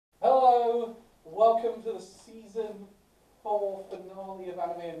Welcome to the season 4 finale of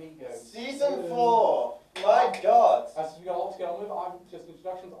Anime Amigos. Season 4! My god! As we got a lot to get on with, I'm just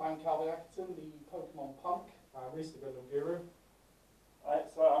introductions. I'm Calvin Atkinson, the Pokemon punk. I'm Reese the Gundam Guru.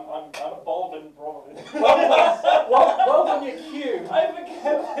 So I'm a Baldwin Bromley. Well done, your cue. I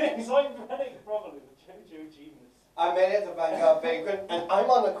forget things. I'm Rennick Bromley, the JoJo genius. I'm Elliot the Vanguard Vagrant, and I'm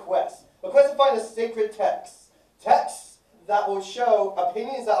on a quest. A quest to find a sacred text. Texts that will show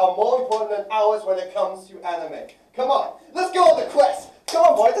opinions that are more important than ours when it comes to anime. Come on, let's go on the quest! Come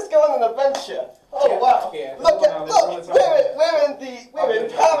on, boy, let's go on an adventure! Oh Yeah, wow! yeah. Look, we're in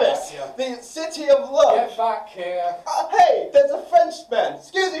Paris, the city of love. Get back here. Hey, there's a Frenchman.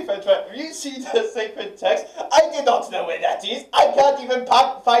 Excuse me, Frenchman. Have you seen the sacred text? I do not know where that is. I can't even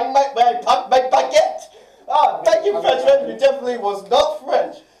find where I parked my baguette. Ah, thank you, Frenchman. You definitely was not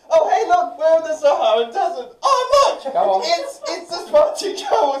French. Oh, hey, look, we're in the Sahara Desert. Oh, look! Come on. It's the Spartan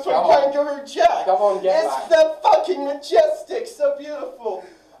Cows from Kangaroo Jack. Come on, get It's back. the fucking majestic, so beautiful.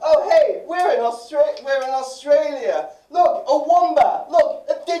 Oh, hey, we're in Australia. Look, a wombat. Look,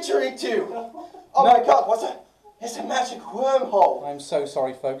 a didgeridoo. Oh my god, what's that? It's a magic wormhole. I'm so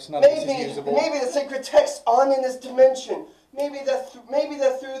sorry, folks. None of this is usable. Maybe the sacred texts aren't in this dimension. Maybe they're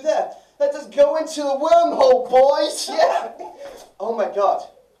through there. Let us go into the wormhole, boys. Yeah. Oh my god.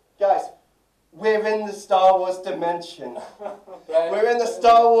 Guys, we're in the Star Wars dimension. We're in the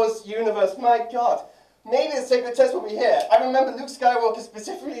Star Wars universe. My god. Maybe the sacred text will be here. I remember Luke Skywalker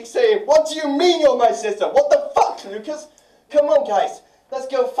specifically saying, "What do you mean you're my sister? What the fuck, Lucas? Come on, guys. Let's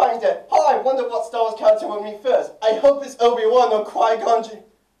go find it." Oh, I wonder what Star Wars character will meet first. I hope it's Obi-Wan or Qui-Gon Jinn.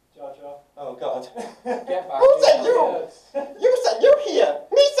 Jar Jar. Oh god. Get back. Who said you? You said you here.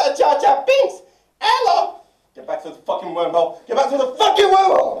 Me said Jar Jar Binks. Hello. Get back to the fucking wormhole. Get back to the fucking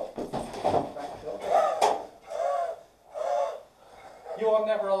wormhole. You are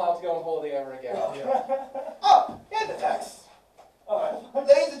never allowed to go on holiday ever again. Oh, here's the text.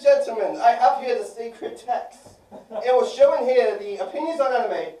 Ladies and gentlemen, I have here the sacred text. It will show in here the opinions on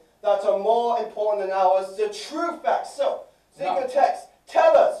anime that are more important than ours, the true facts. So, sacred text,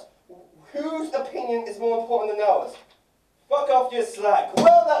 tell us whose opinion is more important than ours. Fuck off your slack.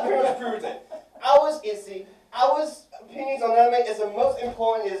 Well, that pretty much proves it. Ours opinions on anime is the most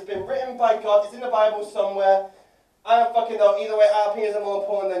important. It has been written by God. It's in the Bible somewhere. I don't fucking know. Either way, our opinions are more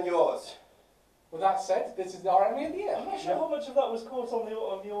important than yours. With that said, this is our Anime of the Year. I'm not sure how much of that was caught on the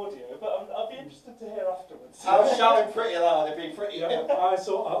audio, but I'd be interested to hear afterwards. I was shouting pretty loud. It'd be pretty. I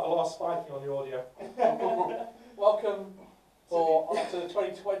saw a lot of spiking on the audio. Welcome to the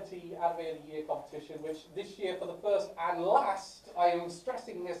 2020 Anime of the Year competition, which this year, for the first and last, I am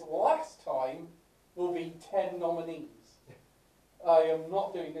stressing this last time, will be 10 nominees. I am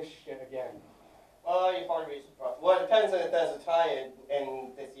not doing this shit again. Oh, you probably be surprised. Well, it depends on if there's a tie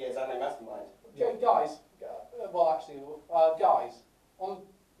in this year's Anime Mastermind. Okay, guys, guys, on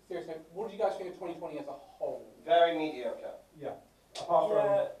serious note, what did you guys think of 2020 as a whole? Very mediocre. Yeah. Apart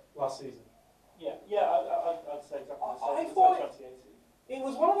from last season. Yeah, I'd say exactly the same. I thought 2018. it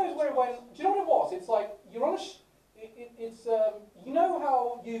was one of those where it went, do you know what it was? It's like, you're on a, you know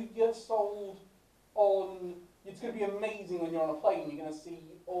how you get sold on, it's going to be amazing when you're on a plane, you're going to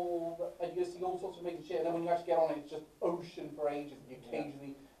see all sorts of amazing shit, and then when you actually get on it, it's just ocean for ages, and you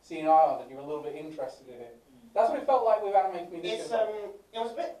occasionally see an island, and you're a little bit interested in it. That's what it felt like with anime for me this year. It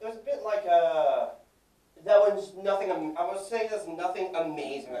was a bit like there was nothing. I would say there's nothing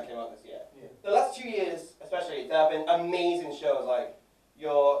amazing that came out this year. Yeah. The last 2 years, especially, there have been amazing shows like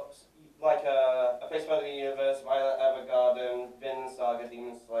A Place Better in the Universe, Violet Evergarden, Vinland Saga,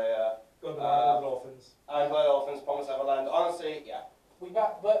 Demon Slayer, Gundam Orphans. and Blood Orphans, Promised Neverland. Honestly, yeah.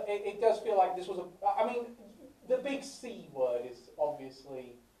 But it does feel like this was I mean, the big C word is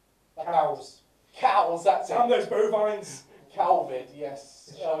obviously Cows. Cows, that's it. And those bovines. Calvid,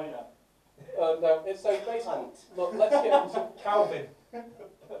 yes. Yeah. No, it's so basically. Look, let's get into. Calvin. No,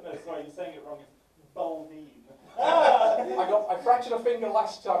 sorry, you're saying it wrong. It's Baldine. I fractured a finger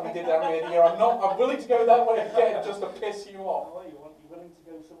last time we did Anime of the Year. I'm willing to go that way again just to piss you off. Oh, you willing to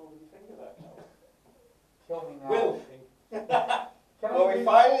go somewhere with your finger there? Kill me now. Will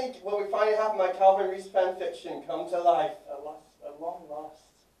we finally have my Calvin Reese fan fiction come to life? At long last.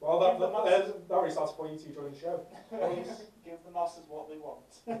 Well, that already starts for you two joining the show. Give the masses what they want.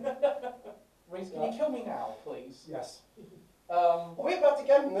 Reese, can you kill me now, please? Yes. Are we about to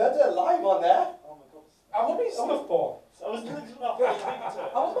get murdered live on there? Oh my god. I would be. Stuff porn. I was literally not going to speak to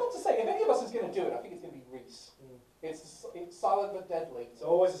it. I was about to say, if any of us is going to do it, I think it's going to be Reese. It's silent but deadly. It's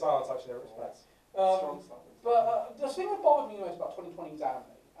always a silence, actually, in every respect. Strong standards. But the thing that bothered me most about 2020's anime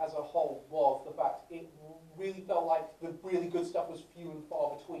as a whole was the fact it really felt like the really good stuff was few and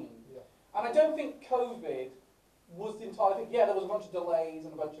far between. Yeah. And I don't think COVID was the entire thing. Yeah, there was a bunch of delays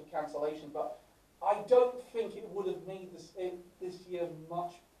and a bunch of cancellations, but I don't think it would have made this year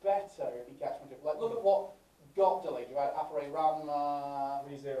much better if you catch my drift. Like, look at what got delayed. You had Appare Ranman,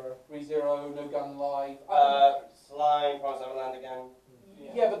 ReZero, No Gun Live. Slime, Promised Neverland again.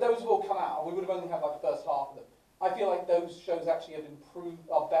 Yeah, but those have all come out. We would have only had like the first half of them. I feel like those shows actually have improved,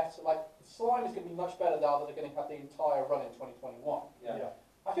 are better. Like, Slime is going to be much better now that they're going to have the entire run in 2021. Yeah.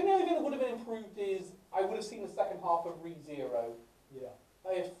 I think the only thing that would have been improved is I would have seen the second half of ReZero. Yeah.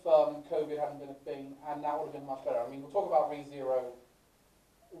 If COVID hadn't been a thing, and that would have been much better. I mean, we'll talk about ReZero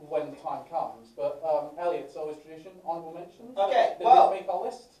when the time comes, but Elliot, it's always tradition, honourable mentions. Okay, Did well, we make our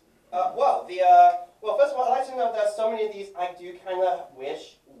list? Well, first of all, I'd like to know that so many of these I do kind of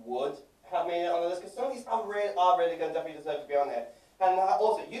wish would have made it on the list, because some of these are really good, definitely deserve to be on there. And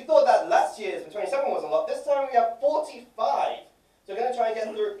also, you thought that last year's for 27 was a lot. This time we have 45. So I'm going to try and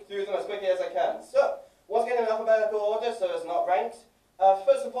get through them as quickly as I can. So, once again in alphabetical order, so it's not ranked.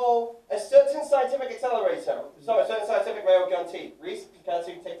 First of all, a certain scientific accelerator. Sorry, a certain scientific railgun T. Reese, care to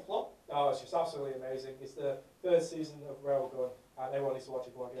take the floor? Oh, it's just absolutely amazing. It's the third season of Railgun, and everyone needs to watch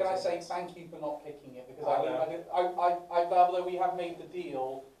it before it Can I gets say in. thank you for not picking it, because although we have made the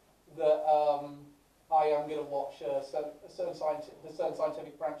deal that I am going to watch a certain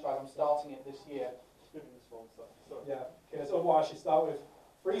scientific franchise, I'm starting it this year. Yeah, because otherwise you start with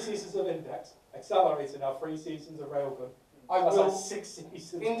 3 seasons of Index, Accelerator now, 3 seasons of Railgun. That's like 6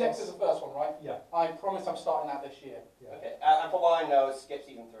 seasons. Index is the first one, right? Yeah. I promise I'm starting that this year. Yeah. Okay, and for what I know, skip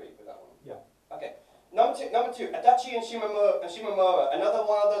season 3 for that one. Yeah. Okay. Number two, Adachi and Shimamura. Another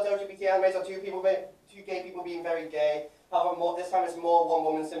one of those LGBT animes of two gay people being very gay. However, this time it's more one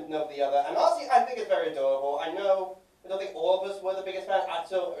woman simping over the other. And honestly, I think it's very adorable. I don't think all of us were the biggest fan. I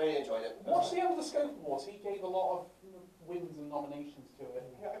still really enjoyed it. Watch the end of the Scope Awards. He gave a lot of wins and nominations to it.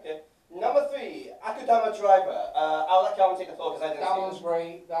 Yeah, okay. Number 3, Akudama Driver. I'll let Calvin take the floor because I didn't That see one's it.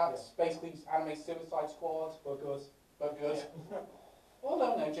 great. That's basically anime Suicide Squad, But good. but good. Well,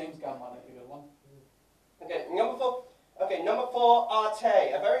 no, James Gunn might make a good one. Okay, number 4. Okay, number 4,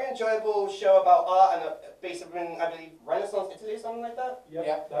 Arte. A very enjoyable show about art and based in, I believe, Renaissance Italy or something like that. Yeah,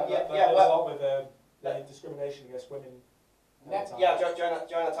 Yeah. that Yeah, does well- a lot with the discrimination against women. Yeah. Yeah, during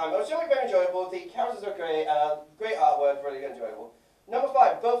that time. It was really very enjoyable. The characters are great. Great artwork, really enjoyable. Number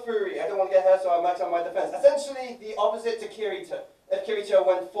 5, Bofuri. I don't want to get her, so I'm max on my defense. Essentially, the opposite to Kirito. If Kirito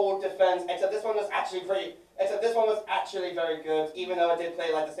went full defense, except this one was actually very good, even though I did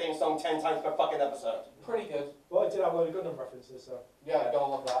play like the same song 10 times per fucking episode. Pretty good. Well, it did have a lot of Gundam references, so. Yeah, gotta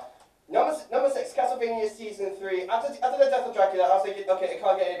love that. Number 6, Castlevania Season 3. After the death of Dracula, I was thinking, okay, it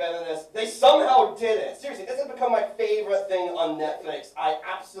can't get any better than this. They somehow did it. Seriously, this has become my favourite thing on Netflix. I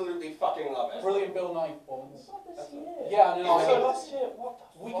absolutely fucking love it. Brilliant Bill Nye performance. This year. Yeah, no, Yeah, I so mean, last year, what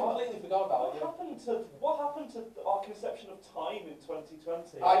the we fuck? completely forgot about it. What happened to our conception of time in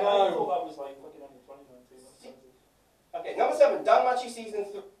 2020? I know. I thought that was like fucking end of 2019. Okay, number 7, Danmachi Season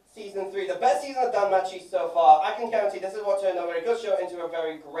 3. The best season of Danmachi so far. I can guarantee this is what turned a very good show into a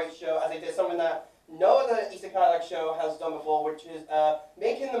very great show, as they did something that no other isekai-like show has done before, which is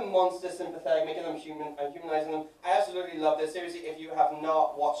making the monsters sympathetic, making them human, and humanizing them. I absolutely love this. Seriously, if you have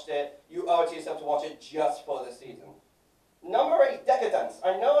not watched it, you owe it to yourself to watch it just for this season. Number 8, Decadence.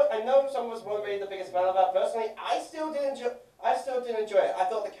 I know some of us weren't really the biggest fan of that. Personally, I still did enjoy it. I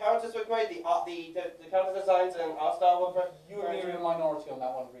thought the characters were great, the character designs and art style were great. You and me are in the minority on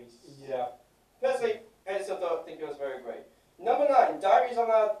that one, Reese. Yeah. Personally, I still think it was very great. Number 9, Diaries of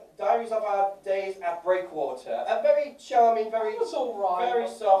Our Days at Breakwater. A very charming, very That's alright. very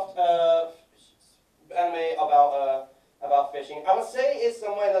soft anime about fishing. I would say it's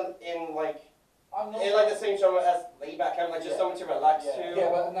somewhere in like the same genre as Layback Camp, like just something to relax to. Yeah,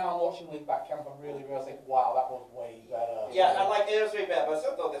 but now I'm watching Lead Back Camp, I'm really realising, wow, that was way better. Yeah, I like it was way better, but I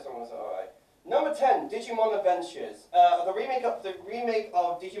still thought this one was alright. Number 10, Digimon Adventures. The remake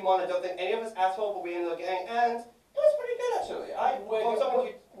of Digimon. I don't think any of us asked for, but we ended up getting, and it was pretty good actually.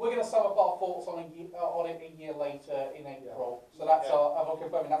 We're going to sum up our thoughts on it a year later in April. So that's I'm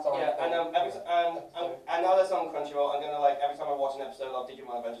confirming that's our and now that's on Crunchyroll. I'm gonna every time I watch an episode of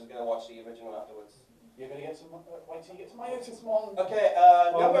Digimon Adventures, I'm gonna watch the original afterwards. You're going to get some. Wait till you get to Myotismon. Okay,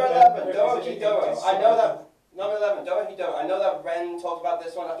 number 11, Dorohedoro. Number 11, Dorohedoro. I know that Ren talked about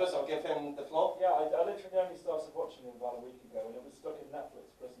this one after, so I'll give him the floor. Yeah, I literally only started watching it about a week ago, and it was stuck in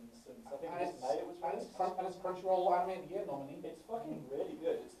Netflix prison since I think it was May. It was released. And it's Crunchyroll Anime of the Year nominee. It's fucking really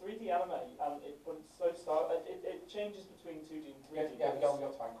good. It's 3D anime, and but it's so stylized. It changes between 2D and 3D. Yeah, we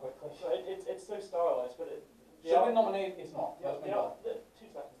got time quickly. So it's so stylized, but Should have been nominated, it's not. Yeah, 2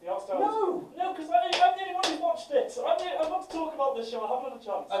 seconds. The art style. No! No, because I'm the only one who's watched watched it. I want to talk about this show. I haven't had a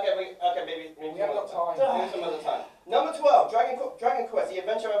chance. Okay, maybe We haven't got time. Maybe some other time. Number 12, Dragon Quest: The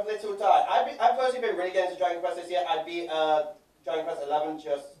Adventure of Little Dai. I've personally been really getting into Dragon Quest this year. I beat Dragon Quest 11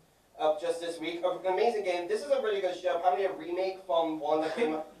 just this week. An amazing game. This is a really good show. Apparently a remake from one that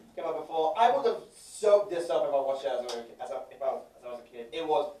came out before. I would have soaked this up if I watched it as I was a kid. It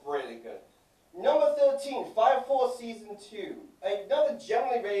was really good. Number 13, Fire Force Season 2. Another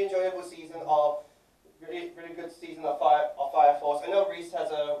generally really enjoyable season of really good season of Fire Force. I know Reese has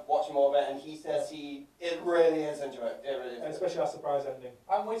watched more of it, and he says it really is enjoyable. It really is. Especially that surprise ending.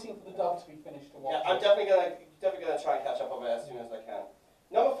 I'm waiting for the dub to be finished to watch. Yeah, I'm definitely gonna try and catch up on it as soon as I can.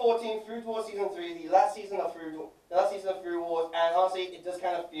 Number 14, Food Wars Season 3, the last season of Food Wars, and honestly, it does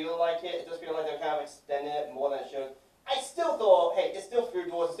kind of feel like it. It does feel like they're kind of extending it more than it should. I still thought, hey, it's still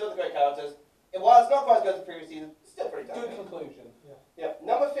Food Wars, it's still the great characters. While it's not quite as good as the previous season, it's still pretty damn Good conclusion. Yeah.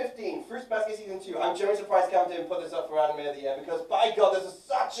 Number 15, Fruits Basket Season 2. I'm genuinely surprised Cam didn't put this up for Anime of the Year because, by God, this is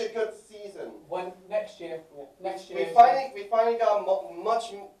such a good season. When next year. We finally got a lot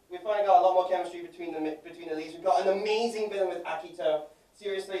more chemistry between the leads. We've got an amazing villain with Akito.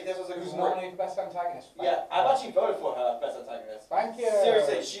 Seriously, this was a Who's great... nominated for best antagonist? Yeah, I've actually voted for her best antagonist. Thank you.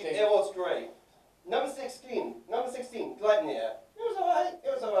 Seriously, it was great. Number 16, Gleipnir. It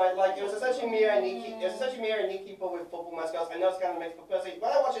was alright. Like, it was essentially Mira and Nikki, but with football mascots. I know it's kind of mixed, but personally,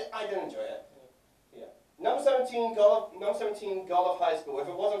 when I watched it, I did enjoy it. Yeah. Number 17, God of High School. If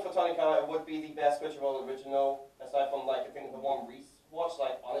it wasn't for Tonikawa, it would be the best Crunchyroll original, aside from, like, I think the one Reese watched,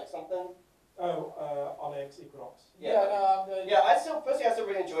 like, Onyx something. Oh, Onyx Equinox. Yeah, I still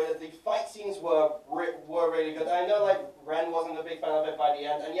really enjoyed it. The fight scenes were really good. I know, like, Ren wasn't a big fan of it by the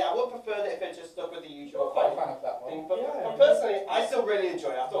end, and yeah, I would prefer it if it just stuck with the usual I'm fight a fan of that one. thing. But personally, I still really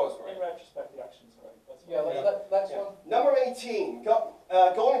enjoyed it. I thought it was great. In retrospect, the action's great. That's one. Number 18,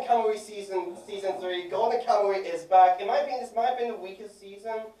 Golden Kamuy season 3. Golden Kamuy is back. In my opinion, this might have been the weakest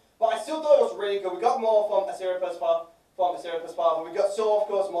season, but I still thought it was really good. We got more from Asira plus Father. We got of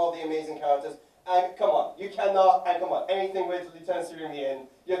course more of the amazing characters. And come on, anything with Lieutenant Surumi in,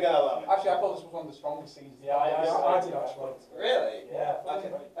 you're gonna love it. Actually, I thought this was one of the strongest seasons. Yeah, I did actually. Really? Yeah.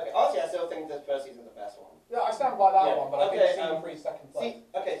 Okay. Honestly, I still think this first season is the best one. Yeah, I stand by that Yeah. one, but I think season 3 is second place.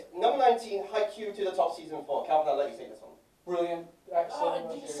 Number 19, Haikyuu to the top season 4. Calvin, I'll let you take this one. Brilliant,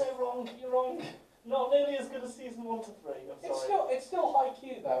 excellent. You're so wrong. You're wrong. Not nearly as good as season 1 to 3. I'm sorry. It's still high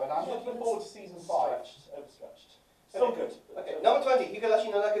Q though, and I'm looking forward to season 5. Overstretched. Still good. Okay, number 20, Higurashi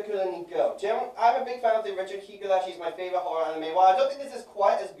no Nakakura ni Go. I'm a big fan of the original Higurashi. He's my favorite horror anime. While I don't think this is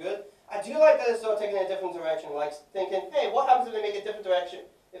quite as good, I do like that it's sort of taking a different direction, like thinking, hey, what happens if they make a different direction,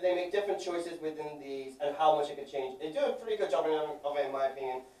 if they make different choices within these, and how much it could change. They do a pretty good job of it, in my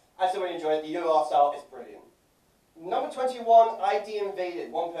opinion. I still really enjoy it. The art style is brilliant. Number 21, ID Invaded.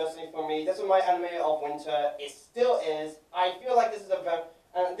 One personally for me. This was my anime of winter. It still is. I feel like this is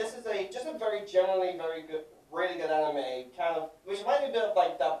just a very generally very good, really good anime, kind of, which reminds me a bit of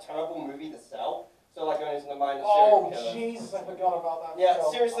like that terrible movie The Cell. So like going into the mind of serial killers. Oh Jesus, I forgot about that. Yeah,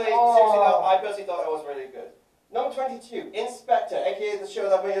 film. seriously, no, I personally thought it was really good. Number 22, Inspector, aka the show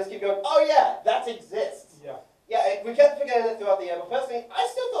that made us keep going, oh yeah, that exists. Yeah. Yeah, we kept forgetting it throughout the year, but personally, I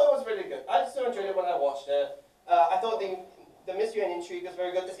still thought it was really good. I still enjoyed it when I watched it. I thought the mystery and intrigue was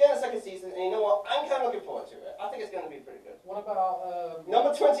very good. It's getting a second season, and you know what? I'm kind of looking forward to it. I think it's going to be pretty good. What about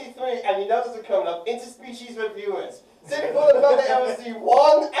Number 23, and you know this is coming up, Interspecies Reviewers. Simply put, the fact that I ever see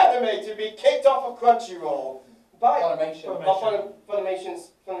one anime to be kicked off of Crunchyroll by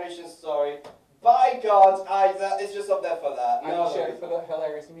Funimation's sorry. By God, that is just up there for that. I shared it for the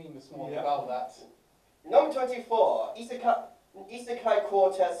hilarious meme this morning about that. Number 24, Isekai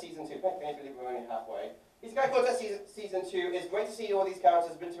Quartet Season 2. I can't believe we're only halfway. Isekai Quartet Season 2 is great to see all these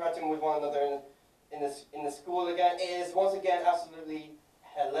characters interacting with one another in the school again. It is once again absolutely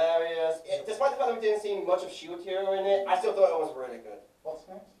hilarious. Despite the fact that we didn't see much of Shield Hero in it, I still thought it was really good. What's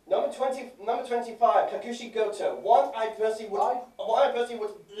next? Number 25, Kakushi Goto. One I personally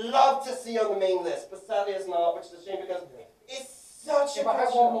would love to see on the main list, but sadly it's not, which is a shame because it's such a If I had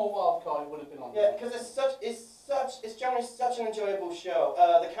one more wild card, it would have been on. Yeah, because it's generally such an enjoyable show.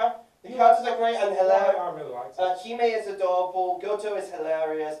 The characters are great and hilarious. I really liked it. Hime is adorable. Goto is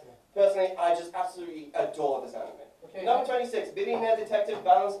hilarious. Personally, I just absolutely adore this anime. Okay. Number 26, Billionaire Detective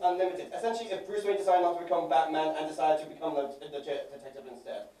Balance Unlimited. Essentially, if Bruce Wayne decided not to become Batman and decided to become the detective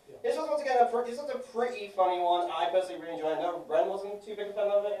instead. Yeah. This was once again a pretty funny one. I personally really enjoyed it. I know Ren wasn't too big a fan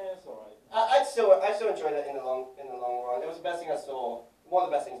of it. Yeah, it's alright. I still enjoyed it in the long run. It was the best thing I saw. One of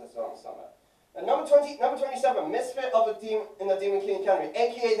the best things I saw in the summer. And number 27, Misfit of the Demon King Academy,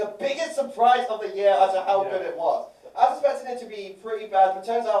 aka the biggest surprise of the year as to how good it was. I was expecting it to be pretty bad, but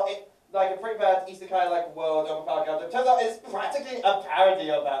turns out like a pretty bad isekai-like world overpowered character. Turns out it's practically a parody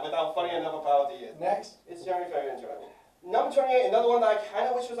of that, with how funny and overpowered he is. Next. It's generally very enjoyable. Number 28, another one that I kind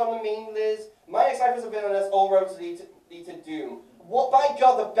of wish was on the main list. My ex-Cypress of Villainous, All Roads Lead to Doom. What, by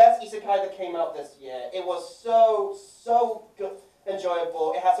God, the best isekai that came out this year. It was so good,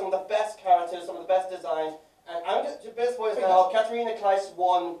 enjoyable. It had some of the best characters, some of the best designs. And I'm just a bit spoiled now. Katarina Kleiss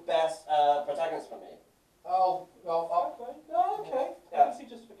won best protagonist for me. Oh, well, okay. I can see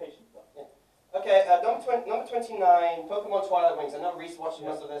justification for that. Yeah. Okay, number 29, Pokemon Twilight Wings. I know Reese watched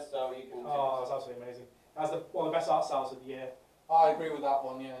most of this, so you can... Oh, that's absolutely amazing. That's one of the best art styles of the year. I agree with that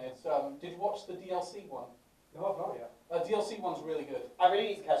one, yeah. It's, did you watch the DLC one? No, I've not yet. DLC one's really good. I really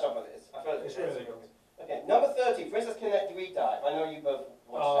need to catch up on this. I feel like It's really good. Okay, number 30, Princess Connect Redive. I know you both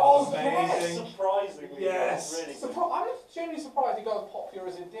watched Oh, that. amazing. Surprisingly, Yes. really good. I'm genuinely surprised it got as popular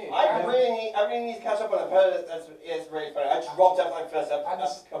as it did. I really need to catch up on it. I've heard it's really funny. I dropped out like first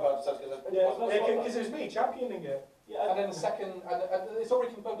couple of episodes because Because it was me championing it. Yeah, and then the second, and it's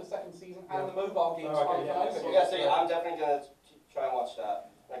already confirmed the second season, and the mobile game's okay, coming over. yeah, so I'm definitely going to try and watch that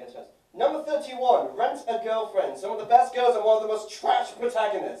when I get a chance. Number 31, Rent a Girlfriend. Some of the best girls and one of the most trash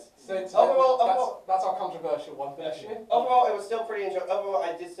protagonists. So it's, Overall, that's our controversial one for this year. Overall, it was still pretty enjoyable. Overall,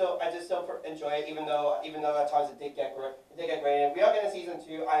 I did still enjoy it, even though at times it did get great. We are getting season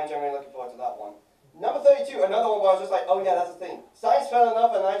 2. I am genuinely looking forward to that one. Number 32, another one where I was just like, oh yeah, that's the thing. Science fell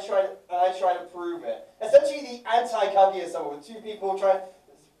enough, and I tried to prove it. Essentially, the anti-Kaguya Sama with two people trying.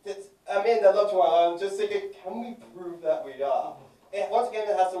 I mean, they loved one. I'm just thinking, can we prove that we are? Once again,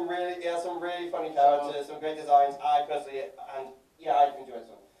 it has some really funny characters, some great designs. I personally, and yeah, I enjoyed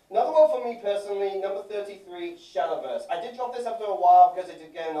it. Another one for me personally, number 33, Shadowverse. I did drop this after a while because it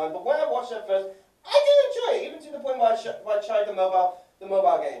did get annoying, but when I watched it first, I did enjoy it, even to the point where I tried the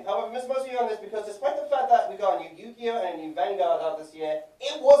mobile game. However, I missed most of you on this because despite the fact that we got a new Yu-Gi-Oh! And a new Vanguard out this year,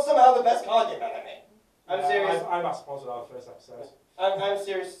 it was somehow the best card game anime. I'm serious. I'm as positive on the first episode. I'm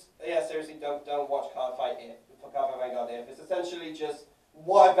serious. Yeah, seriously, don't watch Card Fight for Card Fight Vanguard if. It's essentially just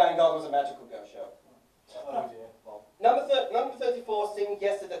why Vanguard was a magical go show. Oh dear. Well, Number 34, Sing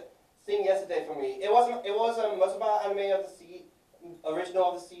Yesterday for me. It was most of our anime of the original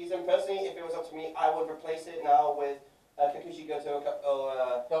of the season. Personally, if it was up to me, I would replace it now with Kakushi Goto or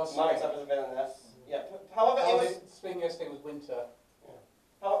My Except for the Villainess. Yeah. However, it was. Spring yesterday was winter.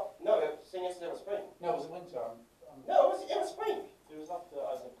 No, Sing Yesterday was spring. No, was it winter? No, it was spring. It was after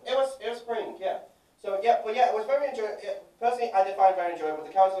Isaac. It was spring. Yeah. So yeah, but yeah, it was very enjoyable. Personally, I did find it very enjoyable.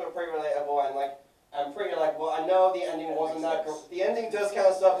 The characters were pretty relatable and like. I'm pretty like, well, I know the ending wasn't that good. The ending does kind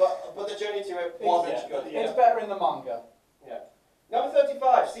of suck, but the journey to it wasn't good. It's better in the manga. Yeah. Number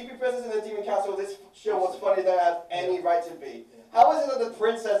 35, CP Princess in the Demon Castle. This show was funny than it had any right to be. How is it that the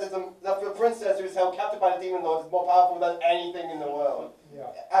princess who is held captive by the demon lord is more powerful than anything in the world?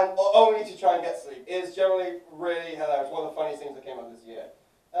 Yeah. And only to try and get sleep. It is generally really hilarious. One of the funniest things that came out this year.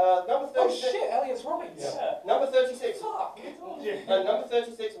 Number 36. Oh shit, Elliot's right. Yeah. Number 36. Fuck, I told you. Number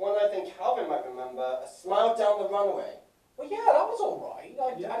 36, one I think Calvin might remember. A Smile Down the Runway. Well, yeah, that was alright.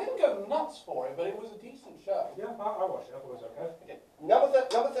 I didn't go nuts for it, but it was a decent show. Yeah, I watched it. I thought it was okay. Okay. Number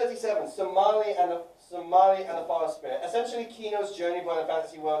 37, Somali and the Forest Spirit. Essentially Kino's journey by the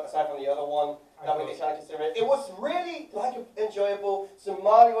fantasy world, aside from the other one that we can kind of consider it. It was really like enjoyable.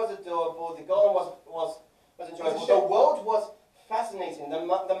 Somali was adorable. The golem was enjoyable. The world was fascinating. The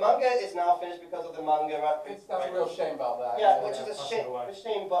manga is now finished because of the manga. That's a real shame about that. Yeah, which is a shame.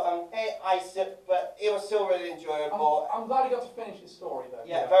 But but it was still really enjoyable. I'm glad he got to finish his story though.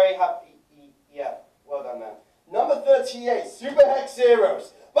 Yeah, very happy. Yeah, well done, man. Number 38, Super Hex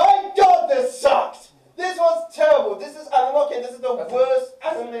Heroes. My God, this sucked. This was terrible. I'm not kidding. This is the worst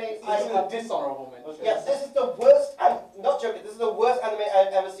anime I have. Dishonourable mention. Yes, this is the worst. I'm not joking. This is the worst anime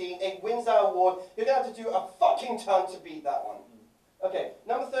I've ever seen. It wins that award. You're gonna have to do a fucking ton to beat that one. Okay,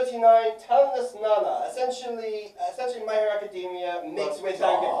 number 39, Talentless Nana. Essentially My Hero Academia mixed with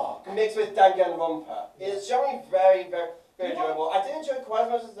Danganronpa. It is generally very enjoyable. I did enjoy it quite as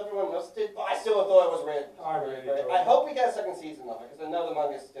much as everyone else did, but I still thought it was really great. I hope we get a second season of it because I know the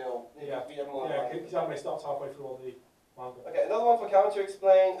manga is still more. Yeah, because anime stopped halfway through all the manga. Okay, another one for Calvin to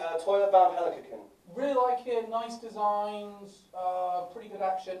explain. Toilet Bound Helikuken. Really like it. Nice designs, pretty good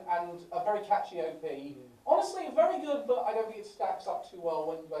action, and a very catchy OP. Honestly, very good, but I don't think it stacks up too well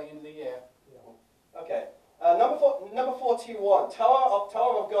by the end of the year. Yeah. Okay. Number 41, Tower of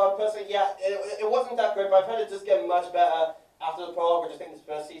God. Personally, yeah, it wasn't that great, but I've heard it just get much better after the prologue, which I think this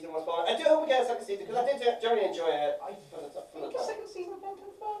first season was fun. I do hope we get a second season, because I did generally enjoy it. I think a second season has been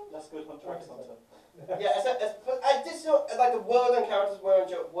confirmed. That's good on Track Hunter. Yeah, but I did still, like, the world and characters were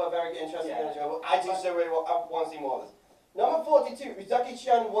very interesting and enjoyable. I do still really want to see more of this. Number 42,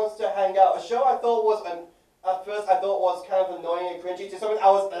 Uzaki-chan Wants to Hang Out. A show I thought was, at first I thought was kind of annoying and cringy to something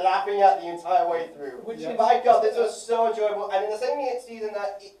I was laughing at the entire way through. Which Yeah. is, My God, this was so enjoyable. And in the same season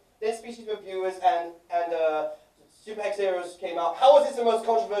that this species of viewers and Super X Heroes came out, how was this the most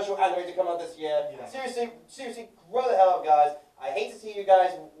controversial anime to come out this year? Yeah. Seriously, grow the hell up, guys. I hate to see you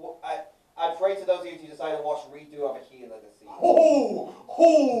guys. I pray to those of you who decide to watch redo of Akira this season. oh,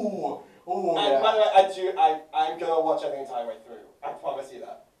 And by the way, I'm gonna watch it the entire way through. I promise you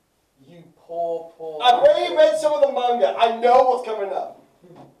that. You poor. I've already read some of the manga. I know what's coming up.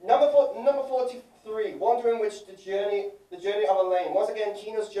 Number 43, Wandering Witch, the journey of Elaine. Once again,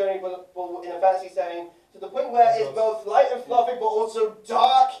 Kino's journey, but in a fantasy setting, to the point where it's both light and fluffy, but also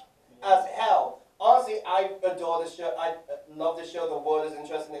dark as hell. Honestly, I adore this show. I love this show. The world is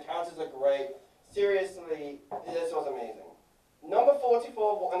interesting. The characters are great. Seriously, this was amazing. Number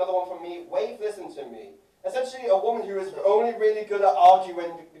 44, another one from me. Wave, Listen to Me. Essentially, a woman who is only really good at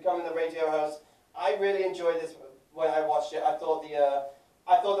arguing, becoming the radio host. I really enjoyed this when I watched it. I thought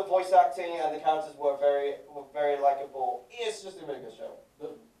the voice acting and the characters were very likable. It's just a really good show.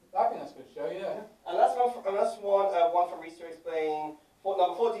 I think that's a good show, yeah. And that's one for Reese to explain.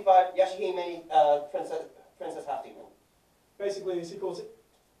 Number 45, Yashihime, Princess Half Demon. Basically, the sequel to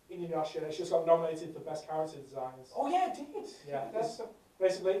Inuyasha, it's just got nominated for best character designs. Oh yeah, it did. Yeah,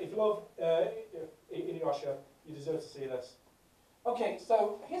 basically, if you love Inuyasha, you deserve to see this. Okay,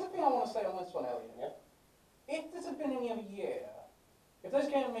 so here's the thing I want to say on this one, Elliot. Yeah. If this had been any other year, if those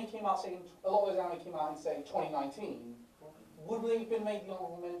anime came out, say, a lot of those anime came out in, say, 2019, would they have been made the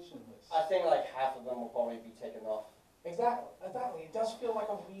honourable mention list? I think like half of them will probably be taken off. Exactly. It does feel like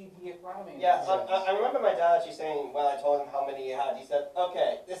a weird year for anime. Yeah, I remember my dad actually saying when I told him how many he had, he said,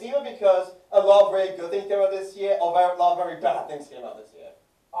 okay, it's either because a lot of really good things came out this year, or a lot of very bad things came out this year.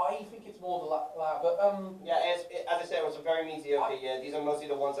 I think it's more the latter, but yeah, as I said, it was a very mediocre year. These are mostly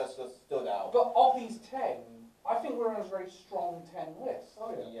the ones that stood out. But of these 10, I think we're on a very strong 10 list.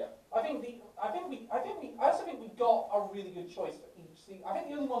 Oh yeah. I also think we got a really good choice for each season. I think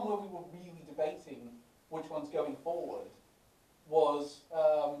the only one where we were really debating which one's going forward was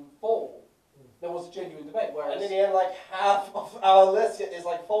Fall. There was a genuine debate, whereas and in the end, like half of our list is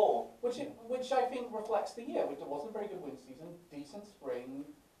like Fall. Which I think reflects the year. Which it wasn't a very good winter season, decent spring,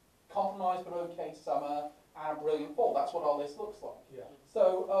 compromised but okay summer, and a brilliant fall. That's what our list looks like. Yeah.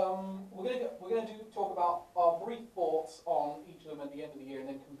 So we're gonna talk about our brief thoughts on each of them at the end of the year, and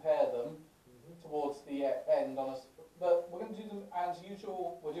then compare them towards the end on us. But we're going to do them as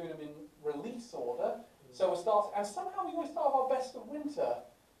usual. We're doing them in release order. So we're starting, and somehow we always start our best of winter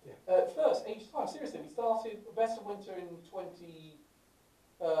first each time. Seriously, we started best of winter in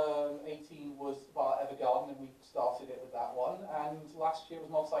 2018 was Bar Evergarden, and we started it with that one. And last year was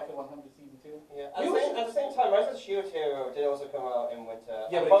Mob Psycho 100 Season 2. Yeah. At the same time, Rise of the Shield Hero did also come out in winter.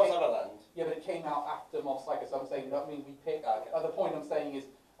 Yeah, and but it came out after Mob Psycho. So I'm saying that means we pick. The point I'm saying is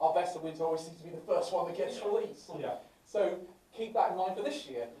our best of winter always seems to be the first one that gets released. Yeah. So keep that in mind for this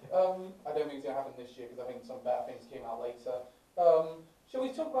year. I don't think it's going to happen this year because I think some better things came out later. Shall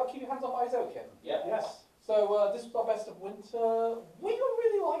we talk about Keep Your Hands Off Eizouken? Yeah. Yes. So this was our best of winter. We don't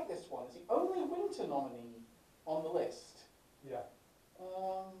really like this one. It's the only winter nominee on the list. Yeah.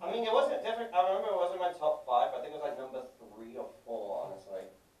 I mean, it wasn't different. I remember it wasn't my top 5. I think it was like number 3 or 4, honestly.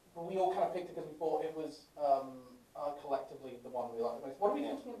 But we all kind of picked it because we thought it was collectively the one we liked the most. What are we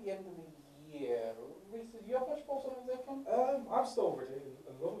thinking at the end of the year? Reese, do you have much thoughts on Eizouken? I'm still reading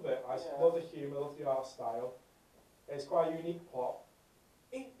and love it. I love the humour, love the art style. It's quite a unique plot.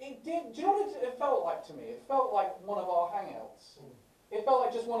 It did. Do you know what it felt like to me? It felt like one of our hangouts. It felt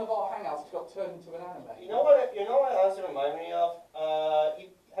like just one of our hangouts got turned into an anime. You know what it honestly reminded me of?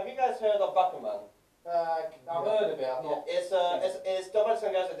 Have you guys heard of Bakuman? I've heard of it. I've not. It's done by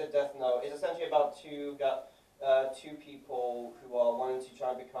some guys that did Death Note. It's essentially about two people who are wanting to try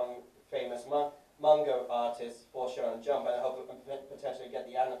and become famous manga artists for Shonen Jump and hope potentially get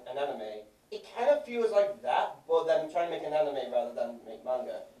an anime. It kind of feels like that, but then trying to make an anime rather than make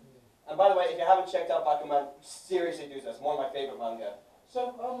manga. And by the way, if you haven't checked out Bakuman, seriously do so. It's one of my favorite manga.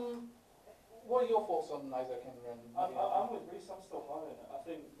 So, what are your thoughts on Eizouken? I'm with Reese. I'm still high on it. I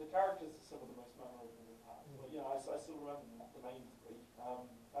think the characters are some of the most memorable we've had. But I still remember the main 3.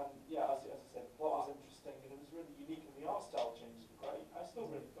 And yeah, as I said, the plot was interesting and it was really unique, and the art style changes were great. I still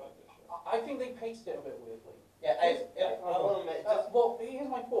really like this show. I think they paced it a bit weirdly. Yeah, I will admit. Well, here's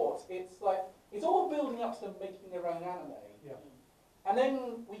my thoughts. It's like it's all building up to them making their own anime. Yeah. And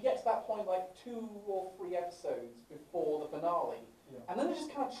then we get to that point like 2 or 3 episodes before the finale. Yeah. And then they're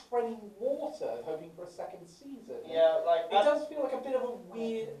just kind of treading water, hoping for a second season. Yeah, like it does feel like a bit of a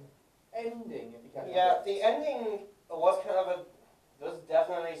weird ending, if you can. Yeah, the ending was kind of there's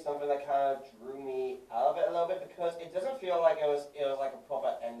definitely something that kind of drew me out of it a little bit because it doesn't feel like it was like a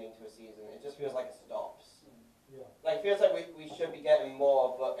proper ending to a season. It just feels like it stops. Yeah. Like it feels like we should be getting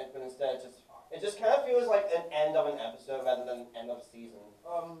more, but instead it just kind of feels like an end of an episode rather than an end of a season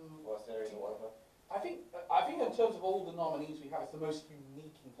or a series or whatever. I think in terms of all the nominees we have, it's the most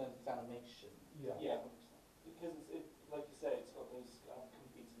unique in terms of its animation. Yeah. Yeah, because like you say, it's got those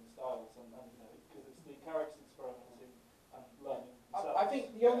competing styles, and you know, because it's the characters experimenting and learning. I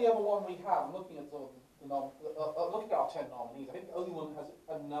think the only other one we have, looking at sort of looking at our 10 nominees, I think the only one that has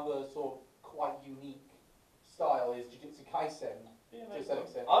another sort of quite unique style is Jujitsu Kaisen, to a certain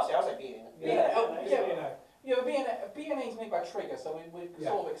extent. Honestly, I was like beating it. BNA is made by Trigger, so we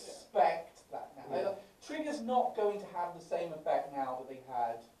sort of expect that now. Yeah. Trigger's not going to have the same effect now that they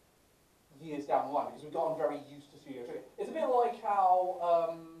had years down the line, because we've gotten very used to Studio Trigger. It's a bit like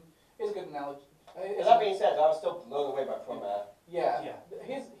how, here's a good analogy. That being said, I was still blown away by Promare. Yeah.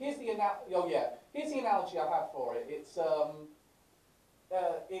 Here's the analogy I have for it. It's the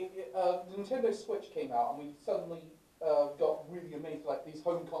Nintendo Switch came out, and we suddenly got really amazed, like these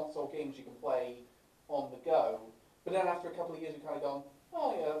home console games you can play on the go. But then after a couple of years, we kind of gone,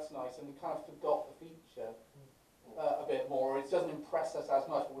 oh yeah, that's nice, and we kind of forgot the feature a bit more. It doesn't impress us as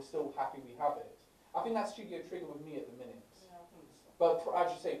much, but we're still happy we have it. I think that's Studio Trigger with me at the minute. But I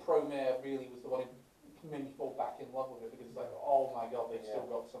should say Promare really was the one who made me fall back in love with it, because it's like, oh my god, they've still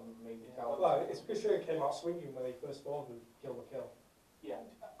got some amazing talent. Well, it's because Trigger came out swinging when they first formed with Kill the Kill. Yeah.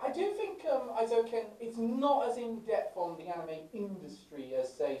 I do think Eizouken, it's not as in-depth on the anime industry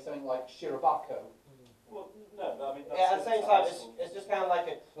as, say, something like Shirobako. Well, no, but I mean, that's Yeah, at the same time, it's just kind of like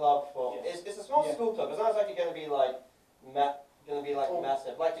a club for. Yeah. It's a small school club. It's not exactly going to be like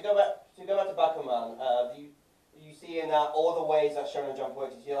massive. Like to go back to Bakuman. You see in that all the ways that Shonen Jump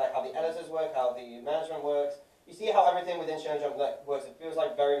works. You see like how the editors work, how the management works. You see how everything within Shonen Jump works. It feels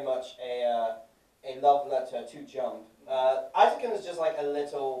like very much a love letter to Jump. Eizouken is just like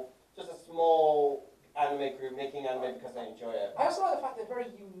just a small anime group making anime because they enjoy it. I also like the fact they're very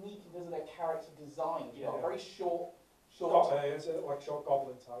unique in terms of their character design. You've got very short. It's like short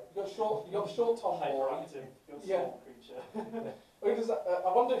goblin type. You got short Tom Moore. You're a small creature. I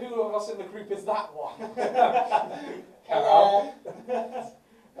wonder who of us in the group is that one.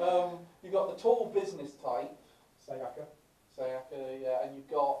 You've got the tall business type. Sayaka, yeah, and you've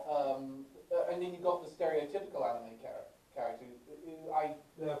got and then you've got the stereotypical anime character.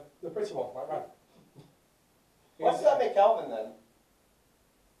 the pretty one, like right. Why does that make Calvin then?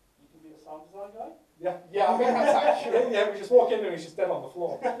 You can be a sound design guy? Yeah, I think that's accurate. Yeah, we just walk in and he's just dead on the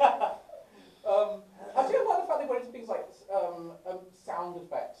floor. I do like the fact they went into things like sound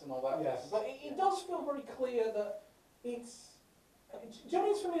effects and all that. Yes. But it does feel very clear that it's. Do you know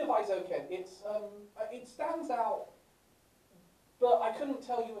what's for me of Eizouken? It stands out, but I couldn't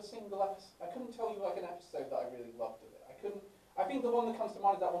tell you a single episode. I couldn't tell you like an episode that I really loved of it. I think the one that comes to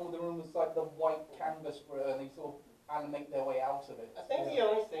mind is that one with the room was like the white canvas where they sort of animate their way out of it. I think the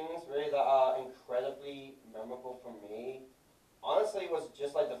only things really that are incredibly memorable for me, honestly, was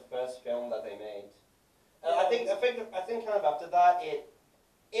just like the first film that they made. And I think kind of after that it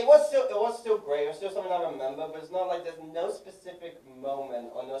was still great. It was still something I remember, but it's not like there's no specific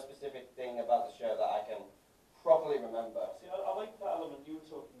moment or no specific thing about the show that I can properly remember. See, I like that element you were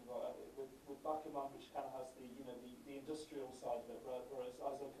talking about with Bakuman, which kind of has the the industrial side of it, whereas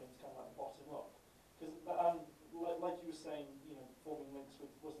Eizouken's kind of like bottom up. Because like you were saying, forming links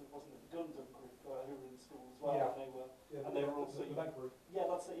with wasn't it the Gundam group who were in school as well, and they were also that group. Yeah,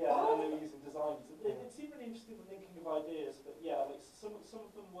 that's it. Yeah, and they were using designers. It seemed really interesting, the linking of ideas, but yeah, like some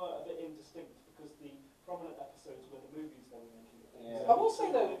of them were a bit indistinct because the prominent episodes were the movies they were making. Yeah. I will say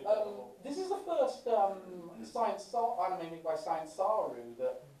though, this is the first anime made by Science Saru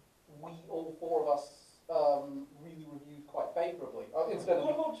that we all four of us really reviewed quite favourably.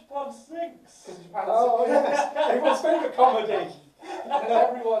 Incidentally, What about Japan Sinks? because Japan Oh yes, everyone's favourite comedy. and then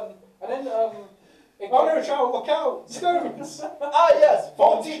everyone, and then Oh no, child, look out! Stones! Ah yes,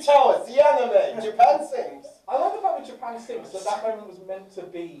 Faulty Towers, the anime, Japan Sings. I like the fact with Japan Sinks that moment was meant to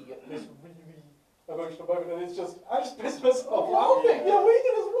be this really emotional moment, and I just pissed myself laughing. Yeah, we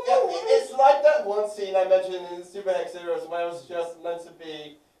did as well. It's like that one scene I mentioned in Super Hex Heroes where it was just meant to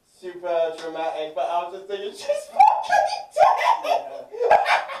be super dramatic, but I was just thinking, just fucking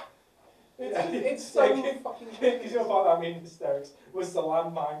It's so fucking. Because you're about that, I mean, hysterics was the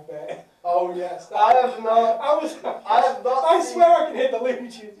landmine bit. Oh yes. I have not. I swear I can hear the Looney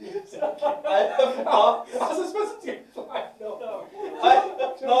Tunes music. I have not. I was supposed to do fly. No. I have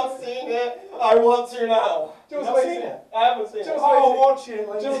not seen seen it. I want to now. Just I've seen it. I haven't seen it. I'll watch it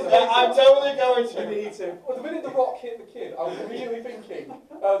later. I'm totally going to. You need to. Well, the minute The Rock hit the kid, I was immediately thinking,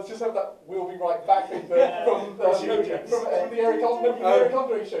 just have that "We'll Be Right Back" thing from the Eric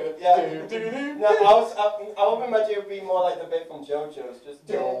Andre show. Yeah. Do. No, I would imagine it would be more like the bit from JoJo's, just.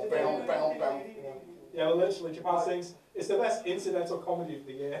 Yeah, well, literally, Japan Sings. It's the best incidental comedy of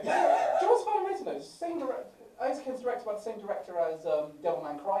the year. Do you know what's funny to know? Same director. Eizouken's directed by the same director as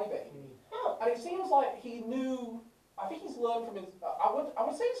Devilman Crybaby, and it seems like he knew. I think he's learned from his. I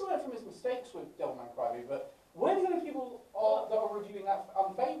would say he's learned from his mistakes with Devilman Crybaby, but where are the only people that are reviewing that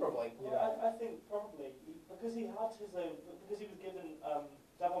unfavourably? Well, I think probably because he had his own, because he was given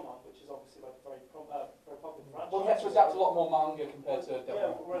Devilman, which is obviously like a very popular franchise. Well, he had to adapt a lot more manga compared to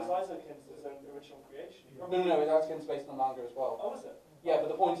Devilman. Yeah, whereas Eizouken's his own original creation. No, Eizouken's based on manga as well. Oh, is it? Yeah,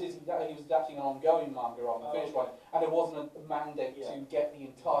 but the point is he was adapting an ongoing manga on the finished one, and there wasn't a mandate to get the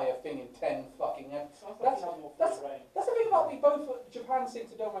entire thing in 10 fucking episodes. That's the thing about both Japan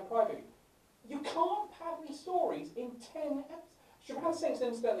Sinks and Devilman Crybaby. You can't have these stories in 10 episodes. Japan Sinks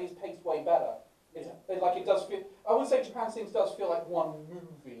incidentally is paced way better. It does feel. I would say Japan Sinks does feel like one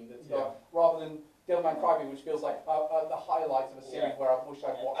movie rather than Devilman Crybaby, which feels like the highlights of a series where I wish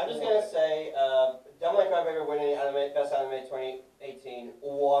I'd watched. I'm just gonna say, Devilman Crybaby winning Best Anime 2018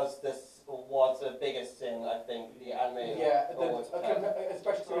 was the biggest sin I think the anime.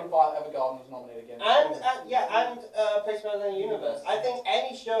 Especially when Violet Evergarden was nominated again. And Placement in the Universe. I think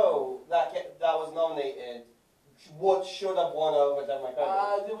any show that was nominated should have won over Devilman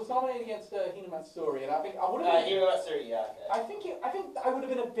Crybaby. It was nominated against Hinamatsuri, and I think I would have. Hinamatsuri, yeah. Okay. I think I would have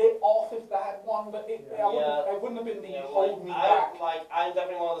been a bit off if that had won, but it wouldn't have been the hold me back. I'm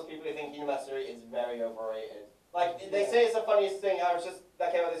definitely one of those people who think Hinamatsuri is very overrated. Like they say it's the funniest thing.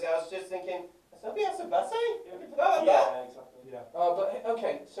 That came out this year. I was just thinking, somebody has Tsubasa? You forgot about that? Yeah, exactly. Yeah. But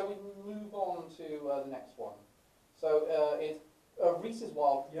okay, so we move on to the next one. So it's Reese's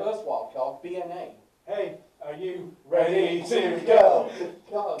first wild card, BNA. Hey, are you Ready to go?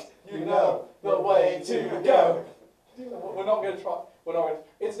 Cause you know the way to go. We're not going to try. We're not going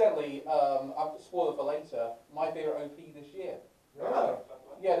to. Incidentally, I've spoiled it for later. My favourite OP this year. Really?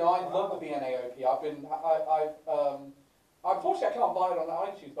 Yeah, no, I love the BNA OP. Unfortunately, I can't buy it on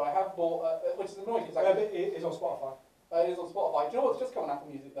iTunes, but I have bought, which is annoying because it is on Spotify. It is on Spotify. Do you know what's just come on Apple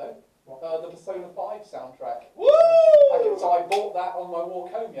Music though? The Persona 5 soundtrack. Woo! So I bought that on my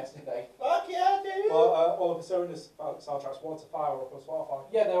walk home yesterday. Fuck yeah, dude! Well, all the Persona's soundtracks 1 to 5 are up on Spotify.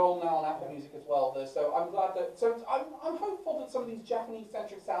 Yeah, they're all now on Apple Music as well. So I'm glad that. So I'm hopeful that some of these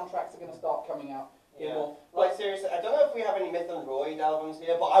Japanese-centric soundtracks are going to start coming out. Yeah. Like seriously, I don't know if we have any Myth and Royd albums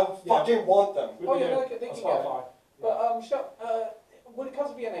here, but I fucking want them. Oh yeah, they can Spotify. But when it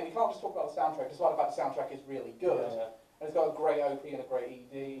comes to BNA, we can't just talk about the soundtrack, despite the fact the soundtrack is really good. Yeah. And it's got a great OP and a great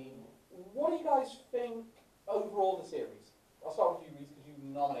ED. What do you guys think overall of the series? I'll start with you, Reese, because you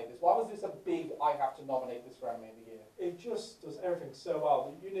nominated this. Why was this a big, I have to nominate this for Anime of the Year? It just does everything so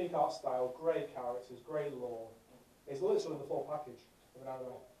well. The unique art style, great characters, great lore. It's literally the full package of an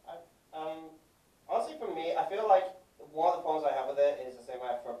anime. Honestly, for me, I feel like one of the problems I have with it is the same I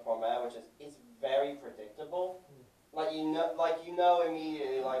have for Promare, which is it's very predictable. Like you know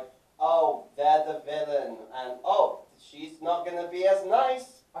immediately, like, oh, they're the villain, and oh, she's not gonna be as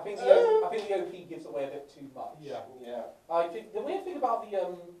nice. I think the OP gives away a bit too much. Yeah. I think the weird thing about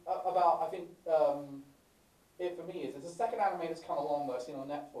it for me is it's the second anime that's come along that I've seen on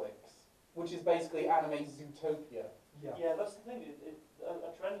Netflix, which is basically anime Zootopia. Yeah, that's the thing.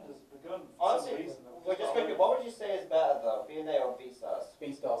 A trend has begun for Honestly, some reason. just quickly, what would you say is better though, BNA or B-Stars?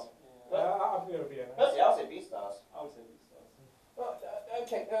 B-Stars. I'm going to be in it. Personally, I'll say B-Stars. I would say B-Stars.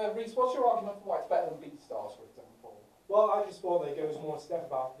 Okay, Reese, what's your argument for why it's better than B-Stars, for example? Well, I just thought that it goes more in step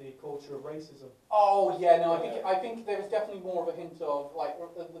about the culture of racism. Oh yeah, no, I think there is definitely more of a hint of like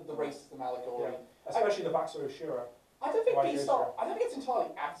the racism allegory. Yeah. Especially the backstory of Shiro. I don't think B-Star. I don't think it's entirely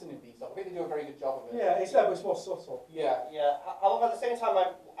absent in B-Star. I think they do a very good job of it. Yeah, it's there, but it's more subtle. Yeah. Yeah. However, at the same time,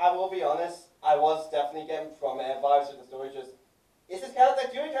 I will be honest. I was definitely getting Promare vibes with the story. Just is this kind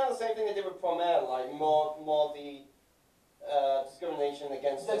of doing kind of the same thing they did with Promare, like more the discrimination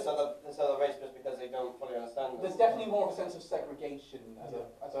against this other race just because they don't fully understand them. There's definitely more of a sense of segregation as a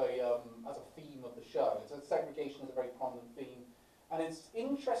theme of the show. Segregation is a very prominent theme, and it's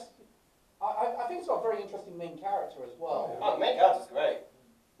interesting. I think it's got a very interesting main character as well. Oh, the main character's great.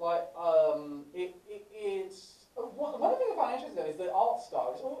 Like, it's one of the things I find interesting though is the art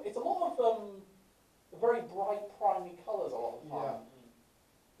style. It's a lot of very bright primary colours a lot of the time.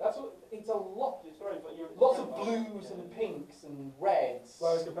 It's a lot. Lots of blues and pinks and reds.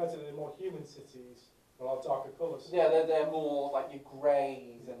 Whereas compared to the more human cities, a lot of darker colours. Yeah, they're more like your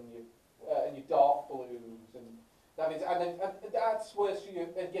greys and your and your dark blues, and that means, and that's where Studio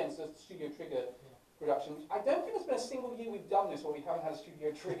Trigger production. I don't think there's been a single year we've done this where we haven't had a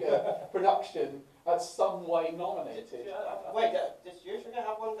Studio Trigger production at some way nominated. Wait, did Studio Trigger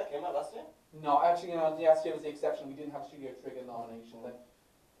have one that came out last year? No, actually, last year was the exception. We didn't have a Studio Trigger nomination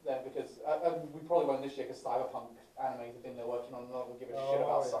then because we probably won't this year because Cyberpunk anime is the thing they're working on. None of us give a shit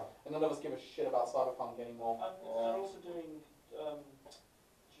about and none of us give a shit about Cyberpunk anymore. They're also doing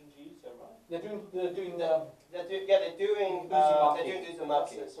Jujitsu, right? They're doing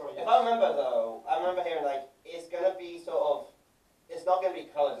Uzumaki. Sorry. If I remember though, I remember hearing like it's gonna be sort of, it's not gonna be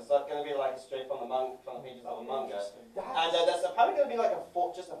colored. It's not gonna be like straight from the pages of the manga. And there's apparently gonna be like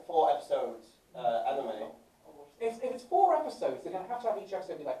just a 4-episode anime. If it's 4 episodes, they're gonna have each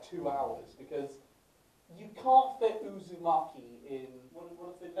episode be like 2 hours because you can't fit Uzumaki in.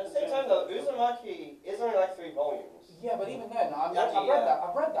 At the same time though, Uzumaki is only like 3 volumes. Yeah, but even then, I've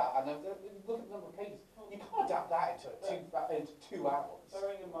read that, and look at the number of pages. You can't adapt that into 2 hours.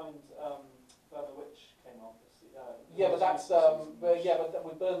 Bearing in mind, Burn the Witch came out this year. Yeah, but that's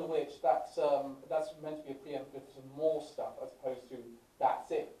with Burn the Witch, that's meant to be a preempt with some more stuff as opposed to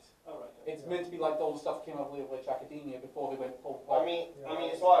that's it. Oh, right. It's meant to be like all the stuff that came out with Witch Academia before they went full. I mean,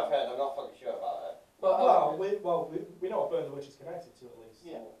 it's what I've heard. I'm not fully sure about it. But we know what Burn the Witch is connected to at least.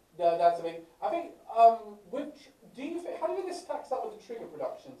 Yeah. That's a big. I think. How do you think this stacks up with the Trigger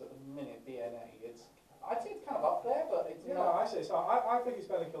productions at the minute? BNA. I'd say it's kind of up there, but it's not. I say so. I think it's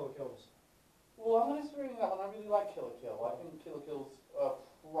better than Killer Kills. Well, I'm not disagreeing with that one. I really like Killer Kill. I think Killer Kill's a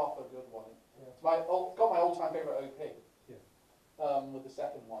proper good one. Yeah. It's got my all-time favorite OP. Yeah. With the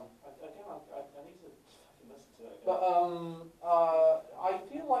second one. I need to fucking listen to it again. But I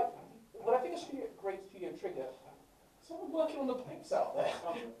feel like when I think of great Studio Trigger, someone working on the pipes out there.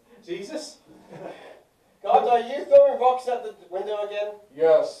 Jesus. God, are you throwing rocks at the window again?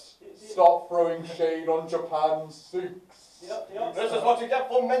 Yes. Stop throwing shade on Japan's suits. This is what you get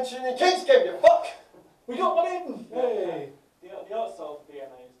for mentioning King's Game, you fuck! We got one in! Hey! The art style of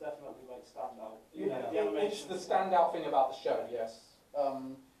BNA is definitely like standout. It's the standout thing about the show, yes.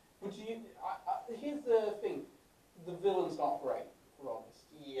 Here's the thing. The villain's not great, for honest.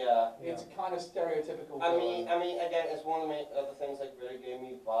 Yeah. It's a kind of stereotypical I villain. mean, again, it's one of the things that really gave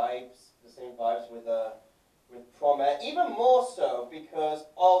me vibes, the same vibes with Prom Air, even more so because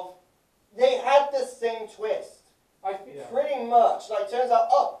they had the same twist. Pretty much. Like, turns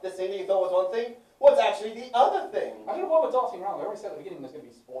out, this thing that you thought was one thing was actually the other thing. I don't know why we're darting around. We already said at the beginning there's going to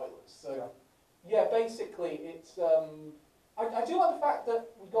be spoilers. So, yeah, basically, it's. I do like the fact that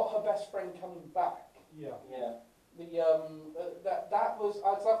we got her best friend coming back. Yeah. Yeah. That was.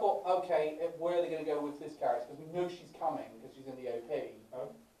 I thought, okay, where are they going to go with this character? Because we know she's coming because she's in the OP.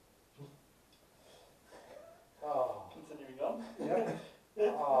 Oh. Continuing on.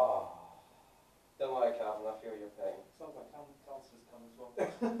 Yeah. Oh. Don't worry, Calvin, I feel your pain. Sounds like cancer's come as well.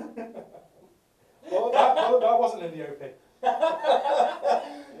 Well, that wasn't in the OP.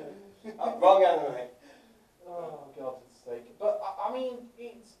 Wrong anime. Oh, God's sake. But, I mean,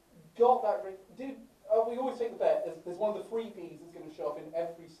 it's got that... we always take the bet. There's one of the freebies that's going to show up in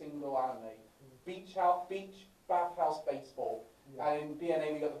every single anime. Beach Bathhouse Baseball. Yeah. And in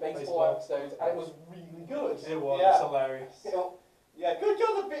BNA we got the baseball episodes, and it was really good. It was hilarious. Yeah, good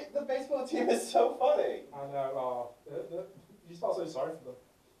job. The baseball team is so funny. I know. You start so sorry for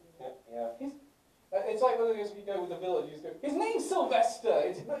them. Yeah. It's like when you go with the villain, you just go, his name's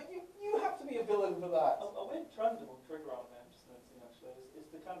Sylvester! You have to be a villain for that. A weird trend among Trigger out there, I'm just noticing actually,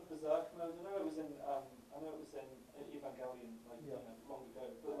 is the kind of berserk mode. I know it was in Evangelion long ago,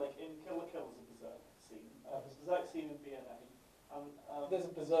 but like in Killer Kill there's a berserk scene. There's a berserk scene in BNA. There's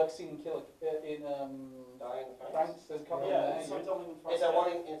a berserk scene in Franks. There's a couple in there. Is there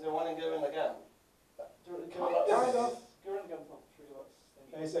one in Gurren Lagann? Kind of. Gurren Lagann's not Trigger,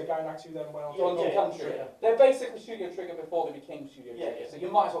 It's a guy next to them went on Toronto Country. They're basically Studio Trigger before they became Studio Trigger, so you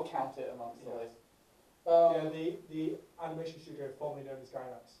might as well count it amongst the list. The animation studio formerly known as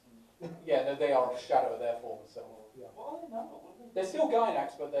Gainax. Yeah, no, they are a shadow of their former self. Yeah. What are they now? They're still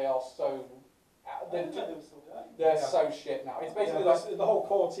Gainax, but they are so... they were still going. They're so shit now. It's basically like... The whole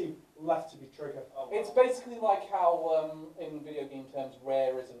core team left to be Trigger. Oh, wow. It's basically like how, in video game terms,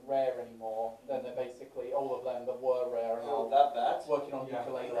 Rare isn't Rare anymore. Then they're basically all of them that were Rare and now that bad. working on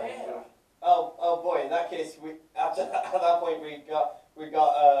ukulele. Oh boy! In that case, at that point we got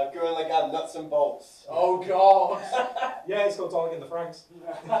Gurren Lagann nuts and bolts. Oh God! Yeah, he's called Donegan the Franks.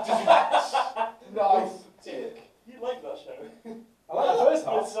 Nice dick. You like that show? I like the first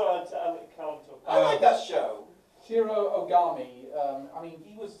half. So Callum talk. I like that show. Shiro Ogami, I mean,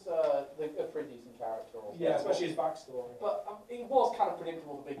 he was a pretty decent character. Yeah, especially his backstory. But it was kind of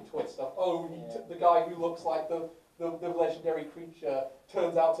predictable, the big twist of, oh, the guy who looks like the legendary creature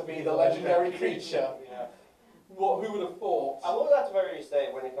turns out to be the legendary creature. Yeah. Who would have thought? I would like to very say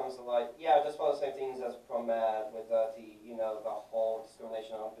when it comes to like, yeah, just one of the same things as Promare with the whole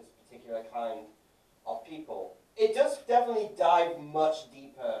discrimination on this particular kind of people. It does definitely dive much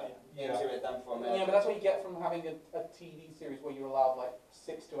deeper into it than Promare. Yeah, but that's what you get from having a TV series where you're allowed like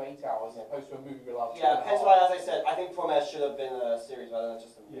 6 to 8 hours as opposed to a movie you're allowed 2 Yeah, and a hence half. why, as I said, I think Promare should have been a series rather than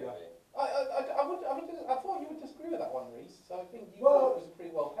just a movie. Yeah. I thought you would disagree with that one, Reese. So I think you thought it was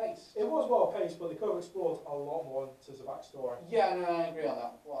pretty well paced. It was well paced, but they could have explored a lot more into the backstory. Yeah, no, I agree on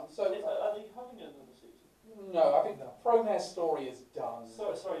that one. So Are they having another season? no, I think Promare's story is done.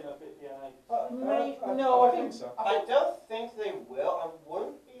 Sorry, no, BNA. No, I think so. I don't think they will. I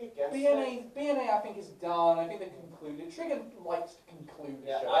wouldn't be against it. BNA I think is done. I think they've concluded. Trigger likes to conclude the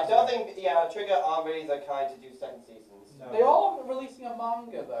Yeah, show. I don't think. Yeah, Trigger aren't really the kind to do second seasons. No. They are releasing a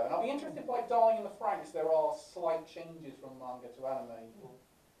manga though, and I'll be interested by Darling in the Franxx. There are slight changes from manga to anime.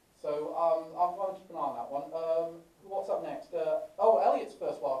 So I'm going to keep an eye on that one. What's up next? Elliot's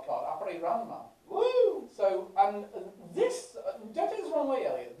first wild card, Appare Ranman. Woo! So, and this, don't take this the wrong way,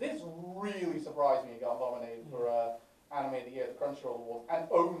 Elliot. This really surprised me. It got nominated for Anime of the Year at the Crunchyroll Awards, and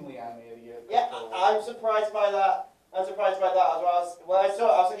only Anime of the Year at the Yeah, Crunchyroll Awards. I'm surprised by that. I'm surprised by that as well. When I saw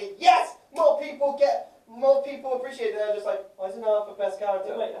it, I was thinking, yes, more people appreciate it. They're just like, why isn't it up for best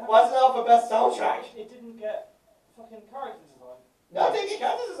character? Wait, Why isn't it up for best soundtrack? It didn't get fucking character design. No, I think it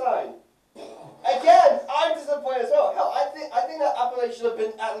character design. Again, I'm disappointed as well. Hell, I think that Appare should have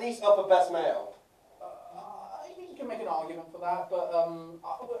been at least up for best male. You can make an argument for that, but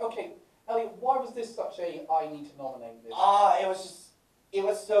okay, Elliot, why was this such a I need to nominate this? It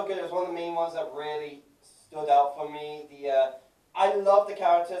was so good. It was one of the main ones that really stood out for me. I love the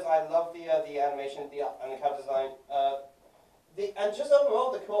characters. I love the animation, and the character design. And just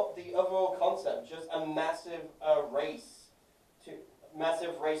overall the overall concept, just a massive race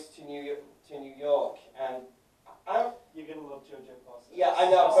to New York, and You're gonna love JoJo Parsons. yeah, I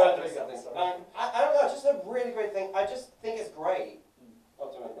know. Sorry. I don't know. Just a really great thing. I just think it's great.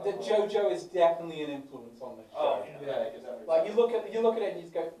 The JoJo is definitely an influence on the show. Oh yeah, exactly. Like you look at it and you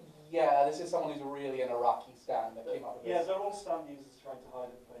just go, yeah, this is someone who's really an Iraqi stan that came up with Yeah, this. they're all stand users trying to hide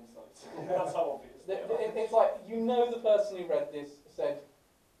in plain sight. That's how obvious they are. It's like, you know, the person who read this said,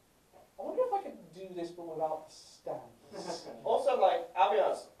 I wonder if I could do this but without the stans. Also, like, I'll be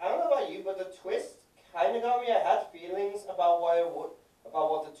honest, I don't know about you, but the twist kind of got me. I had feelings about what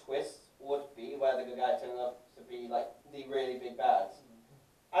the twist would be, where the good guy turned up to be like the really big bad.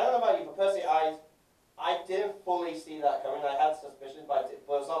 I don't know about you, but personally, I didn't fully see that coming. I had suspicions, but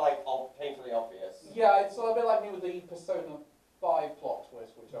it's not like painfully obvious. Yeah, it's a bit like me with the Persona 5 plot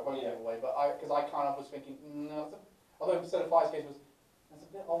twist, which I won't give away, but because I kind of was thinking, no, although Persona 5's case was, that's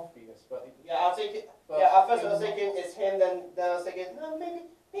a bit obvious, but... Yeah, I was thinking, at first I was thinking it's him, then I was thinking, no, maybe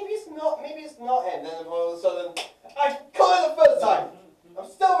it's not him, then all of a sudden, I caught it the first time! I'm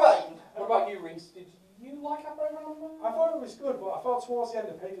still right! What about you, Reese? Did you like Appare Ranman? I thought it was good, but I felt towards the end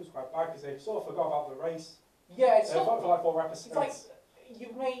the page was quite bad because they sort of forgot about the race. Yeah, it's For like 4 it's episodes. like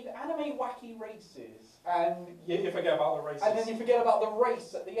you've made anime wacky races, and You forget about the races. and then you forget about the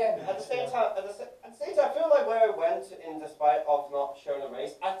race at the end. At the same time, I feel like where it went, in despite of not showing a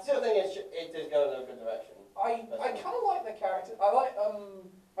race, I still think it did go in a good direction. I kind of like the character.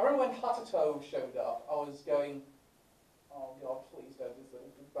 I remember when Hatato showed up, I was going, oh god, please don't do something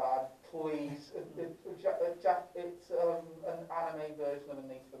bad, please. It's an anime version of a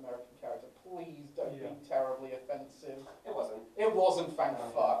Native American character. Please don't be terribly offensive. It wasn't. It wasn't, thank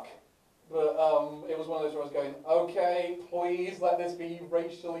fuck. But it was one of those where I was going, okay, please let this be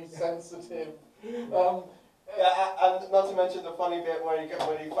racially sensitive. Yeah, and not to mention the funny bit where he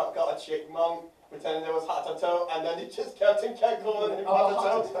got a chick monk pretending there was Hatato, and then he just kept calling him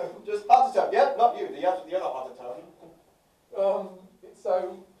Hatato. Just Hatato. Yep, not you. The other Hatato.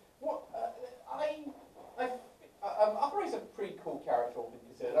 So what? Appare's a pretty cool character, all things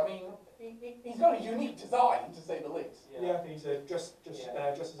considered. I mean, he's got a unique design, to say the least. Yeah, he's just as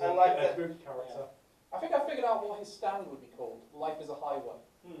And like a boot character. I think I figured out what his stand would be called. Life is a highway.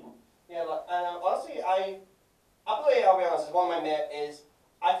 Yeah, like, honestly, I'll be honest, one of my is,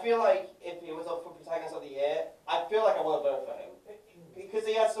 I feel like if he was up for protagonist of the year, I feel like I would have voted for him. Because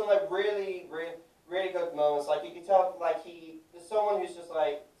he has some like really good moments. Like you can tell, like there's someone who's just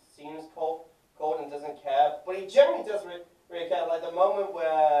like seems cold and doesn't care, but he generally does really care. Like the moment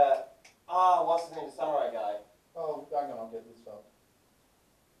where what's his name, the samurai guy. Oh, hang on, I'll get this up.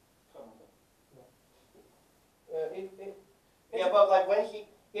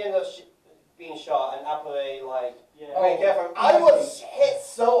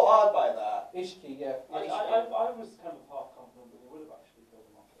 so hard by that. Ishiki, yeah. I was kind of half confident that they would have actually killed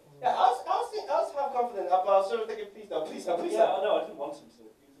him off. Yeah, I was half confident, but I was sort of thinking, please no, please no, please Yeah, no. no, I didn't want him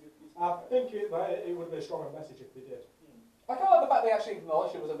to. I think it would have been a stronger message if they did. I kind of like the fact they actually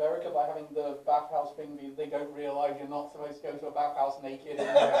acknowledged it was America by having the bathhouse thing. They don't realise you're not supposed to go to a bathhouse naked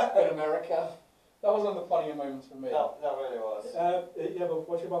in America. That was one of the funnier moments for me. No, that really was. Yeah, but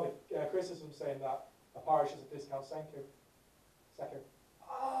what about the criticism saying that Appare should discount Senku?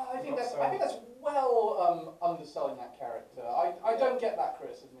 I think that's well underselling that character. I don't get that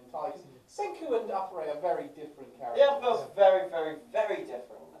criticism entirely because Senku and Appare are very different characters. Yeah, both very, very, very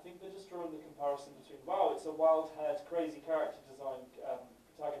different. I think they're just drawing the comparison between, wow, it's a wild-haired, crazy character design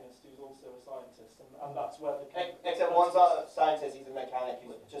protagonist who's also a scientist, and that's where the... Except one's not a scientist, he's a mechanic,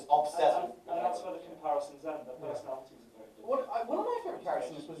 he's just obsessed with and that's where the comparisons end, their personalities are very different. One of my favourite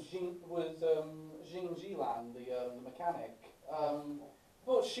characters in this was Jing Jilan, the mechanic.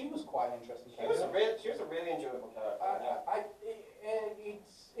 But she was quite an interesting character. She was a really enjoyable character. I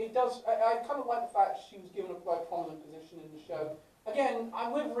kind of like the fact she was given a quite prominent position in the show. Again,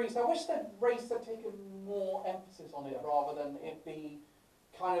 I'm with Reese. I wish that Reese had taken more emphasis on it rather than it be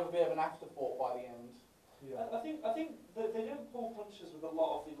kind of a bit of an afterthought by the end. Yeah. I think that they don't pull punches with a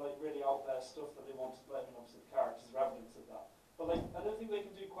lot of the really out there stuff that they wanted. I mean, obviously the characters are evidence of that. But I don't think they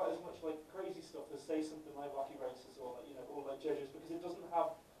can do quite as much crazy stuff as say something like Wacky Races or or JoJo's, because it doesn't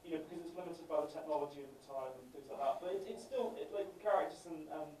have because it's limited by the technology of the time and things like that. But it's still like the characters and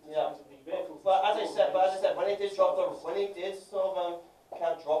designs of the vehicles. But as I said, when he did sort of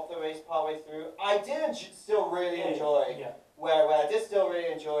kind of drop the race partway through, I did still really enjoy where I did still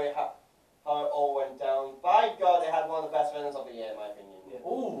really enjoy how it all went down. By God, it had one of the best villains of the year, in my opinion. Yeah.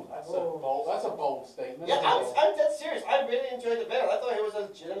 Ooh, that's a bold statement. Yeah, I'm dead serious. I really enjoyed the villain. I thought he was a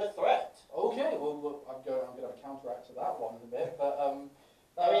legitimate threat. Okay, well look, I'm going to have a counteract to that one in a bit, but I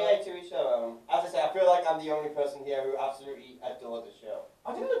mean, hey, to each show. As I say, I feel like I'm the only person here who absolutely adored the show.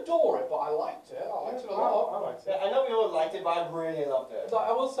 I didn't adore it, but I liked it. I liked it a lot. I liked it. Yeah, I know we all liked it, but I really loved it. So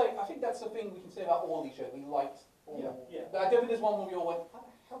I will say, I think that's the thing we can say about all these shows. We liked all. Yeah. I don't think there's one where we all went,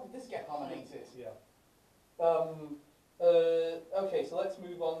 how did this get nominated? Yeah. Okay, so let's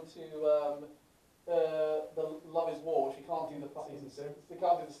move on to the Love Is War, which we can't do we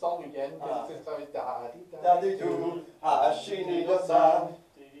can't do the song again because it's this time it's Daddy do, Hashini San.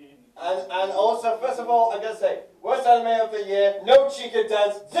 And also, first of all, I'm gonna say, worst anime of the year, no Chica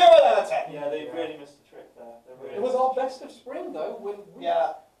Dance, 0 out of 10. Yeah, they really missed the trick there. It was our best of spring though.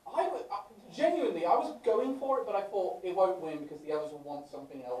 Yeah. Genuinely, I was going for it, but I thought it won't win because the others will want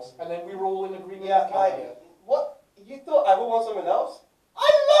something else, and then we were all in agreement. Yeah, with Kaguya. what? You thought I would want something else?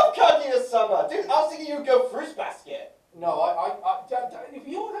 I love Kaguya Sama! Dude, I was thinking you'd go Fruits Basket. No, if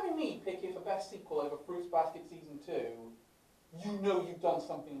you're having me pick it for best sequel over Fruits Basket Season 2, you know you've done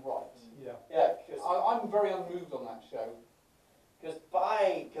something right. Yeah. Yeah, I'm very unmoved on that show. because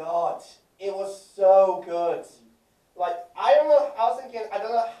by God, it was so good. Like, I don't know, I was thinking, I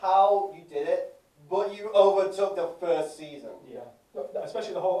don't know how you did it, but you overtook the first season. Yeah.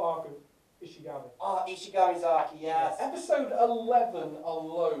 Especially the whole arc of Ishigami. Ah, Ishigami-zaki, yes. Episode 11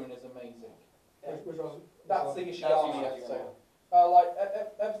 alone is amazing. Which was... That's the That's Ishigami the episode.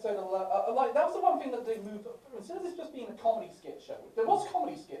 Episode 11, that was the one thing that they moved, instead of this just being a comedy skit show, there was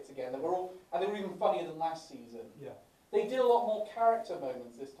comedy skits again, and they were even funnier than last season. Yeah. They did a lot more character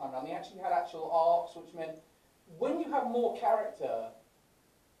moments this time around. They actually had actual arcs, which meant when you have more character,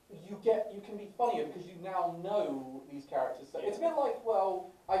 you can be funnier because you now know these characters. So it's a bit like,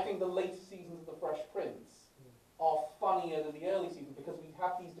 well, I think the later seasons of The Fresh Prince are funnier than the early seasons because we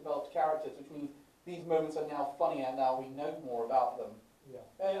have these developed characters, which means these moments are now funnier and now we know more about them. Yeah.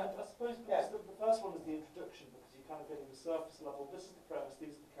 I suppose because the first one is the introduction, because you're kind of getting the surface level. This is the premise,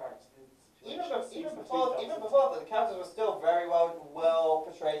 these are the characters, these are the situations. Even before, the characters were still very well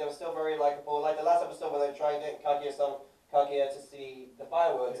portrayed. They were still very likable. Like the last episode where they tried to get Kaguya to see the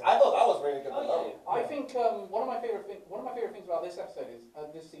fireworks. Yeah. I thought that was really good. I think one of my favorite things about this episode is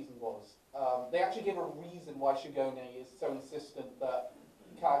this season was they actually gave a reason why Shigone is so insistent that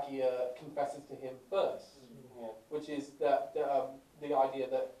Kaguya confesses to him first, which is that the idea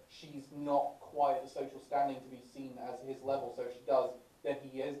that she's not quite the social standing to be seen as his level. So if she does, then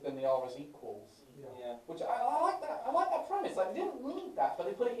they are as equals. Yeah. Which I like that. I like that premise. Like they didn't need that, but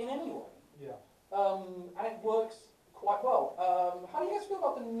they put it in anyway. Yeah. And it works quite well. How do you guys feel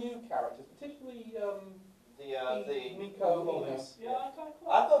about the new characters, particularly Miko? Yeah, I kind of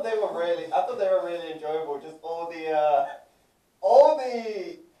I thought they were really enjoyable. Just all the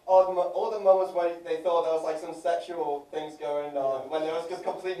all the moments when they thought there was like some sexual things going on, when there was just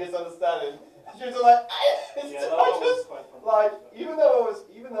complete misunderstanding. She was like, even though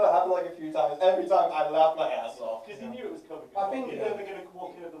it happened like a few times, every time I laughed my ass off. Because he knew it was coming. I think they were going to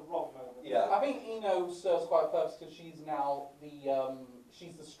walk in at the wrong moment. Yeah. I think Eno serves quite a purpose because she's now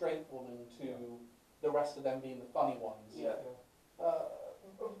she's the straight woman to the rest of them being the funny ones. Yeah.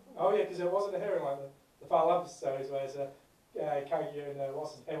 Oh yeah, because it wasn't a hearing like the final episodes where it's Kaguya and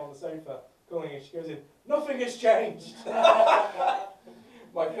what's his name on the sofa calling and she goes in, nothing has changed.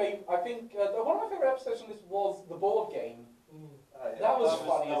 My favourite, I think one of my favourite episodes on this was the board game. Yeah. That was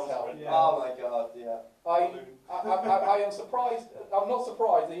funny as hell. Yeah. Oh my god, yeah. I am surprised. I'm not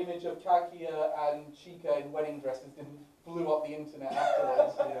surprised the image of Kaguya and Chica in wedding dresses didn't blew up the internet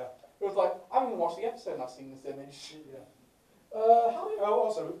afterwards. Yeah. It was like, I haven't even watched the episode and I've seen this image. Yeah. How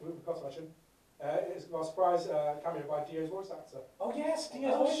Also, we forgot to mention, it's no surprise, cameo by Dio's voice actor. Oh yes,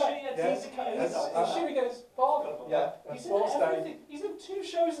 Dio's Oh voice shit, actor. yeah, Yes. It's Shurigo's father. Yeah. He's in Sports Day. everything. He's in 2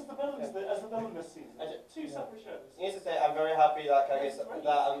 shows as the villain this season. 2 separate shows. Needless to say, I'm very happy that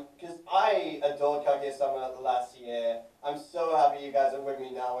because I adored Kaguya Sama last year. I'm so happy you guys are with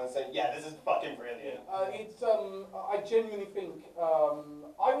me now and saying, yeah, this is fucking brilliant. I genuinely think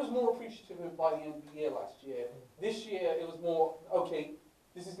I was more appreciative of it by the end of the year last year. This year it was more, okay,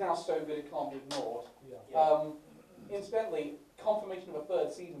 this is now so good it can't be ignored. Yeah. Incidentally, confirmation of a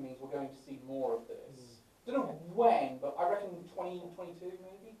 3rd season means we're going to see more of this. Don't know when, but I reckon 2022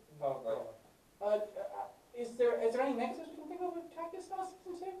 maybe. No, Right. Is there any negatives we can think of with Kaguya Sama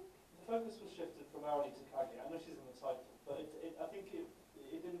season 2? The focus was shifted from Aoni to Kaguya. I know she's in the title, but I think it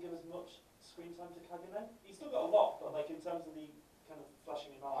didn't give as much screen time to Kaguya. He's still got a lot, but like in terms of the kind of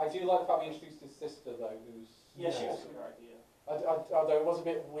flashing him out. I do like the fact we introduced his sister though, who's She was a good idea. although it was a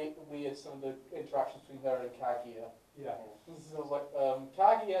bit weird some of the interactions between her and Kaguya. Yeah. So I was like,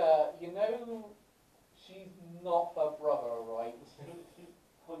 Kaguya, you know, she's not her brother, right?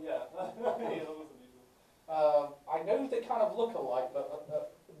 Oh yeah. Yeah, that wasn't usual. I know they kind of look alike, but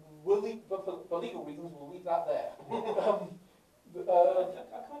for legal reasons, we'll leave that there. I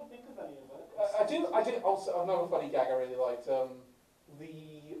can't think of any of it. I do. Also, another funny gag I really liked.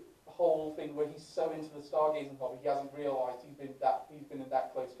 The whole thing where he's so into the stargazing hobby, he hasn't realised he's been in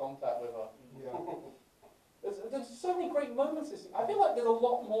that close contact with her. Yeah. There's so many great moments this season. I feel like there's a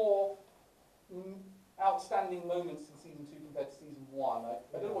lot more outstanding moments in season 2 compared to season 1.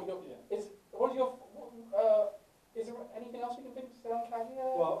 I don't know what your is there anything else we can think of to say on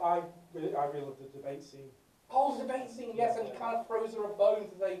Kaguya? Well, I really love the debate scene. Oh, the debate scene, yes, and he kind of throws her a bone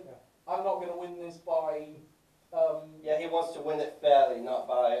to say, I'm not going to win this by Yeah, he wants to win it fairly, not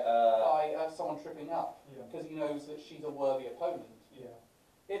by someone tripping up, Yeah. because he knows that she's a worthy opponent. Yeah.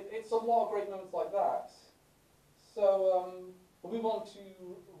 It's a lot of great moments like that. So we'll move on to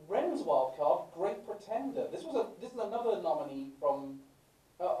Ren's wildcard, Great Pretender. This is another nominee from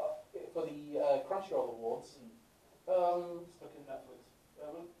for the Crunchyroll Awards. Stuck in Netflix.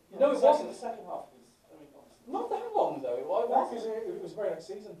 No, it wasn't. The second half was, I mean, obviously. Not that long though. It was the very next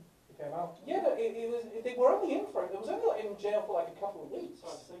season it came out. Yeah, it was. They were only in for it. It was only like in jail for like a couple of weeks.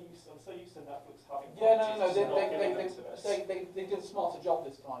 Sorry, I'm so used to Netflix having. Yeah, no. properties not giving them to us. They did a smarter job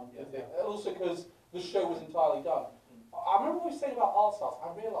this time. Yeah. Also because the show was entirely done. I remember what we were saying about Art Stars.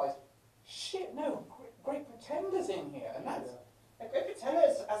 I realised, shit, no, Great Pretender's in here, and that's. A Great Pretender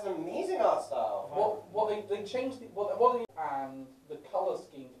has an amazing art style. What they changed and the colour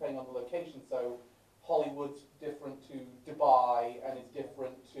scheme depending on the location. So Hollywood's different to Dubai and it's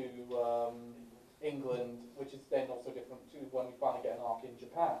different to England, which is then also different to when we finally get an arc in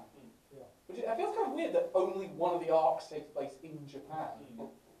Japan. Yeah. Which I feel kind of weird that only one of the arcs takes place in Japan.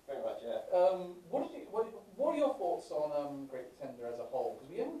 Very much, yeah. What are your thoughts on Great Pretender as a whole? Because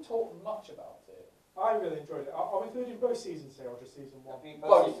we haven't talked much about it. I really enjoyed it. Are we including both seasons here or just season 1?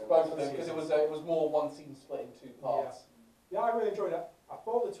 Both of them, because it was more one season split in 2 parts. Yeah, I really enjoyed it. I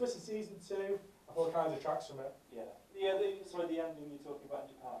thought the twist in season 2, I thought it kind of detracts from it. Yeah. The ending you're talking about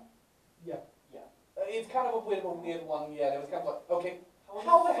in Japan. Yeah. It's kind of a weird one. Yeah, it was kind of like, okay,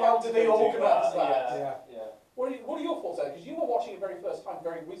 how the hell did they organise that? Yeah. What are your thoughts on it? Because you were watching it very first time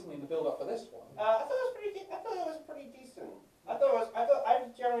very recently in the build-up for this one. I thought it was pretty decent. I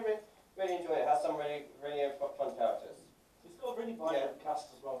generally really enjoyed it. It has some really fun characters. It's got a really vibrant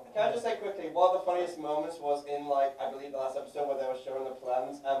cast as well. Can I just say quickly, one of the funniest moments was in, like, I believe the last episode where they were showing the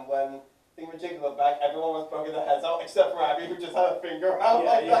plans, and when Thingamajig looked back, everyone was poking their heads out except for Abby, who just had a finger out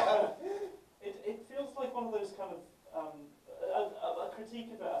that. It feels like one of those kind of a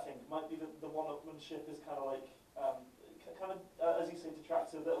critique of it. I think might be the one-upmanship is kind of like as you say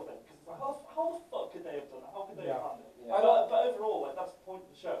detracts a little bit because it's like how the fuck could they have done it? How could they have planned it? Yeah. But overall, like that's the point of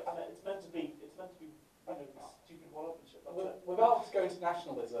the show. It's meant to be stupid one-up and shit. That's it. Without going to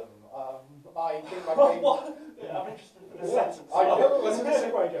nationalism, I think my What? Yeah, I'm interested in this sentence. Let's see the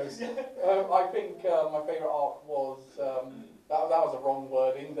segue goes. I think my favourite arc was that was a wrong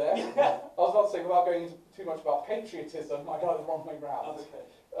wording there. I was about to say without going into too much about patriotism. I got it the wrong way round. Okay.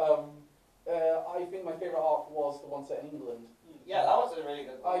 I think my favourite arc was the one set in England. Yeah, that was a really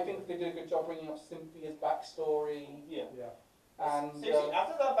good one. I think they did a good job bringing up Cynthia's backstory. Yeah. And Seriously,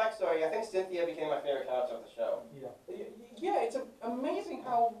 after that backstory, I think Cynthia became my favourite character of the show. yeah, it's amazing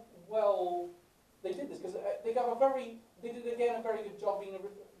how well they did this because they did again a very good job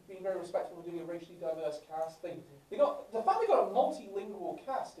being very respectful of doing a racially diverse cast. The fact they got a multilingual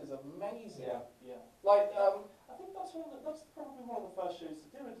cast is amazing. Yeah. Like I think that's probably one of the first shows to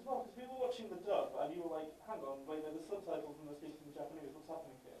do it as well, because we were watching the dub and you were like, hang on, wait, there's subtitles and they're speaking Japanese, what's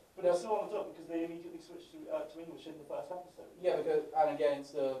happening here? But it's still on the dub because they immediately switched to English in the first episode. yeah, because and again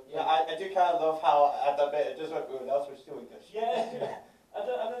it's Yeah, I do kind of love how at that bit it just went, ooh, now switched to English. Yeah. I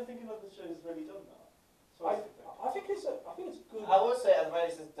don't think another show has really done that. So I think it's good. I would say at the very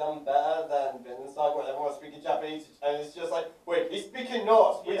least it's done better than Vinland Saga where everyone's speaking Japanese and it's just like, wait, he's speaking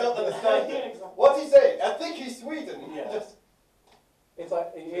Norse, we don't understand him. Exactly. What's he saying? I think he's Sweden. Yeah. It's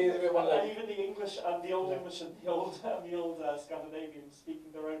like it is a bit one of And those. even the English and the old English and the old Scandinavians speaking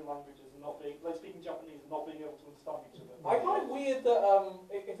their own languages and not being speaking Japanese and not being able to understand each other. I find it weird that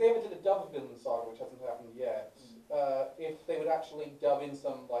if they ever did a dub of Vinland Saga, which hasn't happened yet, if they would actually dub in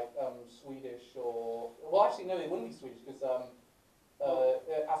some like Swedish or actually no, they wouldn't be Swedish because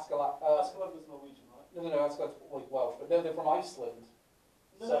Askeladd was Norwegian, right? no, Askeladd's Welsh, but no, they're from Iceland.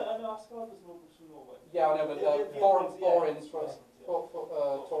 No, So- I know Askeladd was from Norway. Yeah, I know, but Thorin's from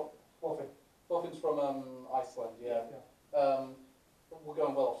Wolfie. Thorfinn's from Iceland. Yeah. Yeah. We're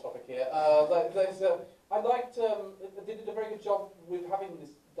going well off topic here. I liked they did a very good job with having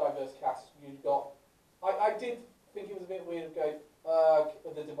this diverse cast. You've got. I did think it was a bit weird going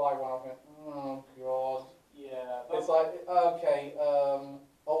the Dubai one. I went, oh god. Yeah. It's like okay,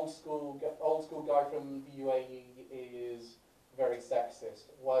 old school guy from the UAE is very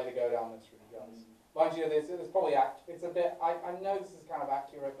sexist. Why to go down this route, guys? Mind you, there's probably it's a bit. I know this is kind of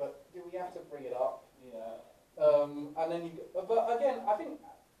accurate, but do we have to bring it up? Yeah. And then but again, I think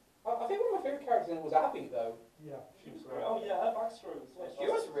one of my favourite characters in it was Abby though. Yeah. She was great. Oh yeah, her backstory was. She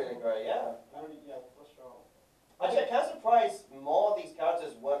was really great, yeah. Fleshed out. Actually, I'm kind of surprised more of these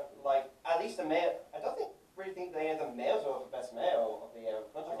characters weren't like, at least the male, I don't really think any of the males were the best male of the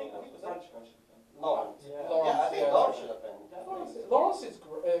I think the French guy should have been. Lawrence. Yeah. Yeah, I think Lawrence should have been. Lawrence is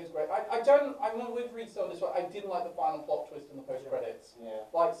great. I'm going to agree on this one. I didn't like the final plot twist in the post credits. Yeah.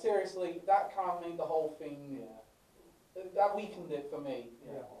 Like seriously, that kind of made the whole thing. Yeah. That weakened it for me.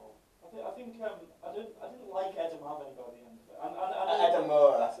 Yeah. I think I didn't like Edamame by the end of it.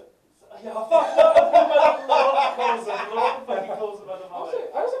 Edamame, that's it. Yeah, fuck no, Laurent fucking calls him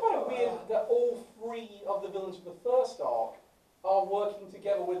Edamame. I also find it weird that all three of the villains from the first arc are working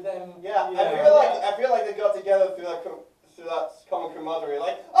together with them. Yeah, Yeah. I feel like they got together through that common camaraderie.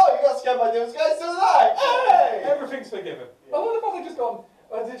 Like, oh, you got scared by those guys, so did I. Hey! Everything's forgiven. I love the fact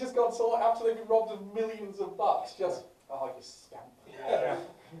they've just gone so after they've been robbed of millions of bucks. Just oh, you scamp. Yeah.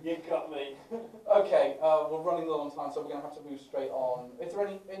 You got me. Okay, we're running low on time, so we're going to have to move straight on. Is there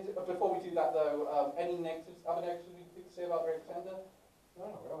before we do that though, any other negatives you think to say about Great Pretender? No,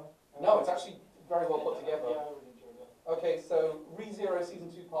 not really. No, it's actually very well put together. Yeah, I really enjoyed it. Okay, so ReZero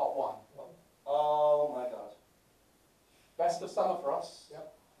Season 2 Part 1. Oh my god. Best of summer for us.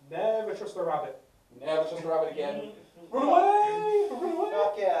 Yep. Never trust a rabbit. Never trust a rabbit again. Run away! Run away!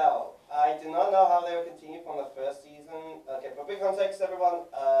 Knock it out. I do not know how they will continue from the first season. Okay, for big context, everyone,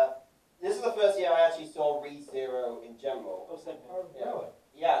 this is the first year I actually saw ReZero in general. Oh, same here. Oh, Yeah.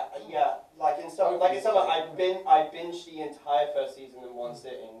 really? Yeah. Like in summer, I binged the entire first season in one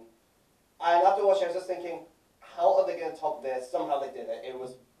sitting. And after watching, I was just thinking, how are they going to top this? Somehow they did it. It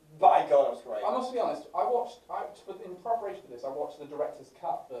was, by God, it was great. I must be honest, in preparation for this, I watched the director's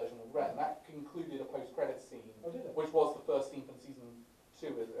cut version of Ren. That included a post-credits scene, Oh, did it? which was the first scene for season 2,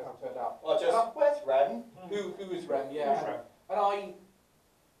 as it turned out. Well, just, where's Ren? Who is Ren? Yeah. Who's Ren? And I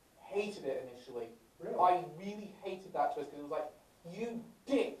hated it initially. Really? I really hated that twist because it was like, you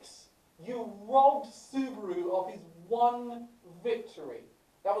dicks, you robbed Subaru of his one victory.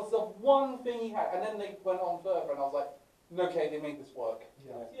 That was the one thing he had. And then they went on further, and I was like, okay, they made this work.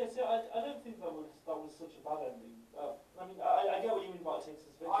 Yeah. Yeah, see, I don't think that was such a bad ending. I mean, I get what you mean by it takes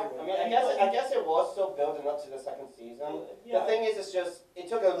his victory. I guess it was still building up to the second season. Yeah. The thing is, it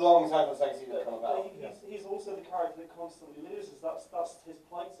took a long time for the second season to come about. He's also the character that constantly loses. That's his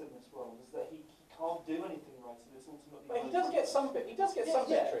plight in this world, is that he can't do anything right. right? And it's ultimately. But he does get some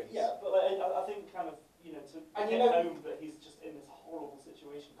victories. Yeah, but I think kind of to hit home that he's just in this horrible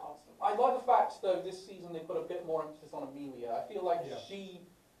situation constantly. I like the fact though this season they put a bit more emphasis on Amelia. I feel like I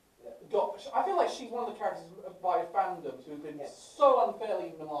feel like she's one of the characters by fandoms who have been so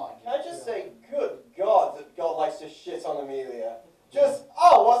unfairly maligned. Can I just say, good God, that God likes to shit on Amelia. Just,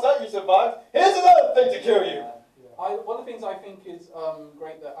 oh, what's that, you survived? Here's another thing to kill you! One of the things I think is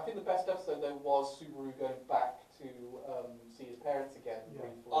great, that I think the best episode though was Subaru going back to see his parents again.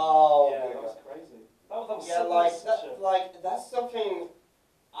 Briefly. Oh, yeah, that was crazy. That was that's something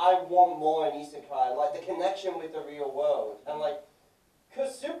I want more in Isekai, like the connection with the real world. And like,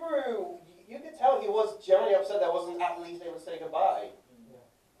 because Subaru, you could tell he was generally upset that wasn't at least able to say goodbye.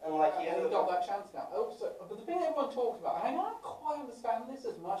 And like he got that chance now. Also, but the thing everyone talks about, and I don't quite understand this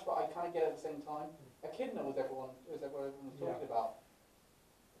as much, but I kind of get it at the same time. Echidna was everyone was talking about.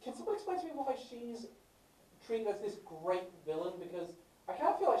 Can someone explain to me why she's treated as this great villain? Because I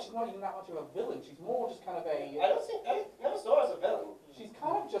kind of feel like she's not even that much of a villain. She's more just kind of a. I never saw her as a villain. She's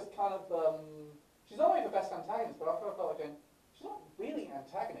kind of just she's not like the best antagonist, but I felt like she's not really an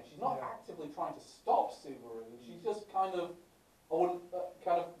antagonist. She's not actively trying to stop Subaru. She's just kind of. Well,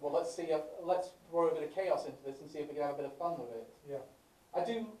 let's throw a bit of chaos into this and see if we can have a bit of fun with it. Yeah.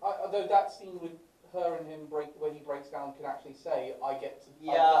 Although that scene with her and him where he breaks down can actually say, I get to.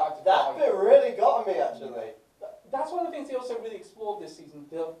 That bit really got me actually. That's one of the things they also really explored this season,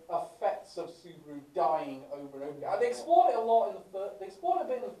 the effects of Subaru dying over and over again. They explored it a lot they explored it a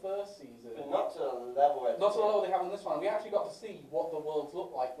bit in the first season. But not to the level Not to the level they have in this one. We actually got to see what the worlds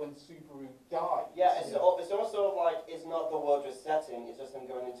look like when Subaru dies. Yeah, it's almost sort of like, it's not the world resetting, it's just them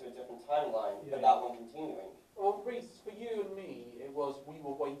going into a different timeline, but that one continuing. Well, Reese, for you and me, it was, we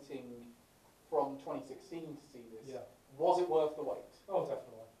were waiting from 2016 to see this. Yeah. Was it worth the wait? Oh,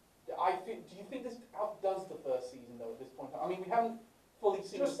 definitely. Do you think this outdoes the first season though at this point? I mean, we haven't fully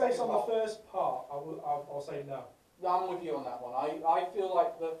seen. Just based on the first part, I'll say no. I'm with you on that one. I feel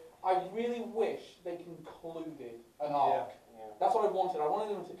like I really wish they concluded an arc. Yeah. That's what I wanted. I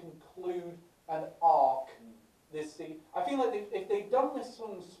wanted them to conclude an arc this season. I feel like if they'd done this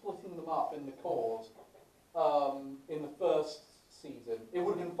one splitting them up in the cores in the first season, it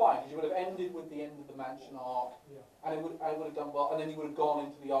would have been fine because you would have ended with the end of the mansion arc, and it would have done well, and then you would have gone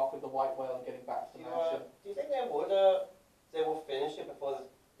into the arc with the white whale and getting back to the mansion. Do you think they will finish it before the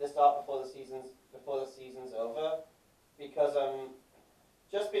season's over? Because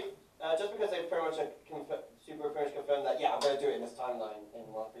just because they pretty much Super pretty much confirmed that I'm going to do it in this timeline in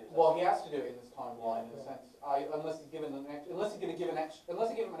one previous. Well, he has to do it in this timeline in a sense. Unless he's given him an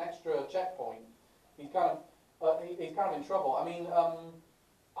extra checkpoint, he's kind of in trouble. I mean,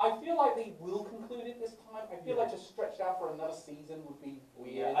 I feel like they will conclude it this time. I feel like to stretch it out for another season would be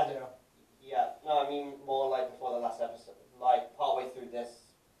weird. No, I mean more like before the last episode, like partway through this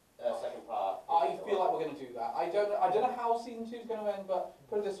second part. I feel like we're going to do that. I don't know how season 2 is going to end, but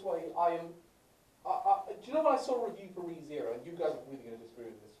put it this way, do you know when I saw a review for ReZero, and you guys are really going to disagree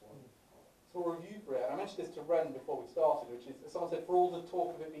with this one? Saw a review for it, and I mentioned this to Ren before we started, which is someone said for all the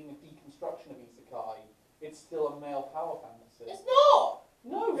talk of it being a deconstruction of Isekai, it's still a male power fantasy. It's not!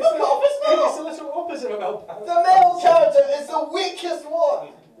 No, Fuck off, it's not! It's a little opposite of male power. The male character is the weakest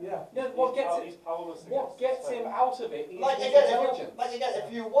one! Yeah. What gets him out of it is his intelligence.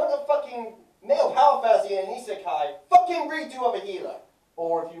 If you want a fucking male power fantasy in an isekai, fucking redo of a healer.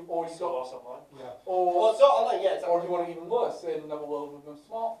 Or if you Sword Art Online. yeah. Or Sword Art Online, Or if you want it even worse, in another world with a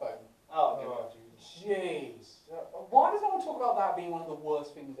smartphone. Oh, okay. Jeez. Why does no one talk about that being one of the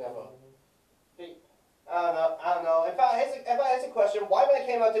worst things ever? I don't know. In fact, here's a question. Why when it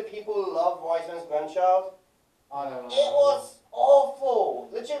came out did people love Wiseman's grandchild? I don't know. It was awful.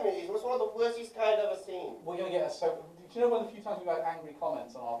 Legitimately, it was one of the worst Isekai I've ever seen. We're going to get do you know one of the few times we've had angry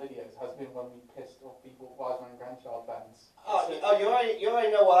comments on our videos has been when we pissed off people, Wiseman and grandchild fans. You already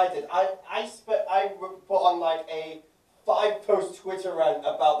know what I did. I put on like a 5-post Twitter rant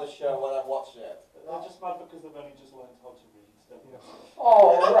about the show when I watched it. They're just mad because they've only just learned how to read.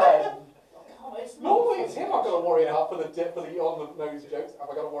 Oh, right. Normally it's him I've got to worry about for the on-the-nose jokes.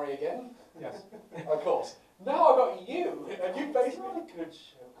 Have I got to worry again? Yes. Of course. Now I've got you, and you basically... Good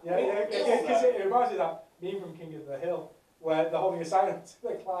show. Yeah, because it reminds me of that meme from King of the Hill, where they're holding a sign to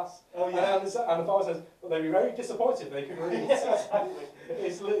the class, and the father says, well, they'd be very disappointed if they could read. Exactly.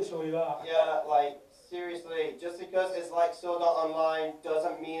 It's literally that. Yeah, like, seriously, just because it's like Sword Art Online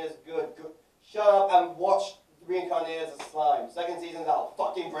doesn't mean it's good. Shut up and watch Reincarnated as a Slime. Second season's out.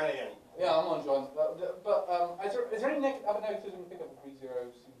 Fucking brilliant. Yeah, I'm enjoying that. But is there any other negatives you can think of with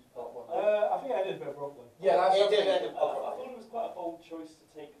ReZero season 5? top one. I think I did a bit abruptly. Yeah, that's It did something- end I up. thought it was quite a bold choice to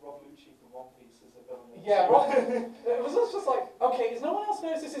take Rob Lucci from One Piece as a villain. Yeah, Rob, it was just like, okay, is no one else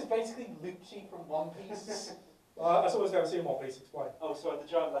knows this is basically Lucci from One Piece? I always never seen One Piece. Explain. Oh, sorry, the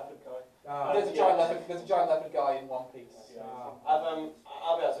giant leopard guy. There's a giant leopard guy in One Piece.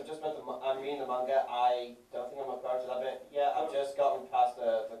 I'll be honest, I've just read I'm reading the manga. I don't think I'm a pro to that bit. Yeah, I've just gotten past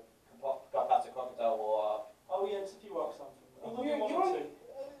got past the crocodile war. Oh yeah, it's a few arcs on from. You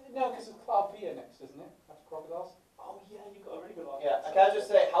no, because it's Cloud Pia next, isn't it? After crocodiles. Oh yeah, you got a really good arc. Yeah, I can't just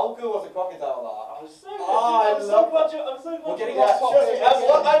say how good was the crocodile arc. I was so I I'm so love glad you. I'm so glad We're getting you. off topic.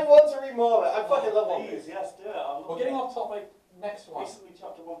 I want to read more of it. I fucking love One Please, Piece. yes, do it. I love We're getting off topic. Next one. Recently,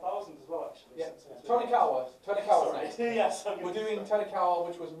 chapter 1000 as well, actually. Yeah. since- Tonikawa's Sorry. next. Yes, I'm We're gonna doing say. Tonikawa,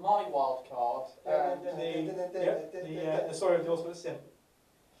 which was my wild card. And The story of the ultimate sim.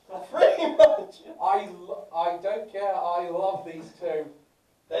 Pretty much. I don't care. I love these two.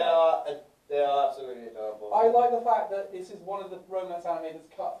 They are absolutely adorable. I like the fact that this is one of the romance anime that's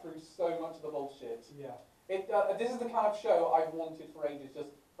cut through so much of the bullshit. Yeah. This is the kind of show I've wanted for ages. Just,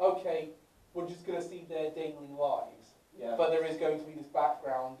 okay, we're just going to see their daily lives. Yeah. But there is going to be this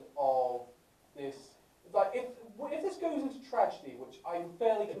background of this. Like, if this goes into tragedy, which I'm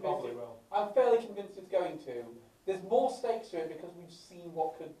fairly It convinced probably will. I'm fairly convinced it's going to, there's more stakes to it because we've seen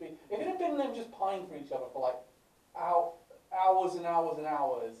what could be. If it had been them just pining for each other for like hours and hours and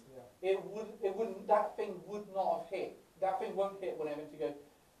hours, Yeah. that thing would not have hit. That thing won't hit when I went to go.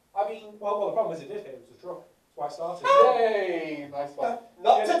 I mean, Well, the problem is it did hit. It was a truck. That's why I started. yay, nice one.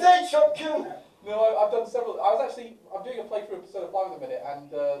 Not today, Chunkin! No, I've done several. I'm doing a playthrough of episode 5 at the minute, and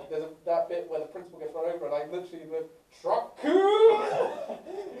there's that bit where the principal gets run over, and I literally went, Trucku!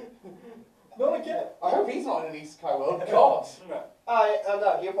 Not again. I hope he's not in an Isekai world. God.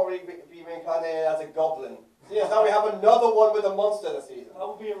 No, he'll probably be reincarnated as a goblin. So yes, now we have another one with a monster this season. That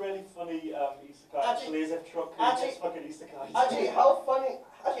would be a really funny isekai, actually, as if Truck actually- gets fucking isekai. Actually, how funny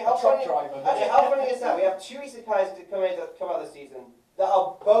is that? We have two isekais that come out this season that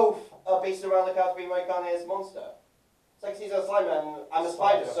are both based around the character being reincarnated as a monster. It's like season of Slime Man and the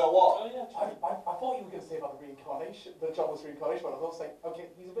spider, so what? Oh yeah, I thought you were going to say about the reincarnation, the jobless reincarnation one. I was like, okay,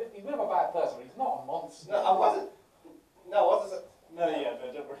 he's a bit of a bad person, but he's not a monster. No, I wasn't. No, what is it? no, yeah,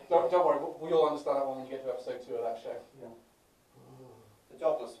 no, don't worry. Don't worry, we'll all understand that when we get to episode 2 of that show. The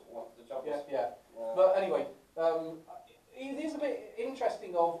jobless one. The jobless. Yeah. Yeah. But anyway, it is a bit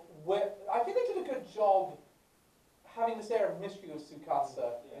interesting of where I think they did a good job having this air of mystery with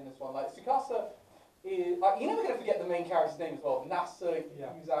Tsukasa in this one. Like Tsukasa is like, you're never going to forget the main character's name as well, Nasa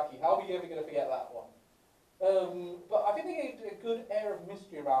Yuzaki. How are you ever going to forget that one? But I think they gave a good air of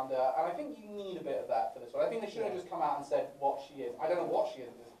mystery around her, and I think you need a bit of that for this one. I think they should have just come out and said what she is. I don't know what she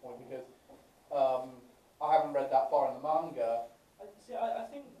is at this point because I haven't read that far in the manga. I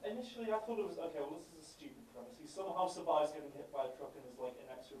think initially I thought it was, okay, well this is a stupid premise. He somehow survives getting hit by a truck and is like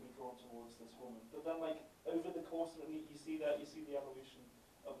inexorably drawn towards this woman. But then like over the course of it, you see the evolution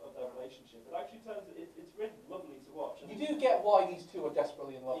of their relationship. It actually turns, it's really lovely to watch. You do get why these two are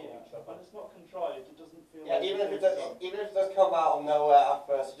desperately in love with each other. But it's not contrived, it doesn't feel Yeah, like even if it does come out of nowhere at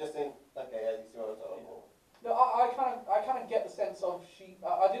first, you just think, okay, yeah, these two are adorable. No, I kind of get the sense of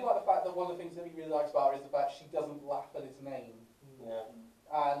I do like the fact that one of the things that he really likes about her is the fact she doesn't laugh at his name. Yeah.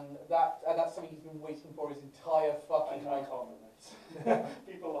 And that's something he's been waiting for his entire fucking I life. can't relate.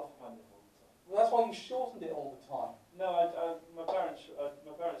 People laugh at me all the time. Well, that's why you shortened it all the time. No, my parents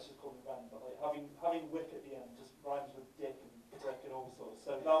just called me Ben, but like having wick at the end just rhymes with dick and prick and all sorts.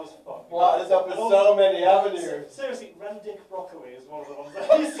 So that was fun. Wow, there's up in so many avenues. Seriously, Ren Dick Broccoli is one of the ones that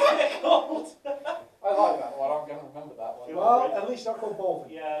I used to get called. I like that one. I'm going to remember that one. Well, at least not called Bolvin.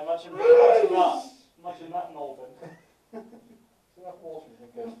 Yeah, imagine that. Imagine that in Alden. Enough water, I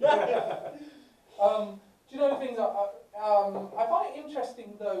think. Do you know the things I find it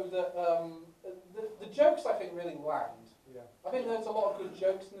interesting though that the jokes I think really land. Yeah. I think there's a lot of good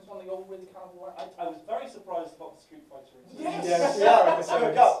jokes in this one. They all really kind of land. I was very surprised about the Street Fighter. Yes! Yeah, I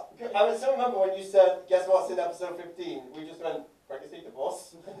still remember when you said, guess what's in episode 15? We just went, pregnancy,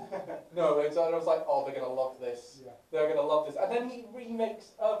 divorce. No, I was like, oh, they're gonna love this. Yeah. They're gonna love this. And then he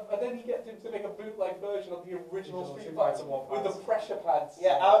remakes, and then he gets him to make a bootleg version of the original Street Fighter with the pressure pads.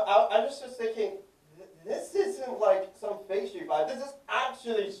 Yeah, I was just thinking, this isn't like some fake Street Fighter. This is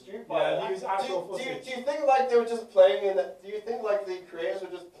actually Street Fighter. Yeah, use actual do footage. you think like they were just playing in? Do you think like the creators were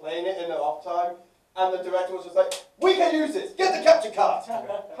just playing it in their off time, and the director was just like, we can use this. Get the capture card.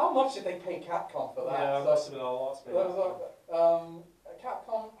 How much did they pay Capcom for that? Yeah, it must have been a lot. That was like,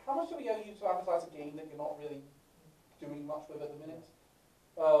 Capcom, how much do we owe you to advertise a game that you're not really doing much with at the minute?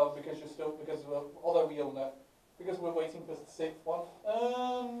 Because although we own it, because we're waiting for the 6th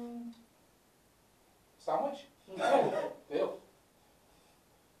one. Sandwich? Deal.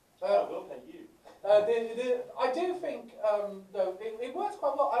 I will pay you. I do think, though, it works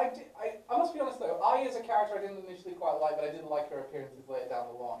quite well. I must be honest, though, as a character, I didn't initially quite like, but I did like her appearances later down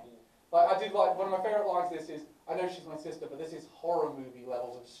the line. Like, I did like, one of my favourite lines of this is, I know she's my sister, but this is horror movie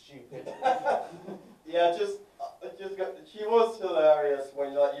levels of stupid. Yeah, she was hilarious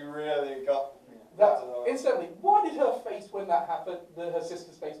when like you really got That, instantly, why did her face when that happened, her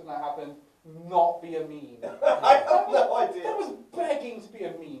sister's face when that happened, not be a meme? I have no idea. That was begging to be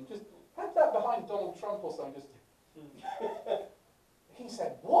a meme. Just had that behind Donald Trump or something. Just he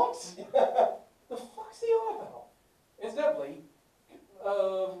said, "What? The fuck's he on about?" Incidentally,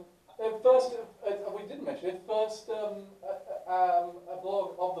 first we didn't mention it. First, a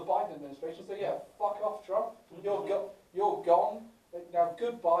blog of the Biden administration. So yeah, fuck off, Trump. You're gone. Now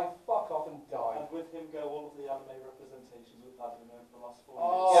goodbye. Fuck off and die. And with him go all of the anime representations we've had in over the last 4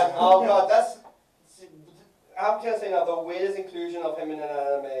 Oh, years. Yeah, oh god, that's. I'm gonna say now, the weirdest inclusion of him in an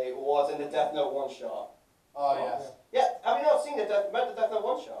anime was in the Death Note one shot. Oh yes. Yeah, have you not seen the Death Note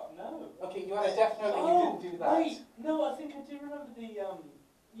one shot? No. Okay, you had a Death Note and you didn't do that. Wait, no, I think I do remember the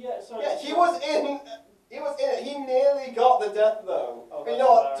yeah, sorry. Yeah, he was in it. He nearly got the Death Note. Oh, But you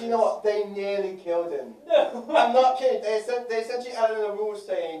know what? Do you know what? They nearly killed him. No. I'm not kidding. They essentially added in a rule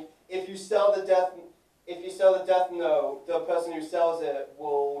saying if you sell the Death Note, the person who sells it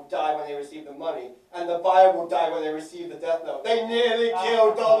will die when they receive the money, and the buyer will die when they receive the Death Note. They nearly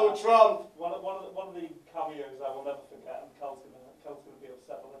killed Donald Trump. One of the cameos I will never forget, and Cal's gonna be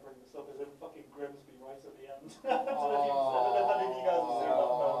upset when I bring this up, is in fucking Grimsby right at the end. I don't know if you guys have seen that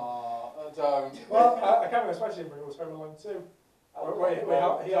film. Don't. Well, I can't remember, especially when it was Home Alone 2.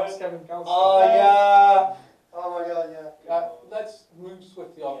 Where he helps Kevin Callister. Oh yeah. Oh my god, yeah. Let's move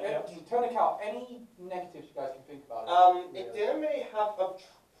swiftly on. Yeah. Tonikawa, any negatives you guys can think about it? It didn't really have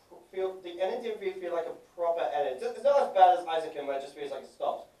the ending didn't really feel like a proper ending. It's not as bad as Eizouken, where it just feels like it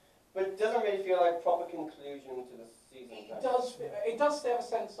stops. But it doesn't really feel like a proper conclusion to the season. It does have a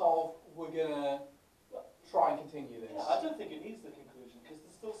sense of, we're gonna try and continue this. Yeah, I don't think it needs the conclusion, because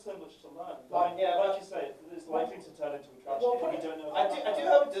there's still so much to learn. Like, like you say, it's likely to turn into a tragedy. Well, We don't know. I do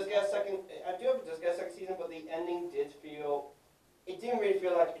hope it does get a second. I do hope it does get a second season, but the ending did feel. It didn't really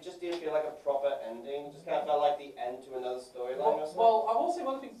feel like. It just didn't feel like a proper ending. It just kind of felt like the end to another storyline or something. Well, I will say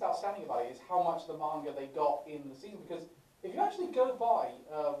one of the things that's outstanding about it is how much the manga they got in the season, because if you actually go by,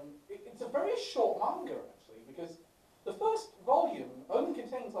 it's a very short manga actually, because the first volume only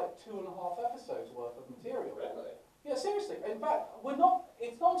contains like 2.5 episodes worth of material. Really? Yeah, seriously. In fact, it's not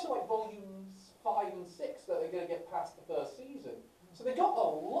until like volumes 5 and 6 that they're going to get past the first season. So they got a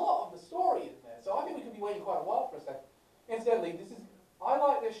lot of the story in there. So I think we could be waiting quite a while for a second. Incidentally, I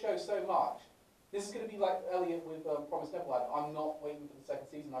like this show so much. This is going to be like Elliot with Promised Neverland. I'm not waiting for the second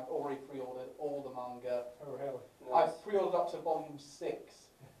season. I've already pre-ordered all the manga. Oh, really? I've pre-ordered up to volume 6.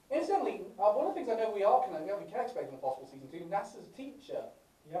 Incidentally, one of the things I know we can expect in a possible season 2, NASA's teacher.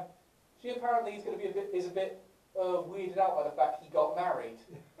 Yeah. She apparently is going to be a bit weirded out by the fact he got married.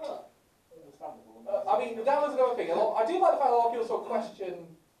 Huh. Understandable. I mean, that was another thing. I do like the fact that a lot of people sort of question,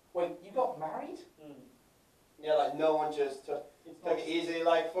 wait, you got married? Yeah, like no one just took it easy.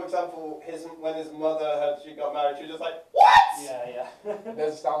 Like for example, when his mother she got married, she was just like, what? Yeah.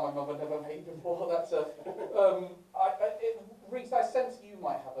 There's a sound my mother never made before. That's a. Reese, I sense you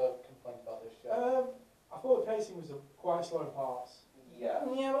might have a complaint about this show. I thought the pacing was quite slow in parts. Yeah.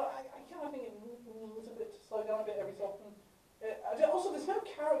 Yeah, but I kind of think it needs a bit to slow down a bit every so often. Also, there's no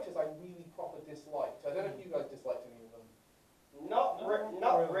characters I really proper disliked. I don't know if you guys disliked any of them. Not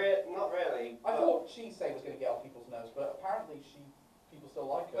really. I thought Shisei was going to get on people's nerves, but apparently people still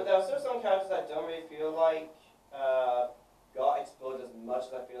like her. But there are still some characters that don't really feel like got explored as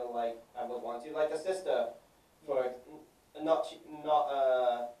much as I feel like I would want to. Like the sister,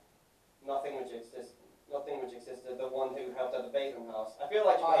 nothing which existed, the one who helped at the Basin house. I feel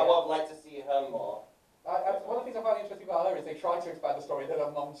like I would have liked to see her more. One of the things I found interesting about her is they tried to expand the story, then her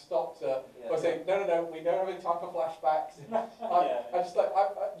mum stopped her by saying, no, we don't have any time for flashbacks. I'm just like,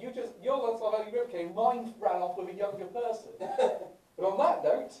 your love only came, mine ran off with a younger person. But on that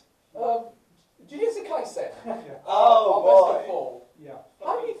note, Jujitsu Kaisen. Oh boy. Yeah.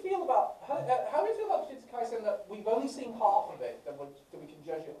 How do you feel about Jujitsu Kaisen that we've only seen half of it that we can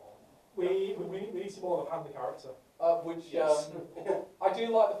judge it on? We need some more of the panda character. I do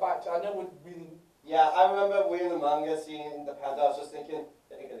like the fact, I know we're really... Yeah, I remember reading the manga, seeing the panda, I was just thinking,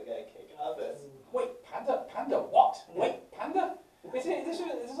 they're going to get a kick out of this. Wait, panda what? Wait, panda? That's like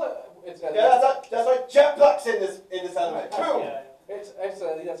jetpacks in this anime. Boom!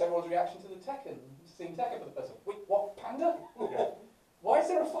 That's everyone's reaction to the Tekken seeing Tekka for the first time. Wait, what? Panda? Yeah. Why is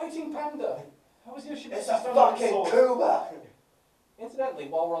there a fighting panda? How is Yoshimitsu It's a still fucking on the sword? Kuba! Incidentally,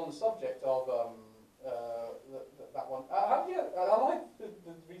 while we're on the subject of that one, how do you? I like the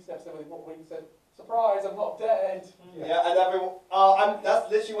recent episode where you said, "Surprise, I'm not dead." Yeah, and everyone, that's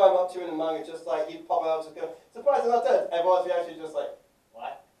literally what I'm up to in the manga, just like, he'd pop out and go, "Surprise, I'm not dead." Everyone's reaction just like,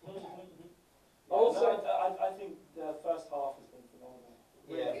 what? Also, I think the first half has been phenomenal.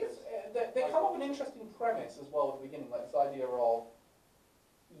 Yeah. They come up with an interesting premise as well at the beginning, like this idea of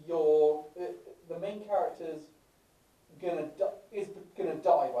the main character's is gonna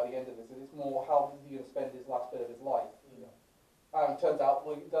die by the end of this, and it's more how is he gonna spend his last bit of his life. Yeah. Turns out,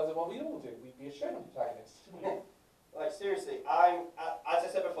 well, he does what we all do. We'd be a shonen protagonist. Like, seriously, as I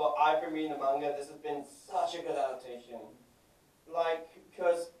said before, I've been reading the manga. This has been such a good adaptation. Like,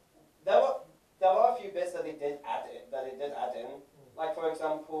 because there were a few bits that they did add in. Like, for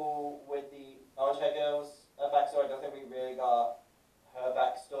example, with the Orange Hair Girl's backstory, I don't think we really got her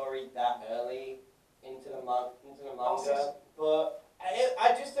backstory that early into the manga. But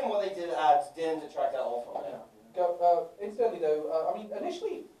I just think what they did add didn't detract at all from it. Incidentally, though, I mean,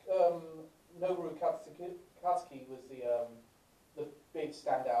 initially, Noboru Katsuki was the big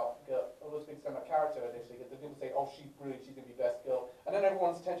standout character initially. The people say, "Oh, she's brilliant, she's gonna be best girl," and then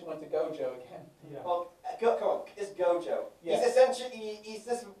everyone's attention went to Gojo again. Yeah. Well, come on, it's Gojo. Yeah. He's essentially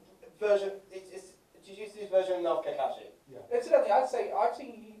this version. It's Jujutsu's version of Kakashi. Yeah. Incidentally,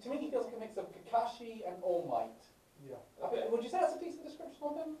 to me, he feels like a mix of Kakashi and All Might. Yeah. Okay. Would you say that's a decent description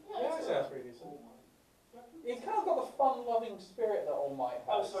of him? Yeah, I'd say that's pretty decent. He's kind of got the fun-loving spirit that All Might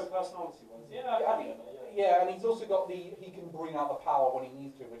Oh, has. so personality-wise, Yeah, I mean, yeah, and he's also got he can bring out the power when he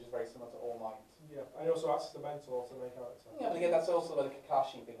needs to, which is very similar to All Might. Yeah, and he also acts as the mentor to the main character. Yeah, but again, that's also where the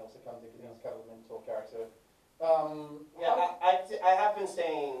Kakashi thing also comes in, because he's kind of a mentor character. I have been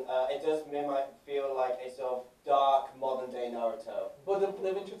saying it does feel like a sort of dark modern day Naruto. But the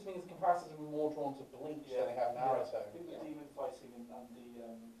interesting thing is comparisons are more drawn to Bleach than they have Naruto. I think the demon fighting and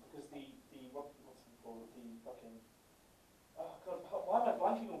because the what's it called, the fucking, oh god, why am I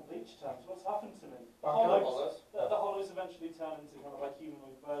blanking on Bleach terms? What's happened to me? The hollows eventually turn into kind of like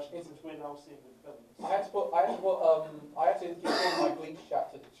humanoid versions, which we're now seeing with villains. I had to give him my Bleach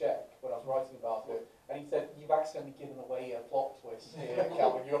chapter to check when I was writing about it, and he said, "You've accidentally given away a plot twist here,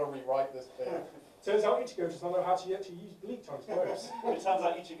 Calvin. You got to rewrite this bit." Turns out Ichigo does not know how to use bleach on his clothes. It turns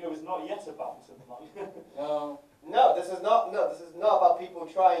out Ichigo is not yet a bounce in the manga. No, this is not about people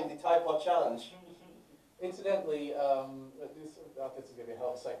trying the Tide Pod challenge. Incidentally, this is going to be a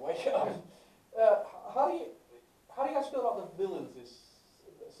hell of a segue. How do you guys feel about the villains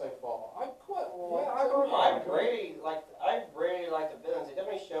so far? I quite like. I really like the villains. They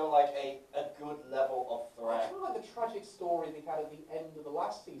definitely show like a good level of I threat. feel like the tragic story they had at the end of the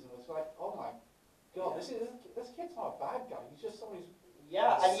last season was like, oh my god, this kid's not a bad guy. He's just someone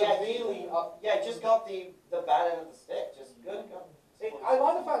who's severely just got the bad end of the stick. Just good. I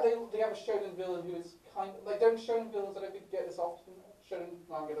like the fact they have a shonen villain who is kind of like, don't shonen villains, I don't think get this often. Shonen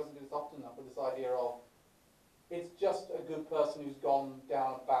manga doesn't do this often enough, with this idea of it's just a good person who's gone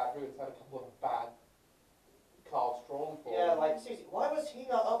down a bad route, has had a couple of bad cards drawn for Yeah, him. like seriously, why was he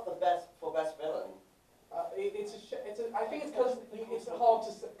not up for best villain? I think it's because it's hard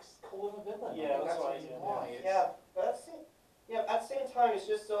to call him a villain. Yeah, I think that's the right, reason yeah. why. Yeah, but at the same time, it's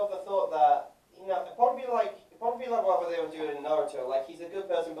just sort of a thought that it'd probably be like what they were doing in Naruto. Like he's a good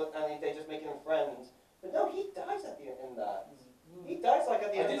person, and they just make him friends. But no, he dies at the end in that. He dies like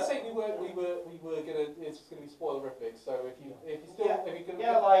at the end. I did say we were gonna. It's gonna be spoilerific. So if you can.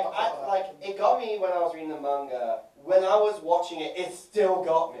 It got me when I was reading the manga. When I was watching it, it still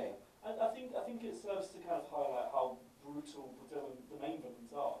got me. I think it serves to kind of highlight how brutal the main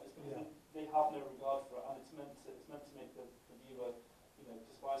villains are. It's because they have no regard for it, and it's meant to make the viewer,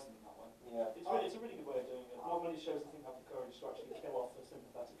 despise them in that way. Yeah. It's a really good way of doing it. Not many shows I think have the courage to actually kill off a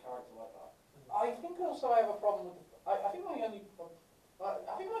sympathetic character like that. I think also I have a problem with. I think my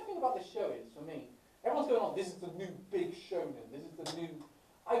thing about this show is, for me, everyone's going on, this is the new big shonen, this is the new.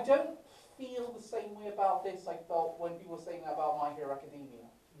 I don't feel the same way about this I felt when people were saying that about My Hero Academia.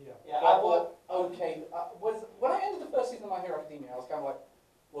 Yeah. I thought, okay, when I ended the first season of My Hero Academia, I was kind of like,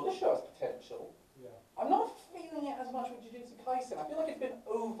 well, this show has potential. Yeah. I'm not feeling it as much with Jujutsu Kaisen. I feel like it's been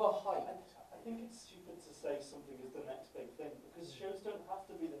overhyped. I think it's stupid to say something is the next big thing, because shows don't have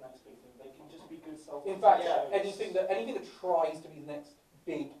to be the next big thing. They can just be good In fact, shows. anything that tries to be the next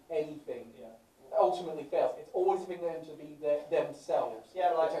big anything Yeah. ultimately fails. It's always been them to be themselves.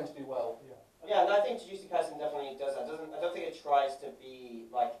 Yeah, like- they tend to do well. Yeah, and I think Jujutsu Kaisen definitely does that. I don't think it tries to be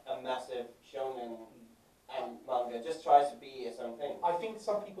like a massive shonen and manga just tries to be its own thing. I think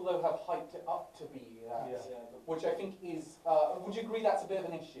some people though have hyped it up to be that, which I think is. Would you agree that's a bit of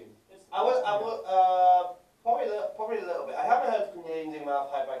an issue? I would, probably a little bit. I haven't heard the amount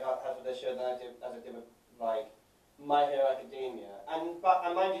of hype I had for this show than I did with like My Hero Academia. And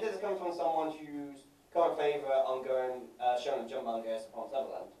mind you, this is coming from someone who's current favourite ongoing Shonen Jump manga is Promised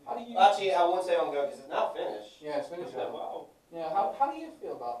Neverland. How do you? Actually, I won't say ongoing because it's now finished. Yeah, it's finished. Wow. Yeah. How do you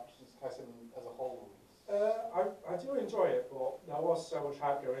feel about Jujutsu Kaisen as a whole? I do enjoy it, but there was so much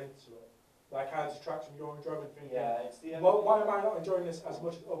hype going into it that kind of detracts from your enjoyment. Thinking, It's the end. well, why am I not enjoying this as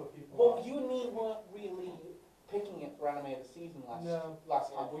much as other people? Well, you and me weren't really picking it for anime of the season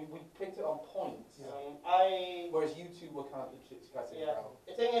last time. We picked it on points. Whereas you two were kind of the Jujutsu Kaisen crowd.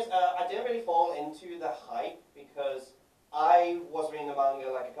 The thing is, I didn't really fall into the hype because I was reading the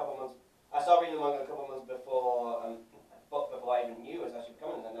manga like a couple months. I started reading the manga a couple months before I even knew it was actually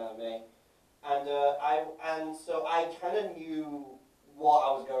becoming an anime, and so I kind of knew what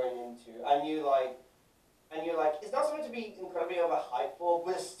I was going into. I knew like it's not something to be incredibly overhyped for,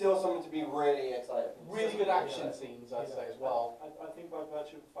 but it's still something to be really excited for. Really good action scenes, I'd say as well. I think by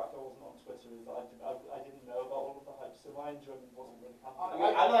virtue of the fact I wasn't on Twitter is that I didn't know about all of the hype, so my enjoyment wasn't really happening.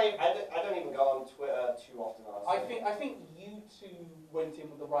 I don't even go on Twitter too often. I think you two went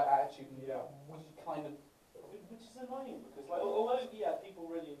in with the right attitude, and we kind of. Which is annoying because although people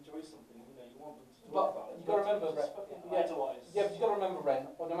really enjoy something, you want them to But talk about it. you got to remember, It's fucking idolized. Yeah, but you got to remember,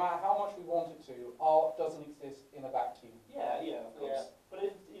 Ren. No matter how much we want it to, art doesn't exist in a vacuum. Yeah, of course. Yeah. But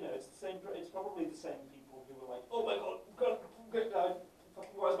it's the same. It's probably the same people who were like, "Oh my God,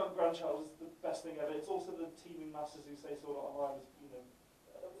 fucking Wise Man Grandchild is the best thing ever." It's also the teaming masters who say Sword Art Online is,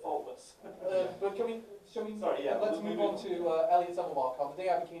 faultless. But shall we? Sorry, let's move on to Elliot's other wild card. The day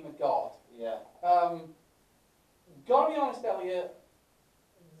I became a god. Yeah. Gotta be honest, Elliot.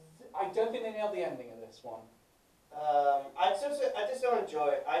 I don't think they nailed the ending of this one. I just don't enjoy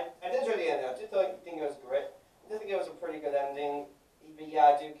it. I did enjoy the ending. I did think it was great. I did think it was a pretty good ending. But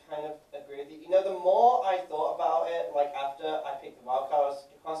yeah, I do kind of agree with you. The more I thought about it, like after I picked the wild card, I was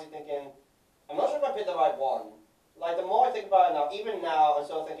constantly thinking, I'm not sure if I picked the right one. Like the more I think about it now, even now, I'm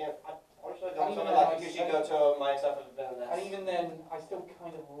sort of thinking, I probably should have done something like Kushiko to myself as a villainess. And even then, I still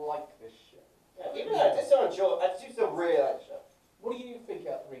kind of like this show. Yeah, even then, I just don't enjoy it. I do still really like the show. What do you think,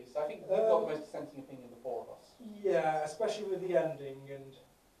 Reese? I think you've got the most dissenting opinion of the four of us. Yeah, especially with the ending and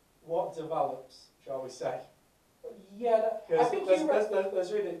what develops, shall we say. Yeah, I think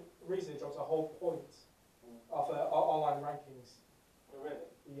there's really reason it drops a whole point of online rankings. Oh, really?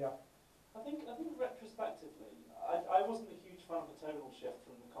 Yeah. I think retrospectively, I wasn't a huge fan of the tonal shift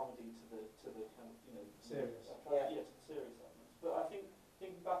from the comedy to the kind of serious. To the serious elements. But I think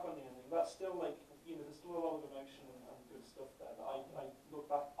thinking back on the ending, that's still like there's still a lot of emotion and good stuff there that I look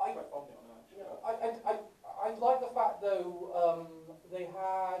back quite fondly on it actually. I like the fact though they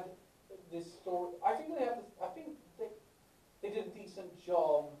had this story. I think they did a decent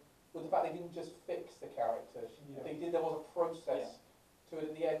job with the fact they didn't just fix the character. There was a process to it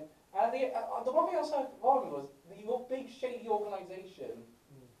at the end. And the one thing I saw was your big shady organisation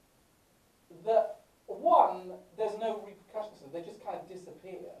that there's no repercussions, they just kind of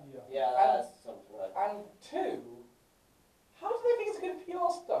disappear. Yeah, that's something like that. And two, how do they think it's a good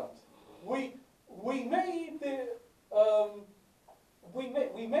PR stunt? We made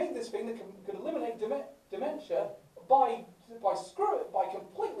this thing that could eliminate dementia by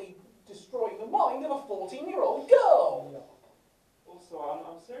completely destroying the mind of a 14-year-old girl. Also,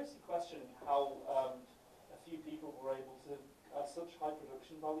 I'm seriously questioning how a few people were able to add such high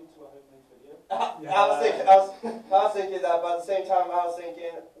production value to a homemade video. I was thinking that, but at the same time, I was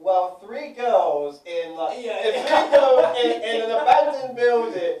thinking, well, 3 girls in an abandoned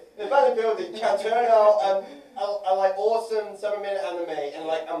building can turn out a like awesome 7-minute anime in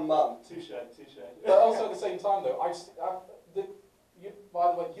like a month. Touche. But also at the same time, though,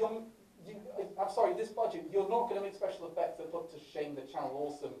 by the way, I'm sorry, this budget, you're not going to make special effects that put to shame the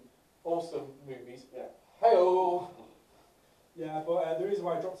channel awesome movies. Yeah. Hey-oh. Yeah, but the reason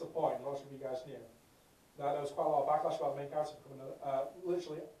why I dropped the point, I'm not sure if you guys knew, that there was quite a lot of backlash about the main character becoming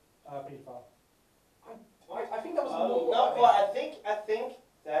literally a paedophile. I think that was more. No, but I think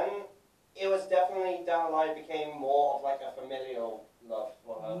then it was definitely down the line became more of like a familial love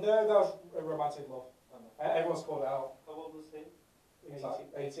for her. No, that was a romantic love. Everyone's called it out. How old was he? He's like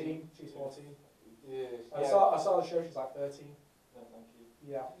 18, she's 14. Yes. I saw the show, she's like 13. No, thank you.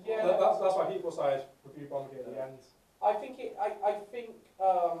 Yeah. That's why people started review bombing at the end. I think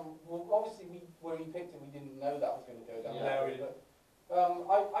well, obviously when we picked it, we didn't know that was going to go down. No, we didn't.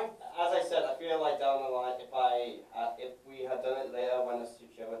 As I said, I feel like down the line, if we had done it later when the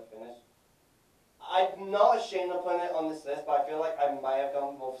show had finished, I'm not ashamed of putting it on this list, but I feel like I might have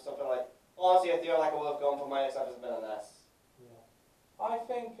gone more for something like. Honestly, I feel like I would have gone for my next episode been an S. I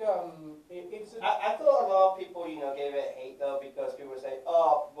think it's. I thought a lot of people, gave it hate though because people would say,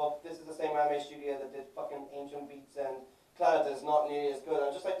 oh, well, this is the same anime studio that did fucking Ancient Beats and Clannad is not nearly as good.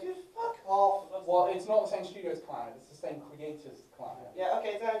 I'm just like, dude, fuck off. Well, it's not the same studio as Clannad, it's the same creators as Clannad. Yeah,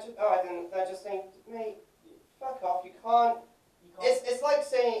 okay, then I just think, mate, fuck off. You can't. It's like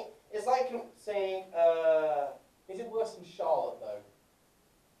saying. Is it worse than Charlotte though?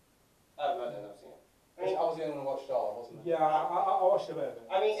 I don't know, I've seen it. I was the only one who watched Charlotte, wasn't I? Yeah, I watched a bit of it.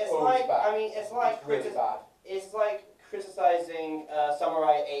 It's like criticizing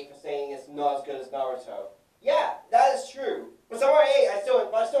Samurai 8 for saying it's not as good as Naruto. Yeah, that is true. But Samurai 8,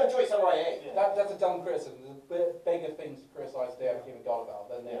 I still enjoy Samurai 8. Yeah. That's a dumb criticism. There's bigger things to criticize Day I Became a God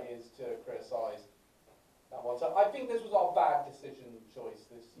about than there is to criticize that one. So I think this was our bad decision choice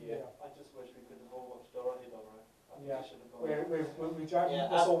this year. I just wish we could have all watched already, though, right? Yeah. We should have gone. We drank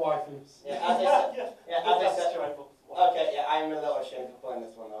muscle waifus. Yeah, as I said. Tribal. Okay, yeah, I'm a little ashamed of putting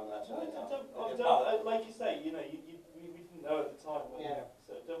this one on actually. Like you say, we didn't know at the time. Yeah.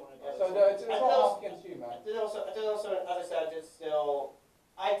 So don't worry about it. So no, it's not us against you, man. I did also, as I said,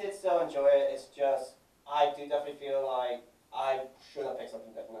 I did still enjoy it. It's just, I do definitely feel like I should have picked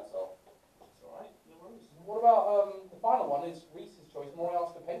something different, that's all. It's alright, no worries. What about the final one is Reese's choice,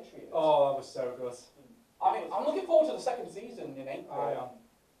 Moriarty the Patriot. Oh, that was so good. I mean, I'm looking forward to the second season in April. I am.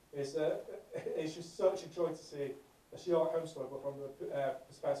 It's just such a joy to see a Sherlock Holmes story, but from the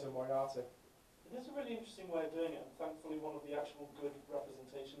perspective of Moriarty. It is a really interesting way of doing it, and thankfully one of the actual good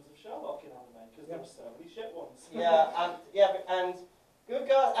representations of Sherlock in anime, because there were so many shit ones. And good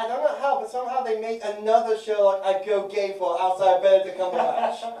God, I don't know how, but somehow they made another Sherlock I'd go gay for outside Benedict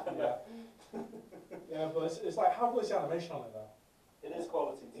Cumberbatch. Yeah, but it's like, how good is the animation on it though? It is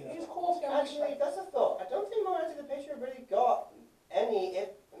quality. It is quality. Actually, that's a thought. I don't think Moriarty the Patriot really got any,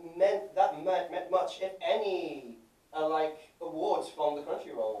 meant much, if any, awards from the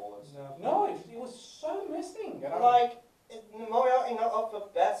Crunchyroll Awards. No, it was so missing. Moriarty not up for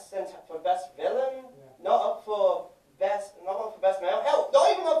best villain, not up for best male. Hell,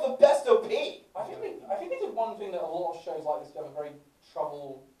 not even up for best OP. I think they did one thing that a lot of shows like this have a very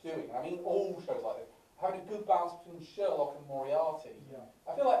trouble doing. I mean, all shows like this, having a good balance between Sherlock and Moriarty. Yeah.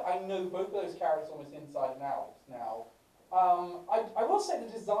 I feel like I know both of those characters almost inside and out now. I will say the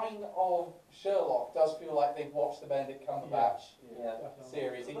design of Sherlock does feel like they've watched the Benedict Cumberbatch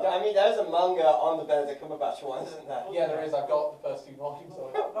series. There's a manga on the Benedict Cumberbatch one, isn't there? Yeah, there is. I've got the first 2 volumes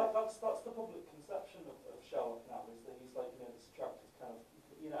of it. That's the public conception of Sherlock now, is that he's this attractive kind of,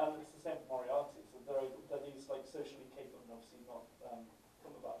 and it's the same with Moriarty, so that he's socially capable, and obviously not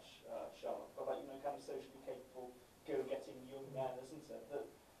Cumberbatch Sherlock, but kind of socially capable, go-getting young man, isn't it?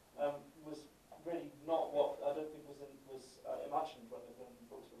 That was really not what I don't think was imagined when the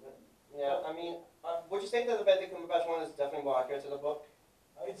books were written. Yeah, would you say that the Benedict Cumberbatch one is definitely more accurate to the book?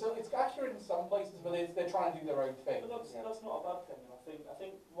 It's accurate in some places, but they're trying to do their own thing. But that's not a bad thing. I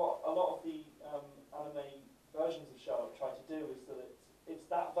think what a lot of the anime versions of Sherlock try to do is that it's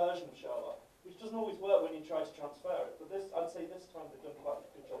that version of Sherlock, which doesn't always work when you try to transfer it. But I'd say this time they've done quite a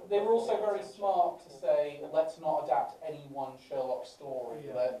good job. They were also very smart to say, let's not adapt any one Sherlock story.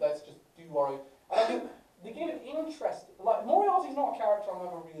 Yeah. Let's just do our own. And I think they gave an interest. Like Moriarty's not a character I'm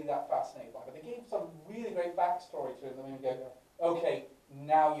ever really that fascinated by, but they gave some really great backstory to him. And then we go, okay,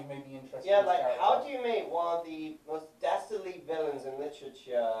 now you've made me interested. Yeah, in this character. how do you make one of the most dastardly villains in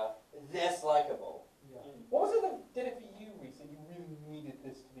literature this likable? Yeah. What was it that did it for you, Reese, that you really needed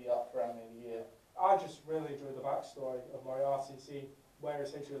this to be up for Anime of the Year? I just really enjoyed the backstory of Moriarty, see where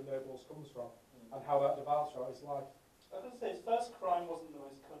his hatred of nobles comes from, and how that develops throughout his life. I was going to say his first crime wasn't the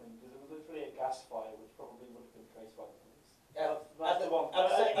most cunning, because it was literally a gas fire, which probably would have been traced by the police. Yeah, That's the one.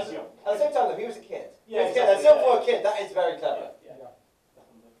 At the same time, though, he was a kid. Yeah, And still for a kid, that is very clever. Yeah,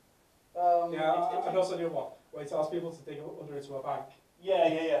 definitely. And also the other one, where he tells people to dig under into a bank. Yeah.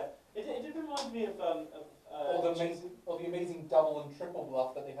 It did remind me of Or the amazing double and triple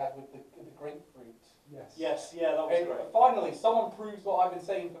bluff that they had with the grapefruit. Yes. Yeah, that was And great. finally, someone proves what I've been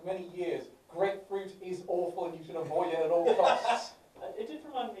saying for many years. Grapefruit is awful and you should avoid it at all costs. It did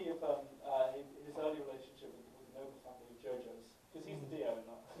remind me of his early relationship with the noble family of JoJo's, because he's the Dio in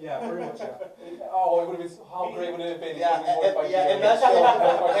that. Yeah, pretty much, yeah. Oh, it would have been, how great would it have been if Yeah, it was voiced by Dio?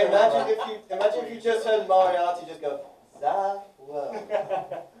 imagine if you just heard Moriarty just go, that well.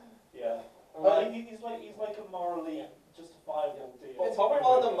 Yeah. He's like a morally justifiable Dio. It's probably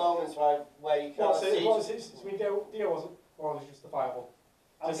one of the moments where you can't Dio wasn't morally justifiable.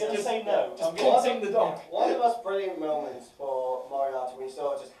 I'm going to say no. Just pinching the dog. One of the most brilliant moments for Moriarty when you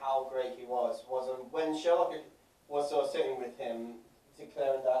saw just how great he was when Sherlock was sort of sitting with him,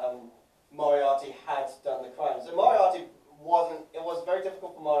 declaring that Moriarty had done the crimes. And Moriarty it was very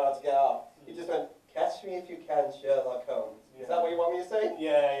difficult for Moriarty to get out. He just went, "Catch me if you can, Sherlock Holmes." Yeah. Is that what you want me to say?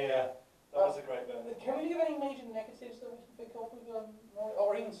 Yeah. That was a great bit. Can we give any major negatives that we can pick up with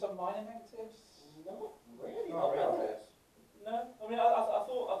or even some minor negatives? Not really, Not I'll be really. honest. No, I mean, I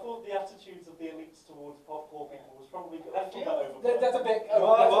thought the attitudes of the elites towards poor people was probably a little bit overplayed. That's a bit.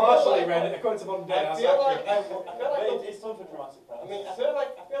 Well, that's a bit- actually, Ren, according to modern day, I that's feel like accurate. It's time for dramatic I mean, I feel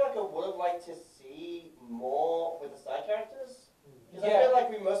like I would have liked to see more with the side characters. Because I feel like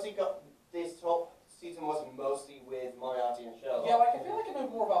we mostly got this top season was mostly with Moriarty and Sherlock. Yeah, like I feel like I know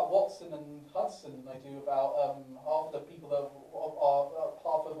more about Watson and Hudson than I do about half of the people that are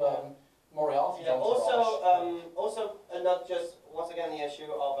half of Moriarty's Yeah. entourage. Also, not just once again the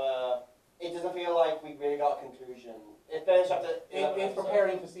issue of it doesn't feel like we really got a conclusion. It finished after. It's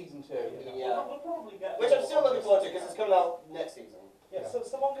preparing for season 2. Yeah. We'll probably get. Which I'm still looking forward to because it's coming out next season. Yeah, so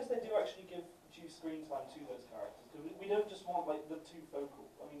long as they do actually give due screen time to those characters, because we don't just want like the too vocal.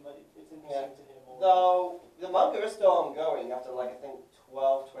 I mean, like it's interesting to hear more. Though the manga is still ongoing after like I think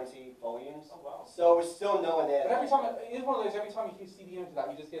 12, 20 volumes. Oh wow. So we're still nowhere near. But every time, it's one of those, every time you see the image of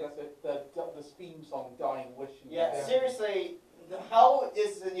that, you just hear the theme song, Dying Wish. Yeah, seriously, how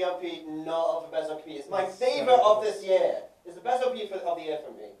is the OP not of the best OP? It's my favourite of this year. It's the best OP of the year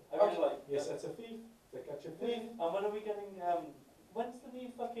for me. I really like. Yes, it's a thief. To catch a thief. And when are we getting? When's the new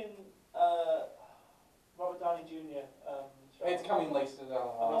fucking Robert Downey Jr. Show? It's coming later down the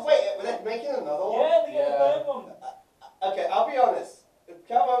Oh, line. wait, were they making another one? Yeah, they get Yeah. a third one. Okay, I'll be honest.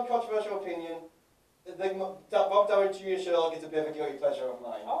 Kind of controversial opinion. Bob Downey Jr. Sherlock is a bit of a guilty pleasure of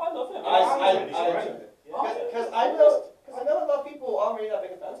mine. Oh, I love him. I Really enjoy great. it. Yeah. Because I know a lot of people aren't really that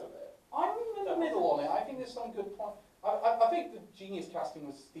big fans of it. I'm in the middle on it. I think there's some good point. I think the genius casting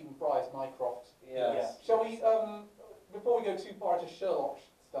was Stephen Fry's Mycroft. Yes. Shall we, before we go too far into Sherlock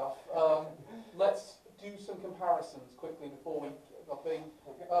stuff, let's do some comparisons quickly before we get the thing.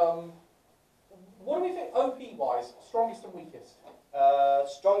 What do we think, OP-wise, strongest and weakest?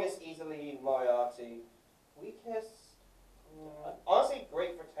 Strongest easily Moriarty. Weakest, honestly,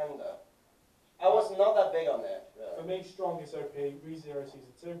 Great Pretender. I was not that big on it. For me, strongest OP, ReZero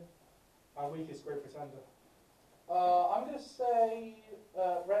Season 2, and weakest Great Pretender. I'm going to say,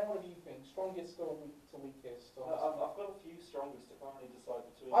 Ren, what do you think? Strongest or weakest? I've got a few strongest. I can't really decide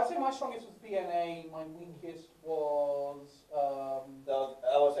between. I'd say my strongest was BNA, my weakest was... Though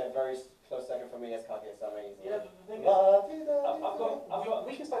I would say a very close second for me is Kaguya Sama Love. Yeah, the thing is, I've got.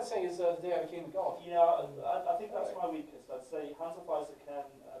 weakest I'd say is The Day I Became a God. Yeah, I think that's my weakest. I'd say Hands of Eizouken,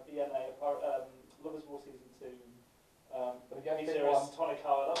 BNA, Lovers War Season 2. But if you had to pick Zero one,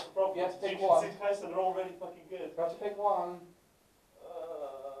 Tonikawa, that's the problem. You have to pick Jujitsu Kaisen, they're all really fucking good. if you had to pick one.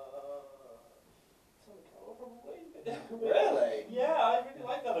 Tonikawa, probably. Really? Yeah, I really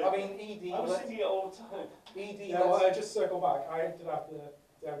like that. I mean, ED. I'm singing it all the time. ED. Yeah, well, just circle back. I did have the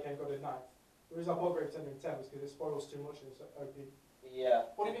Game God in 9th. The reason I put Great Pretender in 10 was because it spoils too much in its OP. Yeah.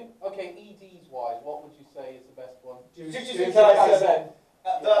 What do you think? Okay, EDs wise, what would you say is the best one? Jujitsu Kaisen.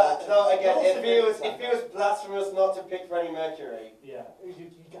 Though again, it feels blasphemous not to pick Freddie Mercury. Yeah.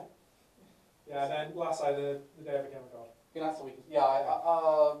 Yeah, and then last night, the Day I Became a God. Yeah, that's the weakest.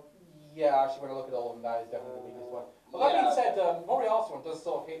 Yeah, actually, when I look at all of them, that is definitely the weakest one. But that being said, Moriarty one does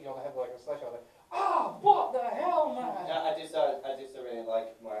sort of hit you on the head like a sledgehammer. Ah, what the hell, man! Yeah, I do still really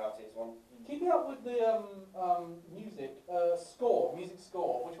like Moriarty's one. Keeping up with the music score.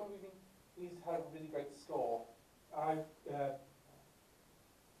 Which one do you think he's had a really great score?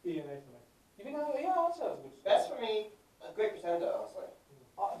 BNA for me. You think? Yeah, I'd say that's a good score. Best for me, Great Pretender, honestly.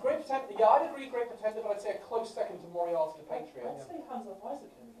 Great Pretender. Yeah, I'd agree Great Pretender, but I'd say a close second to Moriarty the Patriot. I'd say Hands of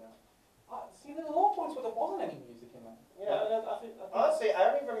Eizouken again. See, there's a lot of points where there wasn't any music in that. Yeah. I think Honestly,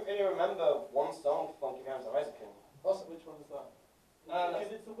 I don't even really remember one song from King Hands of Eizouken. Also, which one is that? No. Because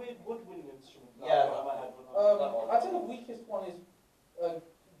it's a weird woodwind instrument. Yeah. Out of my head when I I'd say the weakest one is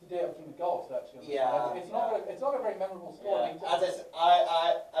The Day I Became a God, actually. Yeah. It's not a very memorable score. Yeah. I mean,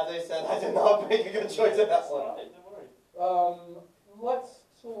 As I said, I did not make a good choice at that one. Alright, don't worry. let's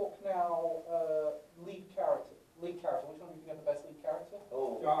talk now lead character. Which one do you think had the best lead character?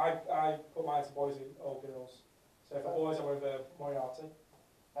 Oh. Yeah, I put mine to boys and all girls. So for boys, I went with Moriarty.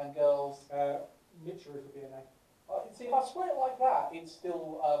 And girls. Michiru for BNA. See, if I swear it like that, it's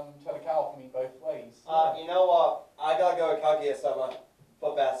still Tonikawa for me both ways. You know what? I gotta go with Kaguya Sama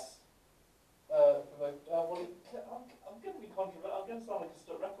for best. For the, I'm gonna be controversial. I'm gonna sound like a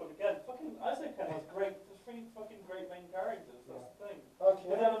stuck record again. Fucking Eizouken has three fucking great main characters. That's the thing. okay.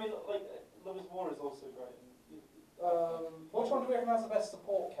 But then I mean, like Lovers War is also great. Which one do we recognise has the best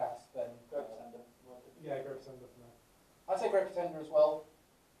support cast then? Great Pretender. Yeah, Great Pretender for me. I'd say Great Pretender as well.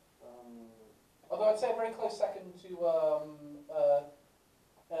 Although I'd say a very close second to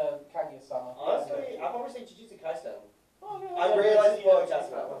Kaguya Sama. Honestly, I'd probably say Jujitsu Kaisen. Oh, yeah, I really like the support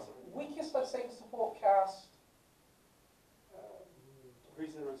cast now. Weakest, let's say, support cast.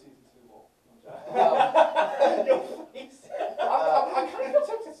 ReZero season 2 war. Your face. I'm kind of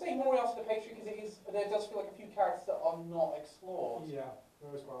tempted to say Moriarty the Patriot because there does feel like a few characters that are not explored. Yeah,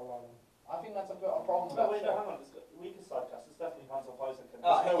 there is quite a lot of them. I think that's a bit of a problem. No, wait, no, hang on. It's got weakest side cast. It's definitely Hands Off Eizouken.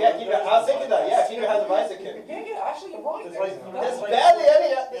 I was thinking that, yeah, keep your hands of Eizouken. Yeah, actually, you're right. There's like, There's barely any,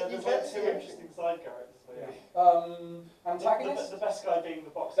 yeah, you there's can't like see 2 it. interesting side characters. Maybe. Antagonist? The best guy being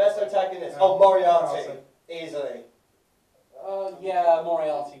the boxer. Best antagonist. Oh, Moriarty. Easily. Yeah,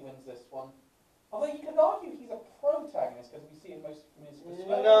 Moriarty wins this one. Although you could argue he's a protagonist because we see it most from his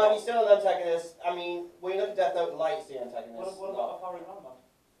perspective. No, he's still an antagonist. I mean, when you look at Death Note, Light's the antagonist. What about Appare Ranman?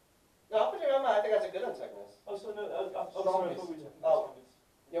 No, Appare Ranman, I think that's a good antagonist. Oh, so no, sorry, I thought we were talking Oh. strongest.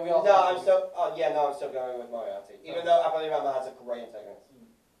 Yeah, we are. No, I'm still. Oh, yeah, no, I'm still going with Moriarty. Even though Appare Ranman has a great antagonist.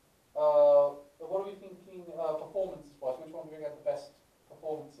 What are we thinking performances-wise? Which one do we get the best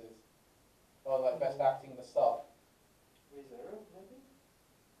performances? Or like best acting, the stuff? ReZero, maybe?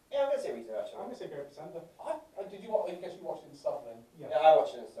 Yeah, I'm gonna say Rita I'm actually. going to say Great Pretender. Did you watch? I guess you watched it in stuff then. Yeah. Yeah, I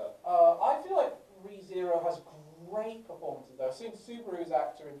watched it and stuff. I feel like ReZero has great performances though. I think Subaru's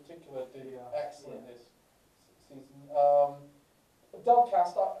actor in particular did excellent this season. Dub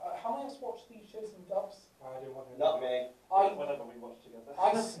cast. How many of us watched these shows in dubs? I didn't want to. Not me. Whenever we watch together.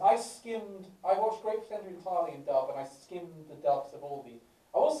 I skimmed. I watched Great Pretender entirely in dub, and I skimmed the dubs of all these.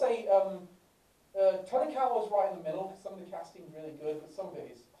 I will say, Tonikawa was right in the middle because some of the casting is really good, but some of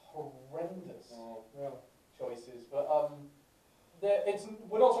it is horrendous Really? choices. But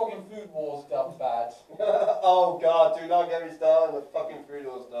we're not talking Food Wars dub bad. Oh god, do not get me started on the fucking food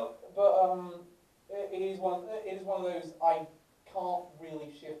or stuff. But it is one of those I can't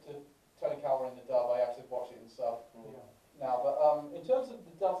really shift to Tonikawa in the dub. I have to watch it in sub Yeah. now. But in terms of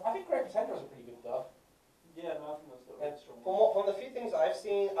the dubs, I think Great Pretender is a pretty good dub. Yeah, no, I think that's the strong. From the few things I've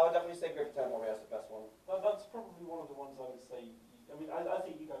seen, I would definitely say Great Pretender probably has the best one. That's probably one of the ones I would say. I mean, I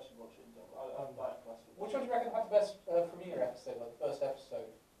think you guys should watch it. I'm that impressed with it. Which one do you reckon had the best premiere episode, like the first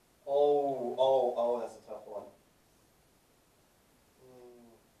episode? Oh, that's a tough one.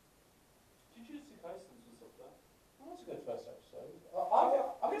 Jujitsu Kaisen was up there. Well, that's a good first episode.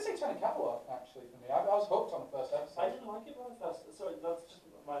 I'm going to say Tonikawa, actually, for me. I was hooked on the first episode. I didn't like it when I first. Sorry, that's just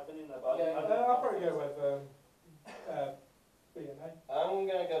my opinion there. But Yeah, I'll probably go with B&A. I'm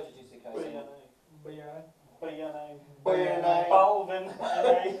gonna go Jujitsu Kaisen. B&A. Balvin.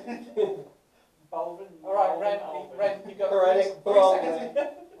 Balvin. All right, Ren, you've got Heretic 3 seconds.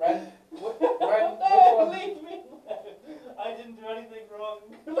 Ren, which one? Leave me. I didn't do anything wrong.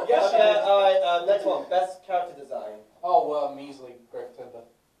 Yes, Okay, alright, next one. Best character design. Oh, easily Great Pretender.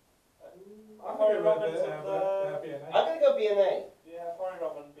 I'm Appare going to Ranman's go up with there. B&A. I'm gonna go B&A. Yeah, Appare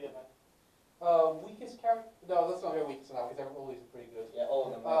Ranman, B&A. Weakest character? No, let's not go weakest now because all these are pretty good. Yeah, all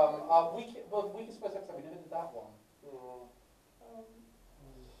of them. Weakest first episode, we never did that one.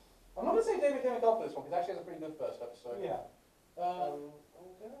 I'm not going to say David came up for this one because actually has a pretty good first episode. Yeah. I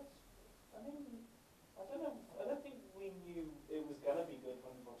mean, I don't know. I don't think we knew it was gonna be good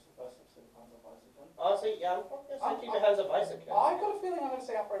when we watched the first episode of Hands Off Eizouken. Honestly, yeah, I'm probably gonna say keep your hands up Eizouken. I've got a feeling I'm going to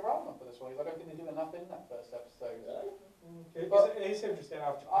say Appare Ranman for this one because I don't think they do enough in that first episode. Because it is interesting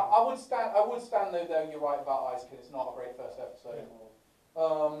how Japan. I would stand though you're right about Eizouken, it's not a great first episode.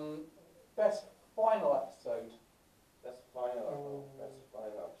 Best final episode. That's final. That's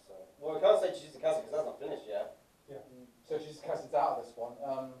final episode. Well, we can't say Jujutsu Kaisen because that's not finished yet. Yeah. So Jujitsu Kaisen's out of this one.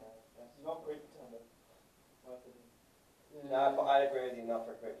 It's not Great Pretender, in my opinion. No, I agree with you, not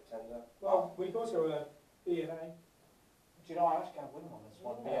for Great Pretender. Well, we could also go B&A. Do you know, I'm actually going to win on this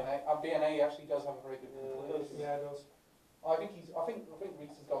one. Yeah. BNA actually does have a very good conclusion. Yeah, it does. I think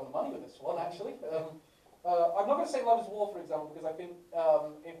Reese has got the money with this one actually. I'm not going to say Love is War for example because I think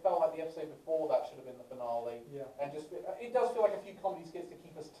it felt like the episode before that should have been the finale. Yeah. And just it does feel like a few comedy skits to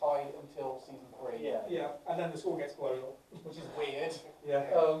keep us tied until season 3. Yeah. Yeah, and then the score gets blown up. Which is weird. Yeah.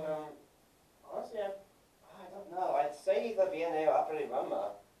 Honestly, I don't know. I'd say either BNA or Appare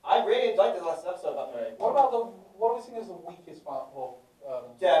Ranman. I really enjoyed the last episode of Appare. What do you think is the weakest part of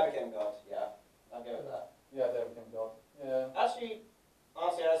Yeah, I became God. Yeah, I'll go with that. Yeah, there we go. Yeah. Actually,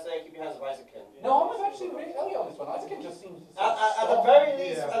 honestly, I'd say keep your hands up Eizouken. No, I'm actually really Elliot on this one. Eizouken just seems to At the very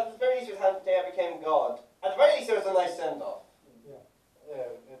least, with Day I Became God. At the very least, it was a nice send off.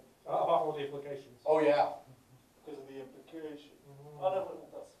 Apart from all the implications. Oh yeah. Because of the implication. Oh no,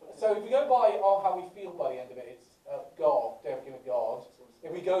 that's So if we go by how we feel by the end of it, it's God, Day Became a God.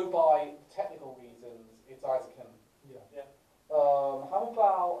 If we go by technical reasons, it's Eizouken. Yeah. How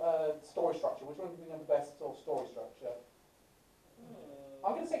about story structure? Which one do you think is the best sort of story structure?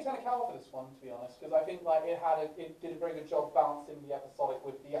 I'm going to say Tonikawa for this one, to be honest, because I think like it did a very good job balancing the episodic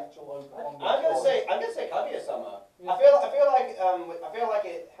with the actual ongoing I'm gonna story. say Kaguya Sama. Yeah. I feel like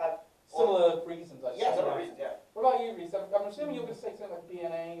it had Similar reasons, I yeah, suppose. similar reasons. Yeah. What about you, Reese? I'm assuming you're going to say something like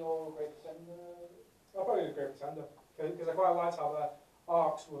BNA or Great Pretender. I'll probably do Great Pretender, because I quite liked how the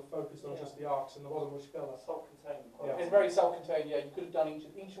arcs were focused on just the arcs and there wasn't much filler. Self-contained. Yeah. It's very self-contained. Yeah, you could have done each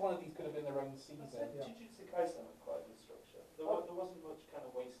one of these could have been their own season. Yeah. Jujitsu Kaisen had quite a good structure. There wasn't much kind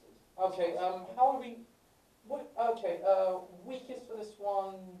of wasted. Okay. How are we? Weakest for this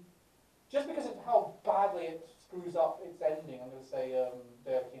one, just because of how badly it screws up its ending. I'm going to say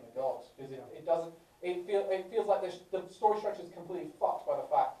Day Became a God, because it doesn't. It feels like the story structure is completely fucked by the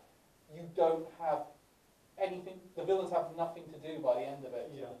fact you don't have anything. The villains have nothing to do by the end of it.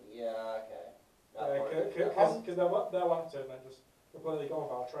 Yeah. Yeah. Okay. Because their lantern then just completely gone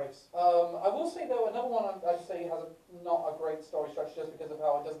without a trace. I will say though, another one I'd say has not a great story structure just because of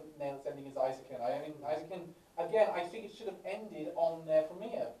how it doesn't nail its ending is Eizouken. I mean, Eizouken, again, I think it should have ended on their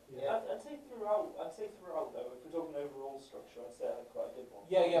premiere. Yeah. I'd say throughout though, if we're talking overall structure, I'd say I had quite a good one.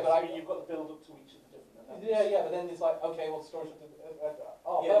 Yeah, but you've got the build up to each of the different events. Yeah, but then it's like, okay, well, the story structure.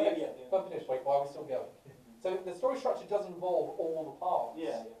 Perfect. Finish. Wait, why are we still going? So the story structure does involve all the parts.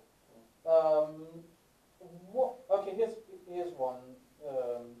 Yeah. Okay, here's one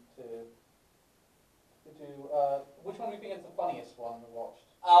to do. Which one do you think is the funniest one we watched?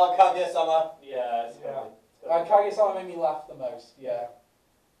 Kaguya Sama. Yeah. It's Yeah. Kaguya Sama made me laugh the most. Yeah.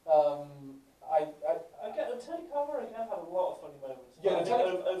 Tonikawa again had a lot of funny moments. Yeah, I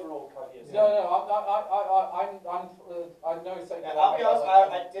think overall Kaguya Sama. I know it's like. I'll be honest. I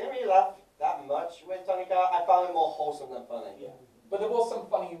didn't really laugh that much with Tonikawa. I found it more wholesome than funny. Yeah. But there was some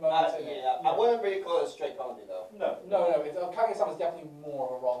funny moments in it. I wouldn't really call it a straight comedy though. No. It's, Kaguya Sama is definitely more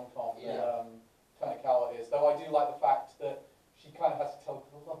of a rom-com Yeah. than Tonikawa is. Though I do like the fact that she kind of has to tell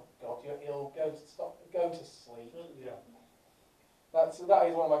people, "Oh God, you're ill. Go to sleep." Yeah. That is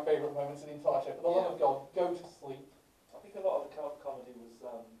one of my favourite moments in the entire show. For the love of God, go to sleep. I think a lot of the comedy was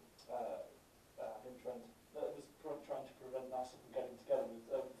him trying to prevent NASA from getting together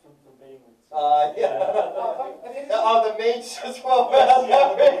from being with. The mates as well. I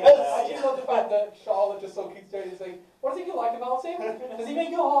do love the fact that Charlotte just so keeps doing and saying, "What do you like about him? Does he make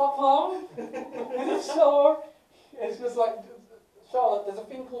your heart pound? Is it sore?" It's just like, Charlotte, there's a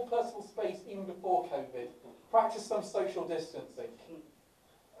thing called personal space even before COVID. Practice some social distancing.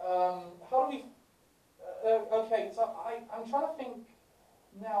 How do we? Okay, so I'm trying to think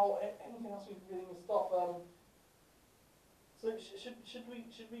now. Anything else we really missed off? So should we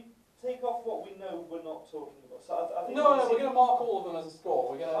take off what we know we're not talking about? So I think No, we're going to mark all of them as a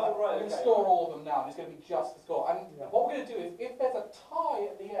score. We're going to okay. score all of them now, and it's going to be just the score. And Yeah. what we're going to do is, if there's a tie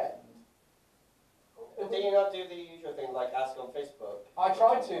at the end, Did you not do the usual thing like ask on Facebook? I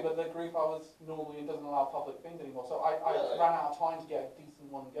tried to, but the group I was normally in doesn't allow public things anymore, so I Really? ran out of time to get a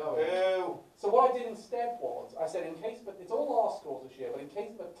decent one going. Boo! So what I did instead was, I said in case of, it's all our scores this year, but in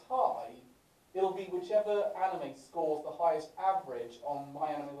case of a tie, it'll be whichever anime scores the highest average on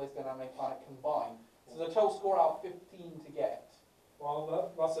My Anime List and Anime Planet combined. So the total score out of 15 to get.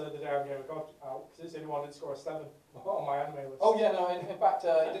 Well, that's the day I'm going to go out, because it's the only one that didn't score a 7 on my anime list. Oh yeah, no, in fact,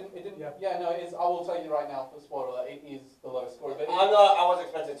 it didn't, Yeah. no, it is, I will tell you right now, for the spoiler alert, it is the lowest score, but I was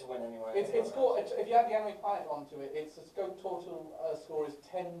expected to win anyway. it's score, if you add the Anime Planet onto it, its scope total score is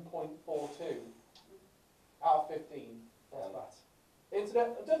 10.42 out of 15. That's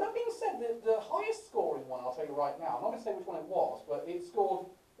bad. That being said, the highest scoring one, I'll tell you right now, I'm not going to say which one it was, but it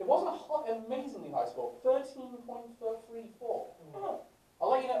wasn't an amazingly high score, 13.34. Oh. I'll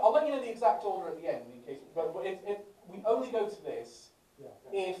let you know the exact order at the end in case. But we only go to this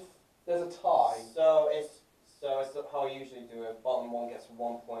if there's a tie. So it's how I usually do it. Bottom one gets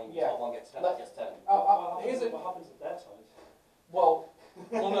 1 point. Yeah. Top one gets 10. Let- Gets 10. What happens if they're tied? Well,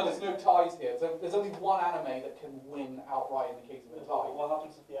 no, there's no ties here. So there's only one anime that can win outright in the case of a tie. What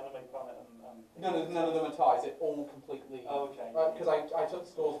happens if the Anime Planet and None of them are ties. It all completely. Oh, okay. Because I took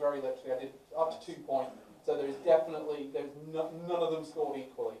scores very literally. I did up to 2 points. So there's none of them scored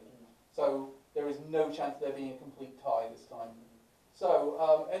equally. So there is no chance of there being a complete tie this time. So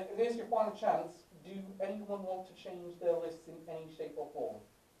and here's your final chance. Do anyone want to change their lists in any shape or form?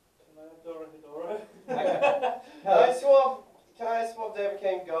 Can I have Dora Hidoro? Can I swap They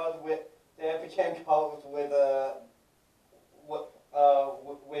Became God with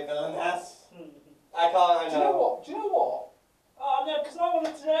with Villainess? I can't. I Do you know what? Oh no, because I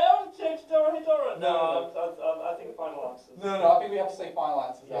wanted to change Dora Hidora. No, I think final answers. No, I think we have to say final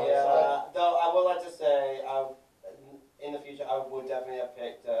answers. Yeah, though I would like to say, in the future, I would definitely have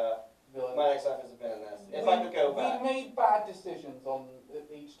picked my next life as a villainess. If I could go back. We made bad decisions on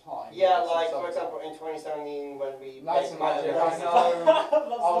each time. Yeah, like, for example, in 2017 when we Nice picked and Magic, my I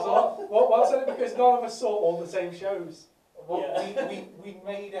know. Well, I said it because none of us saw all the same shows. Well, we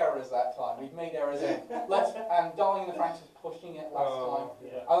made errors that time. We've made errors in. And Darling in the Franxx was pushing it last time.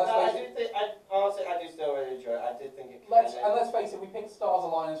 Yeah. And No, I do think, honestly, I do still really enjoy it. I did think it let's face it, we picked Stars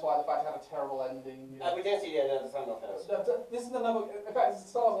Align as well. The fact it had a terrible ending. we didn't see the end of the time of it. This is another. In fact, it's the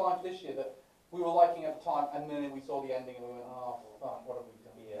Stars Align for this year that we were liking at the time, and then we saw the ending and we went, oh fuck, what have we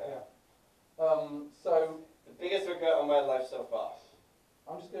done? Yeah. So The biggest regret of my life so far.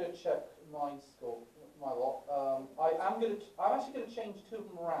 I'm just going to check my score, my lot. I'm actually going to change two of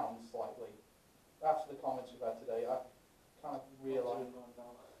them around slightly after the comments we've had today. I kind of realised.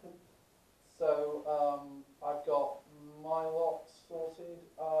 So I've got my lot sorted.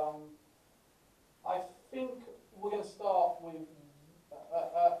 I think we're going to start with.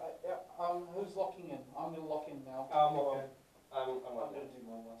 Who's locking in? I'm going to lock in now. Okay. I'm going to do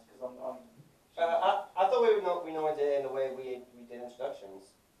mine last because I'm I thought we normally did it in the way we did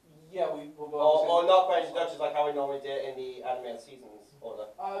introductions. Yeah, we will. Or not quite introductions like how we normally did it in the animated seasons order.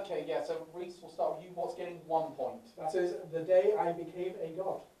 Okay, yeah. So Reese, we'll start with you. What's getting 1 point? That is the day I became a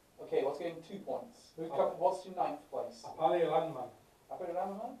god. Okay, what's getting 2 points? What's your 9th place? Appare Ranman. Appare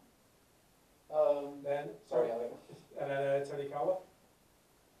Ranman? Then, Sorry, Elliot. And then Tonikawa.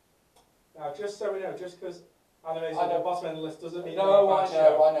 Now, just so we know, just because animes I on know. the bottom end of the list doesn't mean No, they're a I bad know,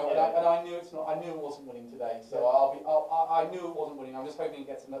 show. I know, Yeah. and I knew it's not. I knew it wasn't winning today, so I knew it wasn't winning. I'm just hoping it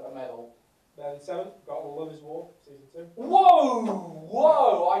gets a medal. Then 7th, got Love is War, season 2.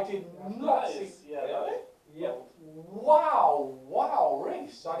 Whoa! I did not see. Yeah, Really? Yep. Wow,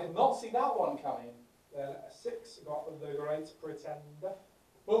 Reese! I did not see that one coming. Then 6, got The Great Pretender.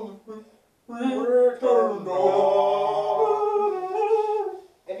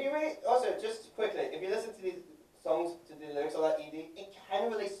 If you read, also just quickly, if you listen to these songs, to the lyrics of that ED, it kind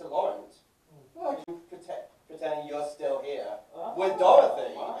of relates to Lawrence. You pretending you're still here with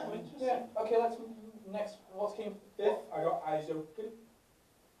Dorothy. Wow, Yeah. interesting. Okay, let's next. What's came 5th, I got Eizouken.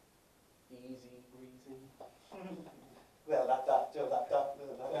 Easy breezy.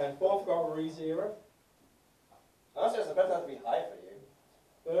 Then 4th, got ReZero. Honestly, it's better to be high for you.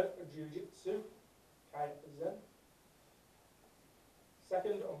 3rd, Jujitsu Kaisen.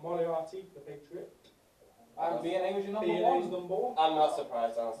 2nd, Moriarty the Patriot. And BNA was your number BNA's one. number 1. I'm not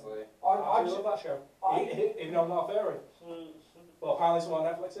surprised, honestly. I love that show. I- Even though I'm not a fairy. But apparently someone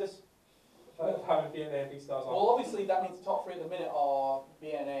on Netflix is. Having BNA and B-Stars on. Well, obviously that means the top 3 at the minute are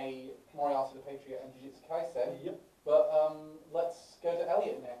BNA, Moriarty the Patriot, and Jujitsu Kaisen. Yep. But let's go to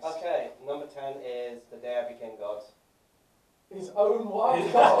Elliot next. Okay, number 10 is The Day I Became God. His own wife.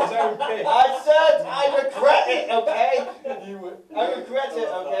 His own pick. I said I regret it, okay? You would. I regret it,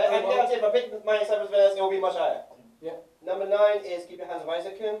 okay? I guarantee if I pick my Cyber's Venice, it will be much higher. Yeah. Number 9 is Keep Your Hands Off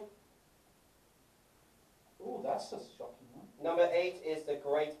Eizouken. Ooh, that's a shocking one. Number 8 is The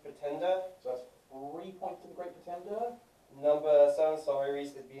Great Pretender. So that's 3 points to the Great Pretender. Number 7, sorry,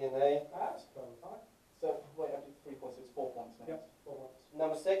 Reese, is BNA. That's perfect. So wait, I did 3 points. So it's 4 points now. Yep, 4 points.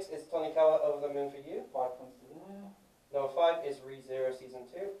 Number 6 is Tonikawa Over the Moon for You. 5 points to there. Number 5 is ReZero Season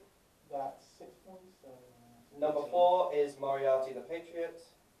 2. That's 6 points. Number 4 is Moriarty the Patriot.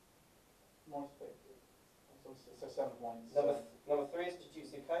 More space. So 7 points. Number 3 is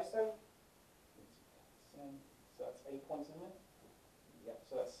Jujitsu Kaisen. So that's 8 points, isn't it? Yep.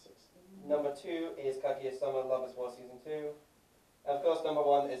 So that's 16. Number 2 is Kaguya Sama Love as well, Season 2. And of course, number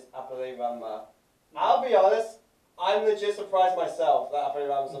 1 is Appare Ranman. I'll be honest, I'm legit surprised myself that Appare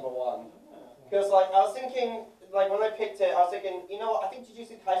Ranman's number 1. Because, like, I was thinking, like, when I picked it, I was thinking, you know what, I think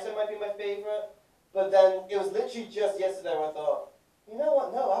Jujutsu Kaisen might be my favourite. But then, it was literally just yesterday where I thought, you know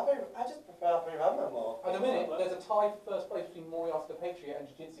what, no, I just prefer Appare Ranman more. At the minute, there's a tie for first place between Moriarty the Patriot and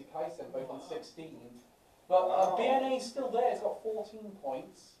Jujitsu Kaisen, both on 16. But Wow. BNA's still there, it's got 14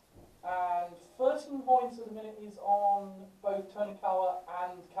 points. And 13 points at the minute is on both Tonikawa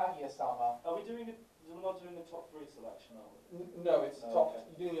and Kaguya Sama. Are we doing we're not doing the top 3 selection, are we? No, it's Oh, top. okay.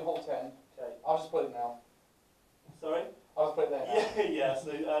 You're doing your whole 10. Okay. I'll just put it now. Sorry? I'll just put it there now. Yeah,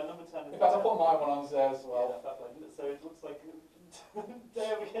 so number 10 is... In fact, I'll put my one on there as well. Yeah, fair play. So it looks like Day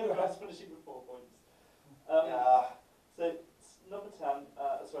I Became God finishing with 4 points. Yeah. So number 10,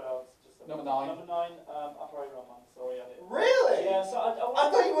 sorry, I was just... Number 9. Number 9, Appare Ranman, sorry. Really? Yeah, so I I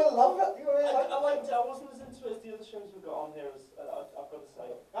thought you would love it. You would really like I liked it. I wasn't as into as the other shows we've got on here, I've got to say.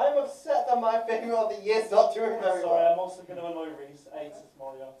 I'm upset that my favourite of the year's not doing very Sorry, well. I'm also going to annoy Reese. 8 is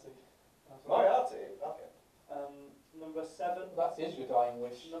Moriarty. Moriarty, okay. Number 7. That is your dying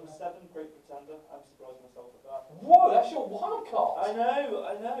wish. Number 7, Great Pretender. I'm surprised myself at that. Whoa, that's your wild card. I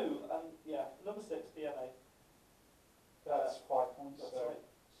know. Yeah, number 6, DNA. That's 5 points. That's So, right.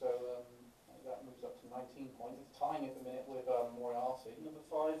 so that moves up to 19 points. It's tying at the minute with Moriarty. Number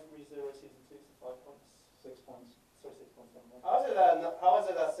 5, ReZero Season 2, so 5 points. 6 points. Sorry, 6 points. How is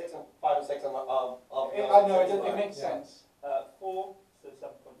it that 6 and 5 and 6 of I know, it makes sense. 4, so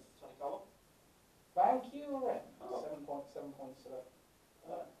 7 points. Tonikawa. Thank you, Ren. Oh. 7 points. 3.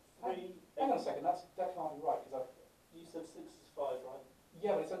 Hang on a second, that can't be right, because You said 6 is 5, right?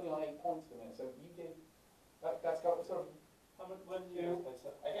 yeah, but it's only on 8 points at the minute, so you did, that's got sort of, How many? When did you place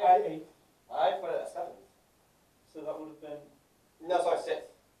that? Okay. 8. I put it at 7. So that would have been No, sorry, 6.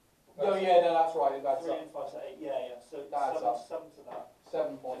 Oh yeah, no, that's right, that's 3 and 5, so 8. Yeah. So That's 7, up. 7 to that.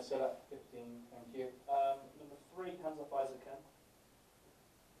 7 points, so that's 15, thank you. Number 3, Hands Off Eizouken.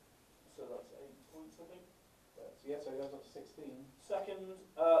 So that's 8 points, I think. Yeah, so it goes up to 16. Second,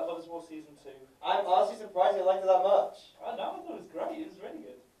 Love is War Season 2. I'm honestly surprised you liked it that much. I know, I thought it was great. It was really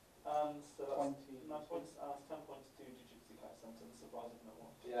good. So that's 20. 9 points and 10 points to Jujitsu Kaisen, to the surprise of no one.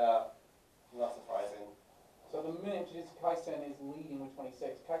 Yeah, not surprising. So at the minute, Jujitsu Kaisen is leading with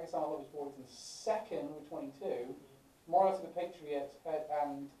 26. Kaguya Sama Love is in second with 22. Moriarty the Patriot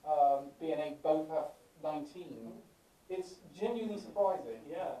and BNA both have 19. It's genuinely surprising.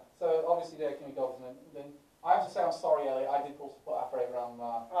 Yeah. So obviously there can be goals, and then I have to say I'm sorry, Elliot. I did also put Appare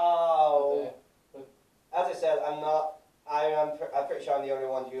Ranman Oh, there. as I said, I'm pretty sure I'm the only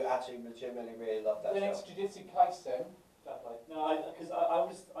one who actually legitimately really loved that Then show. it's Jujitsu Kaisen. Fair play. No, because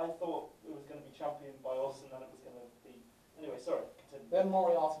I thought it was going to be championed by us, and then it was going to be. Anyway, sorry. Continue. Then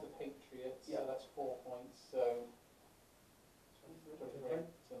Moriarty the Patriot. So Yeah. that's 4 points. So 23.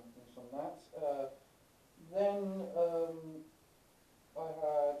 So finish on that. Then I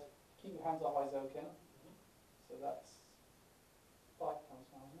had Keep Your Hands Off Eizouken. So that's 5 points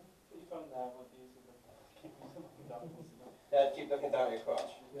now, isn't it? Put your phone down, won't you? Yeah, keep looking down your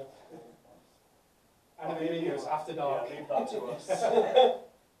crotch. And the Amigos After Dark. Yeah, leave that to us.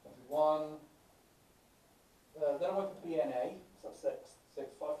 1. Then I went for BNA. So that's 6. 6.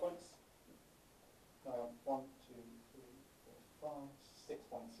 5 points. 1, 2, 3, 4, 5, 6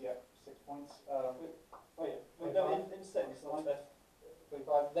 points. Yeah, 6 points. Oh yeah. Wait, no, in 6, not 5th.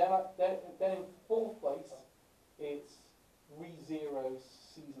 35. Then in 4th place, it's ReZero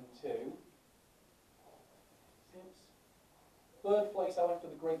Season 2. 3rd place, I went for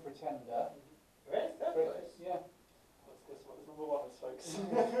The Great Pretender. Really? Third place? Yeah. Let's guess what number 1 is, folks.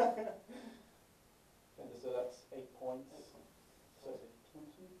 So that's 8 points. So 20.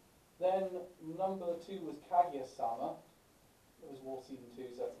 Then number 2 was Kaguya Sama. It was War Season 2,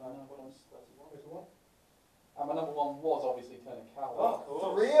 so that's 9 points. 31. And my number 1 was obviously Tonikawa.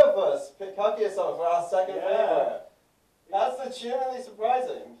 Oh, 3 of us picked Kaguya-sama for our second Yeah. favourite. That's legitimately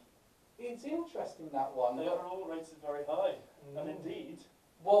surprising. It's interesting, that one. They are all rated very high, and indeed.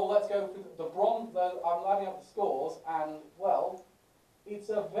 Well, let's go through the bronze. I'm adding up the scores, and well, it's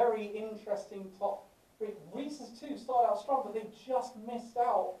a very interesting top. Reese's 2 started out strong, but they just missed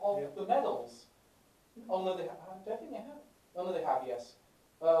out on the medals. Oh no, they have. I don't think they have. Oh no, they have. Yes.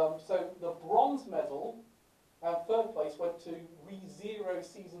 So the bronze medal and 3rd place went to ReZero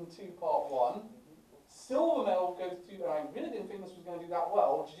Season 2 Part 1. Silver medal goes to, and I really didn't think this was going to do that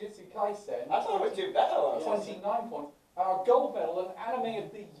well, Jujitsu Kaisen. I thought it would do better. 29 points. Our gold medal and anime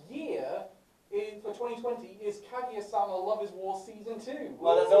of the year for 2020 is Kaguya Sama Love is War Season 2.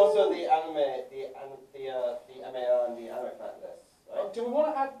 Well, there's also the anime, the MAO and the anime fan list. Right? Do we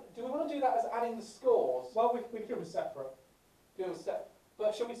want to do that as adding the scores? Well, we can do them separate. Do a step.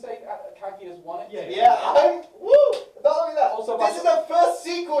 But shall we say Kaguya's won it? Yeah. Yeah, woo! Not only that, Also, this is the first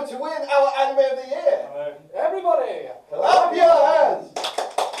sequel to win our anime of the year. Everybody, Clap your hands!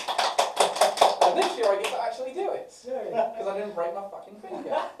 And this year I get to actually do it because I didn't break my fucking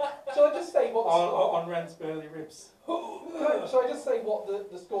finger. Shall I just say what? On Ren's burly ribs. Shall I just say what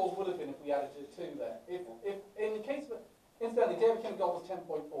the scores would have been if we added it to there? If in the case of incidentally, David Kim Gold was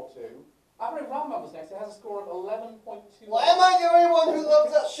 10.42. Appare Ranman was next. It has a score of 11.2. Why am I the only one who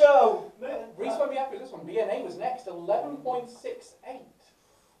loves that show? Reese won't be happy with this one. BNA was next, 11.68.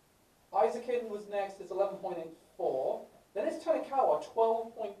 Eizouken was next, it's 11.84. Then it's Tonikawa,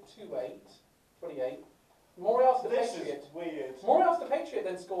 12.28. Moriarty the This Patriot. is weird. Moriarty the Patriot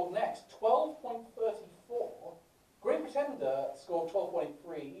then scored next, 12.34. Great Pretender scored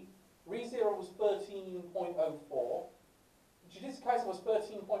 12.83. ReZero was 13.04. Jujitsu Kaisen was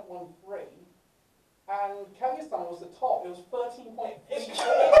 13.13. And and Kaguya-sama was the top. It was 13.3.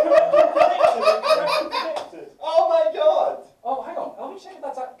 Predicted. Oh my god! Oh, hang on. Let me check if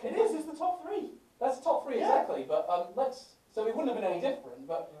that's. It is. It's the top 3. That's the top 3 Yeah. exactly. But let's. So it wouldn't have been any different.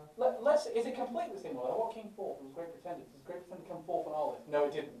 But let's. Is it completely similar? What came fourth? It was Great Pretender. Does Great Pretender come fourth on our list? No,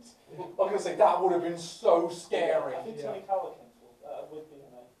 it didn't. I was gonna say that would have been so scary. I think Tonikawa came fourth with BNA.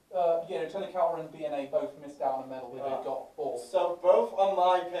 Yeah, Tonikawa and BNA both missed out on a medal. They got fourth. So both of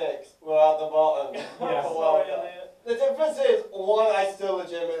my picks were at the bottom. Yes. Well, Sorry, Elliot. the difference is, one I still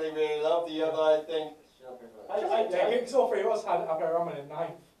legitimately really love, the other I think should be first. Because all 3 of us had Appare Ranman in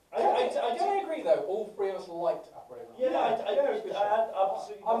 9th. Can I agree though? All 3 of us liked Appare Ranman. Yeah, I had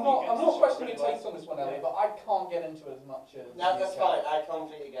absolutely. I'm not questioning your taste on this one, Elliot, but I can't get into it as much as. That's you fine, can. I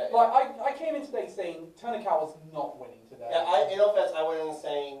completely get it. Like I came in today saying Tonikawa's not winning today. Yeah, in all fairness, I went in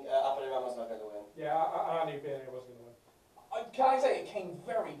saying Appare Ranman's not going to win. Yeah, I knew BNA was going to win. Can I say it came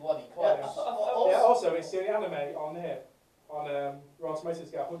very bloody close? Yeah, also, it's the only anime on here, on Rotten Tomatoes,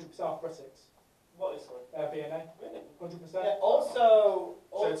 it's got 100% critics. What is sorry? BNA. Really? 100%. Yeah, also,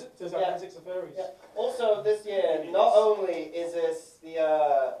 So it's like critics of furries. yeah. Also this year, not only is this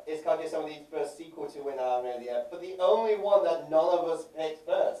is Kaguya Sama Love's first sequel to win anime of the year, but the only one that none of us picked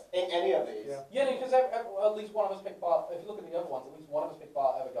first in any of these. Yeah. Yeah, because at least one of us picked Bart. If you look at the other ones, at least one of us picked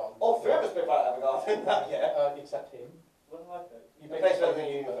Bart Evergarden. All 3 of us picked Bart Evergarden that year. Except him. What did I pick? You The picked place better Steven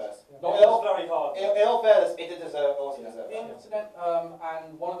than Universe. Universe. Not It was very hard. In all fairness, it did deserve, also deserve that. Incident,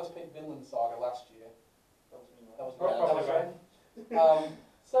 and one of us picked Vinland Saga last year. That was me, That was Yeah, that was right. right.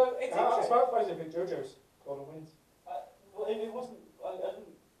 So it's I interesting. suppose if JoJo's Golden Wins. Well, it wasn't. I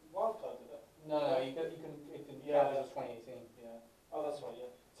didn't wildcard did it. No, it can Yeah. count as 2018. Yeah. Oh, that's right. Yeah.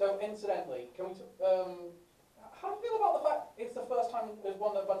 So incidentally, can we? How do you feel about the fact it's the first time there's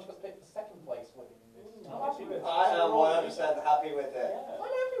one that a bunch of us picked the second place winning this? I'm happy with it. I am 100% happy with it. Yeah.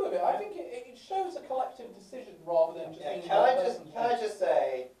 I'm happy with it. I think it shows a collective decision rather than just Yeah, being can one I person's just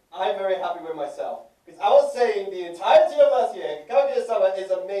say, I'm very happy with myself. Because I was saying the entirety of last year, Kaguya Sama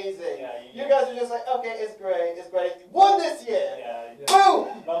is amazing. Yeah, You guys are just like, okay, it's great. Won this year! Yeah.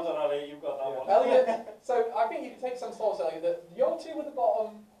 Boom! Well done, Elliot. You've got that one. Elliot, so I think you can take some solace, Elliot, that you're 2 at the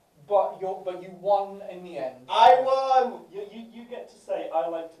bottom, but you won in the end. I won! You get to say I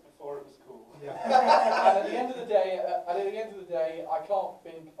liked it before it was cool. Yeah. And at the end of the day, I can't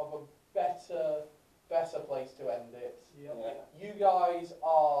think of a better place to end it. Yeah. You guys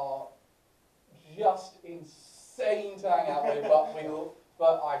are just insane to hang out with,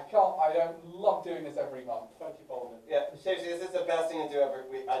 but I don't love doing this every month. Thank you, Bolden. Yeah, seriously, this is the best thing I do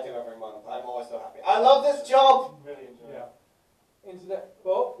every month. I'm always so happy. I love this job! Really enjoyed Yeah. it. Internet,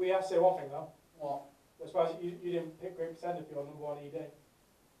 But we have to say one thing though. what? I suppose you didn't pick Great Pretender for your number 1 ED.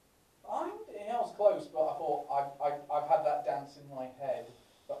 I was close, but I thought I've had that dance in my head.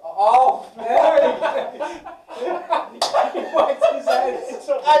 But, oh, there he wiped his head.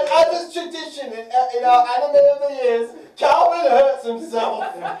 And as tradition in our anime of the years, Calvin hurts himself.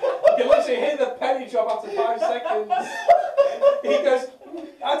 You can literally hear the penny drop after 5 seconds. He goes,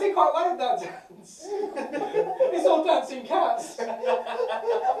 I did quite like that dance. It's all dancing cats. I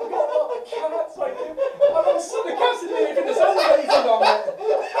forgot about the cats. I do. The cats didn't even the celebrated on it.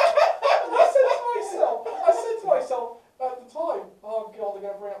 I said to myself at the time, oh god, they're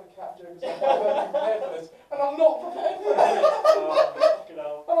going to bring up the cat jokes. I'm not prepared for this, and I'm not prepared for it. Fucking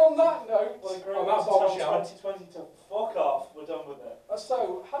hell. And on that note, Well, great. On that Tell bombshell. 2020 to fuck off. We're done with it.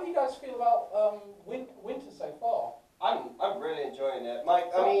 so how do you guys feel about winter so far? I'm really enjoying it.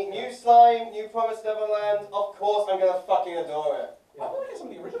 I mean, new slime, new Promised Neverland, of course I'm gonna fucking adore it. I'm liking some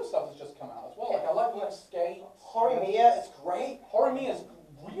of the original stuff that's just come out as well. Like I like the Escape. Horimiya is great. Horimiya is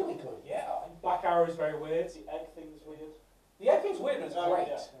really good, yeah. Black Arrow is very weird. The egg thing's weird. The egg thing's weird, but it's great.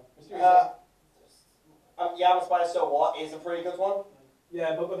 Yeah. Mysteriously. Yama Spider So What is a pretty good one.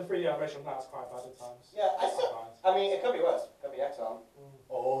 Yeah, but the 3D animation on that's quite bad at times. Yeah, I mean, it could be worse. It could be Exxon.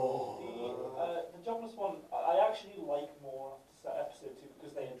 Oh. The Jobless one, I actually like more after episode 2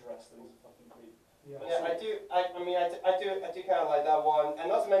 because they address things fucking creep. Yeah. Yeah, I do kind of like that one, and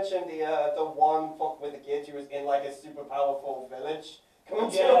not to mention the one fuck with the kid who was in like a super powerful village. Come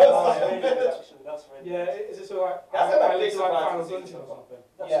on, Yeah, that's really good actually. That's really Yeah, good. is it sort of like That's I a big like surprise Final to see Dungeon or so far. something?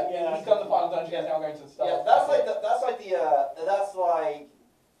 Yeah, he's done the final dungeon. He's now going to the start. Yeah, that's like the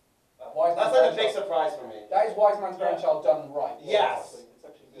big surprise for me. That is Wise Man's Grandchild done right. Yes. It's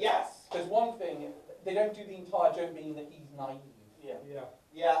actually good. Yes. There's one thing, they don't do the entire joke being that he's naive. Yeah. Yeah.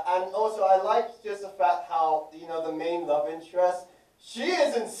 Yeah, and also I like just the fact how the main love interest, she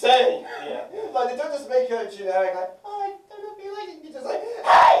is insane. Yeah. Like they don't just make her generic like, oh, I don't feel like it. You just like,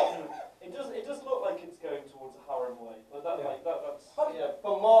 hey. It does look like it's going towards a harem way. Like that, Yeah. like that's. How do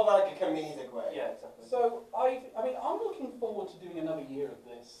but more like a comedic way. Yeah, exactly. So I mean, I'm looking forward to doing another year of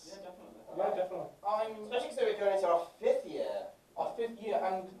this. Yeah, definitely. Yeah, definitely. Especially because we're going into our 5th year. Our 5th year,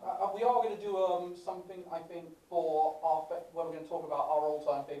 and we are going to do something, I think, for where we're going to talk about our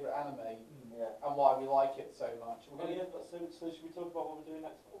all-time favourite anime Yeah. and why we like it so much. We're Oh, going to, yeah, so should we talk about what we're doing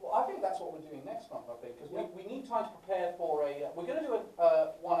next month? well, I think that's what we're doing next month, I think, because Yeah. we need time to prepare for a. We're going to do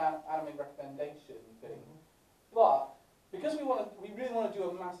one anime recommendation thing, but because we really want to do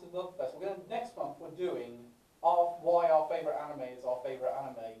a massive love fest. Next month we're doing why our favourite anime is our favourite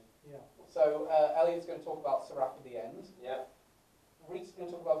anime. Yeah. So Elliot's going to talk about Seraph at the End. Yeah. Reed's going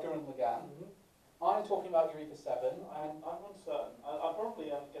to talk about Gurren Lagann. Mm-hmm. I'm talking about Eureka 7. I'm uncertain. I probably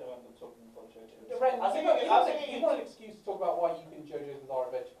am going to end up talking about JoJo. Ren, I think you want an excuse to talk about why you think JoJo's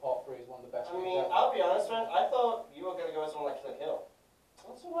Bizarre Adventure Part 3 is one of the best I games mean, ever. I'll be honest, man. I thought you were going to go with someone like Kill Kill.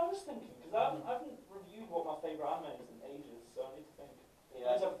 That's what I was thinking, because I haven't reviewed what my favourite anime is in ages, so I need to think.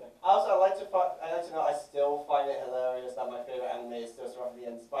 Yeah. Need to think. Also, I'd like to know I still find it hilarious that my favourite anime is still Seraph at the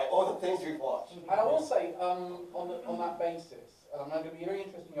End, despite all the things we've watched. And I will say, on that basis, and I'm going to be very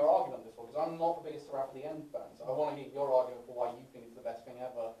interested in your argument on this one, because I'm not the biggest Seraph at the End fan, so I want to get your argument for why you think it's the best thing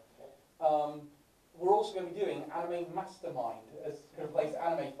ever. We're also going to be doing Anime Mastermind as to replace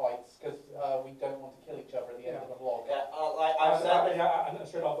anime fights, because we don't want to kill each other at the end of a vlog. Yeah, like I've said, And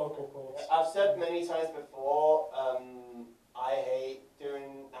straight out vocal cords. I've said many times before, I hate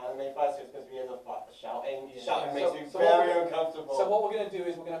doing anime fights just because we end up shouting. Yeah. Shouting Yeah. makes me So very uncomfortable. So what we're going to do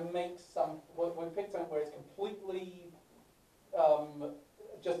is we're going to make we picked something where it's completely,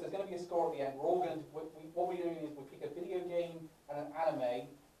 just there's going to be a score at the end. We're all going to, what we're doing is we pick a video game and an anime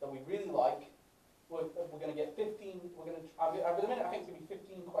that we really like. We're going to get 15, at the minute I think it's going to be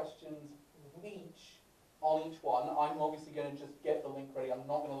 15 questions each on each one. I'm obviously going to just get the link ready. I'm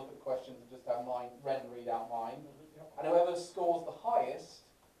not going to look at the questions and just have Ren read out mine. And whoever scores the highest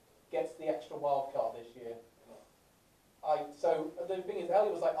gets the extra wild card this year. So the thing is,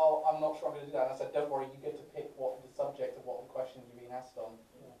 Elliot was like, oh, I'm not sure I'm going to do that. And I said, don't worry, you get to pick what the subject of what the questions you're being asked on.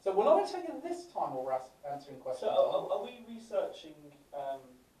 Yeah. So we're not going to take it this time while we're answering questions. So are we researching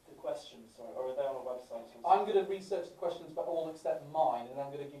the questions, sorry, or are they on a website? I'm going to research the questions for all except mine, and I'm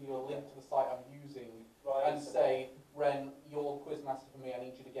going to give you a link to the site I'm using and say, Ren, you're the quiz master for me. I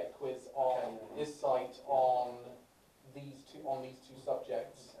need you to get quiz on this site on these two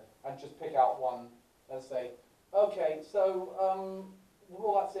subjects, and just pick out one and say, okay, so with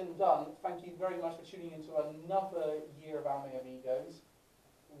all that's in and done, thank you very much for tuning into another year of Anime Amigos.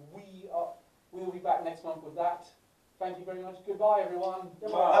 We will be back next month with that. Thank you very much. Goodbye, everyone.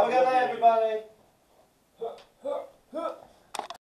 Have a good night, everybody.